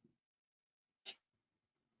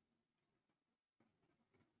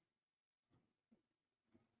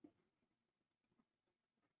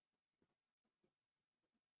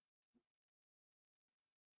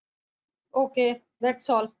 Okay, that's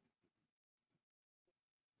all.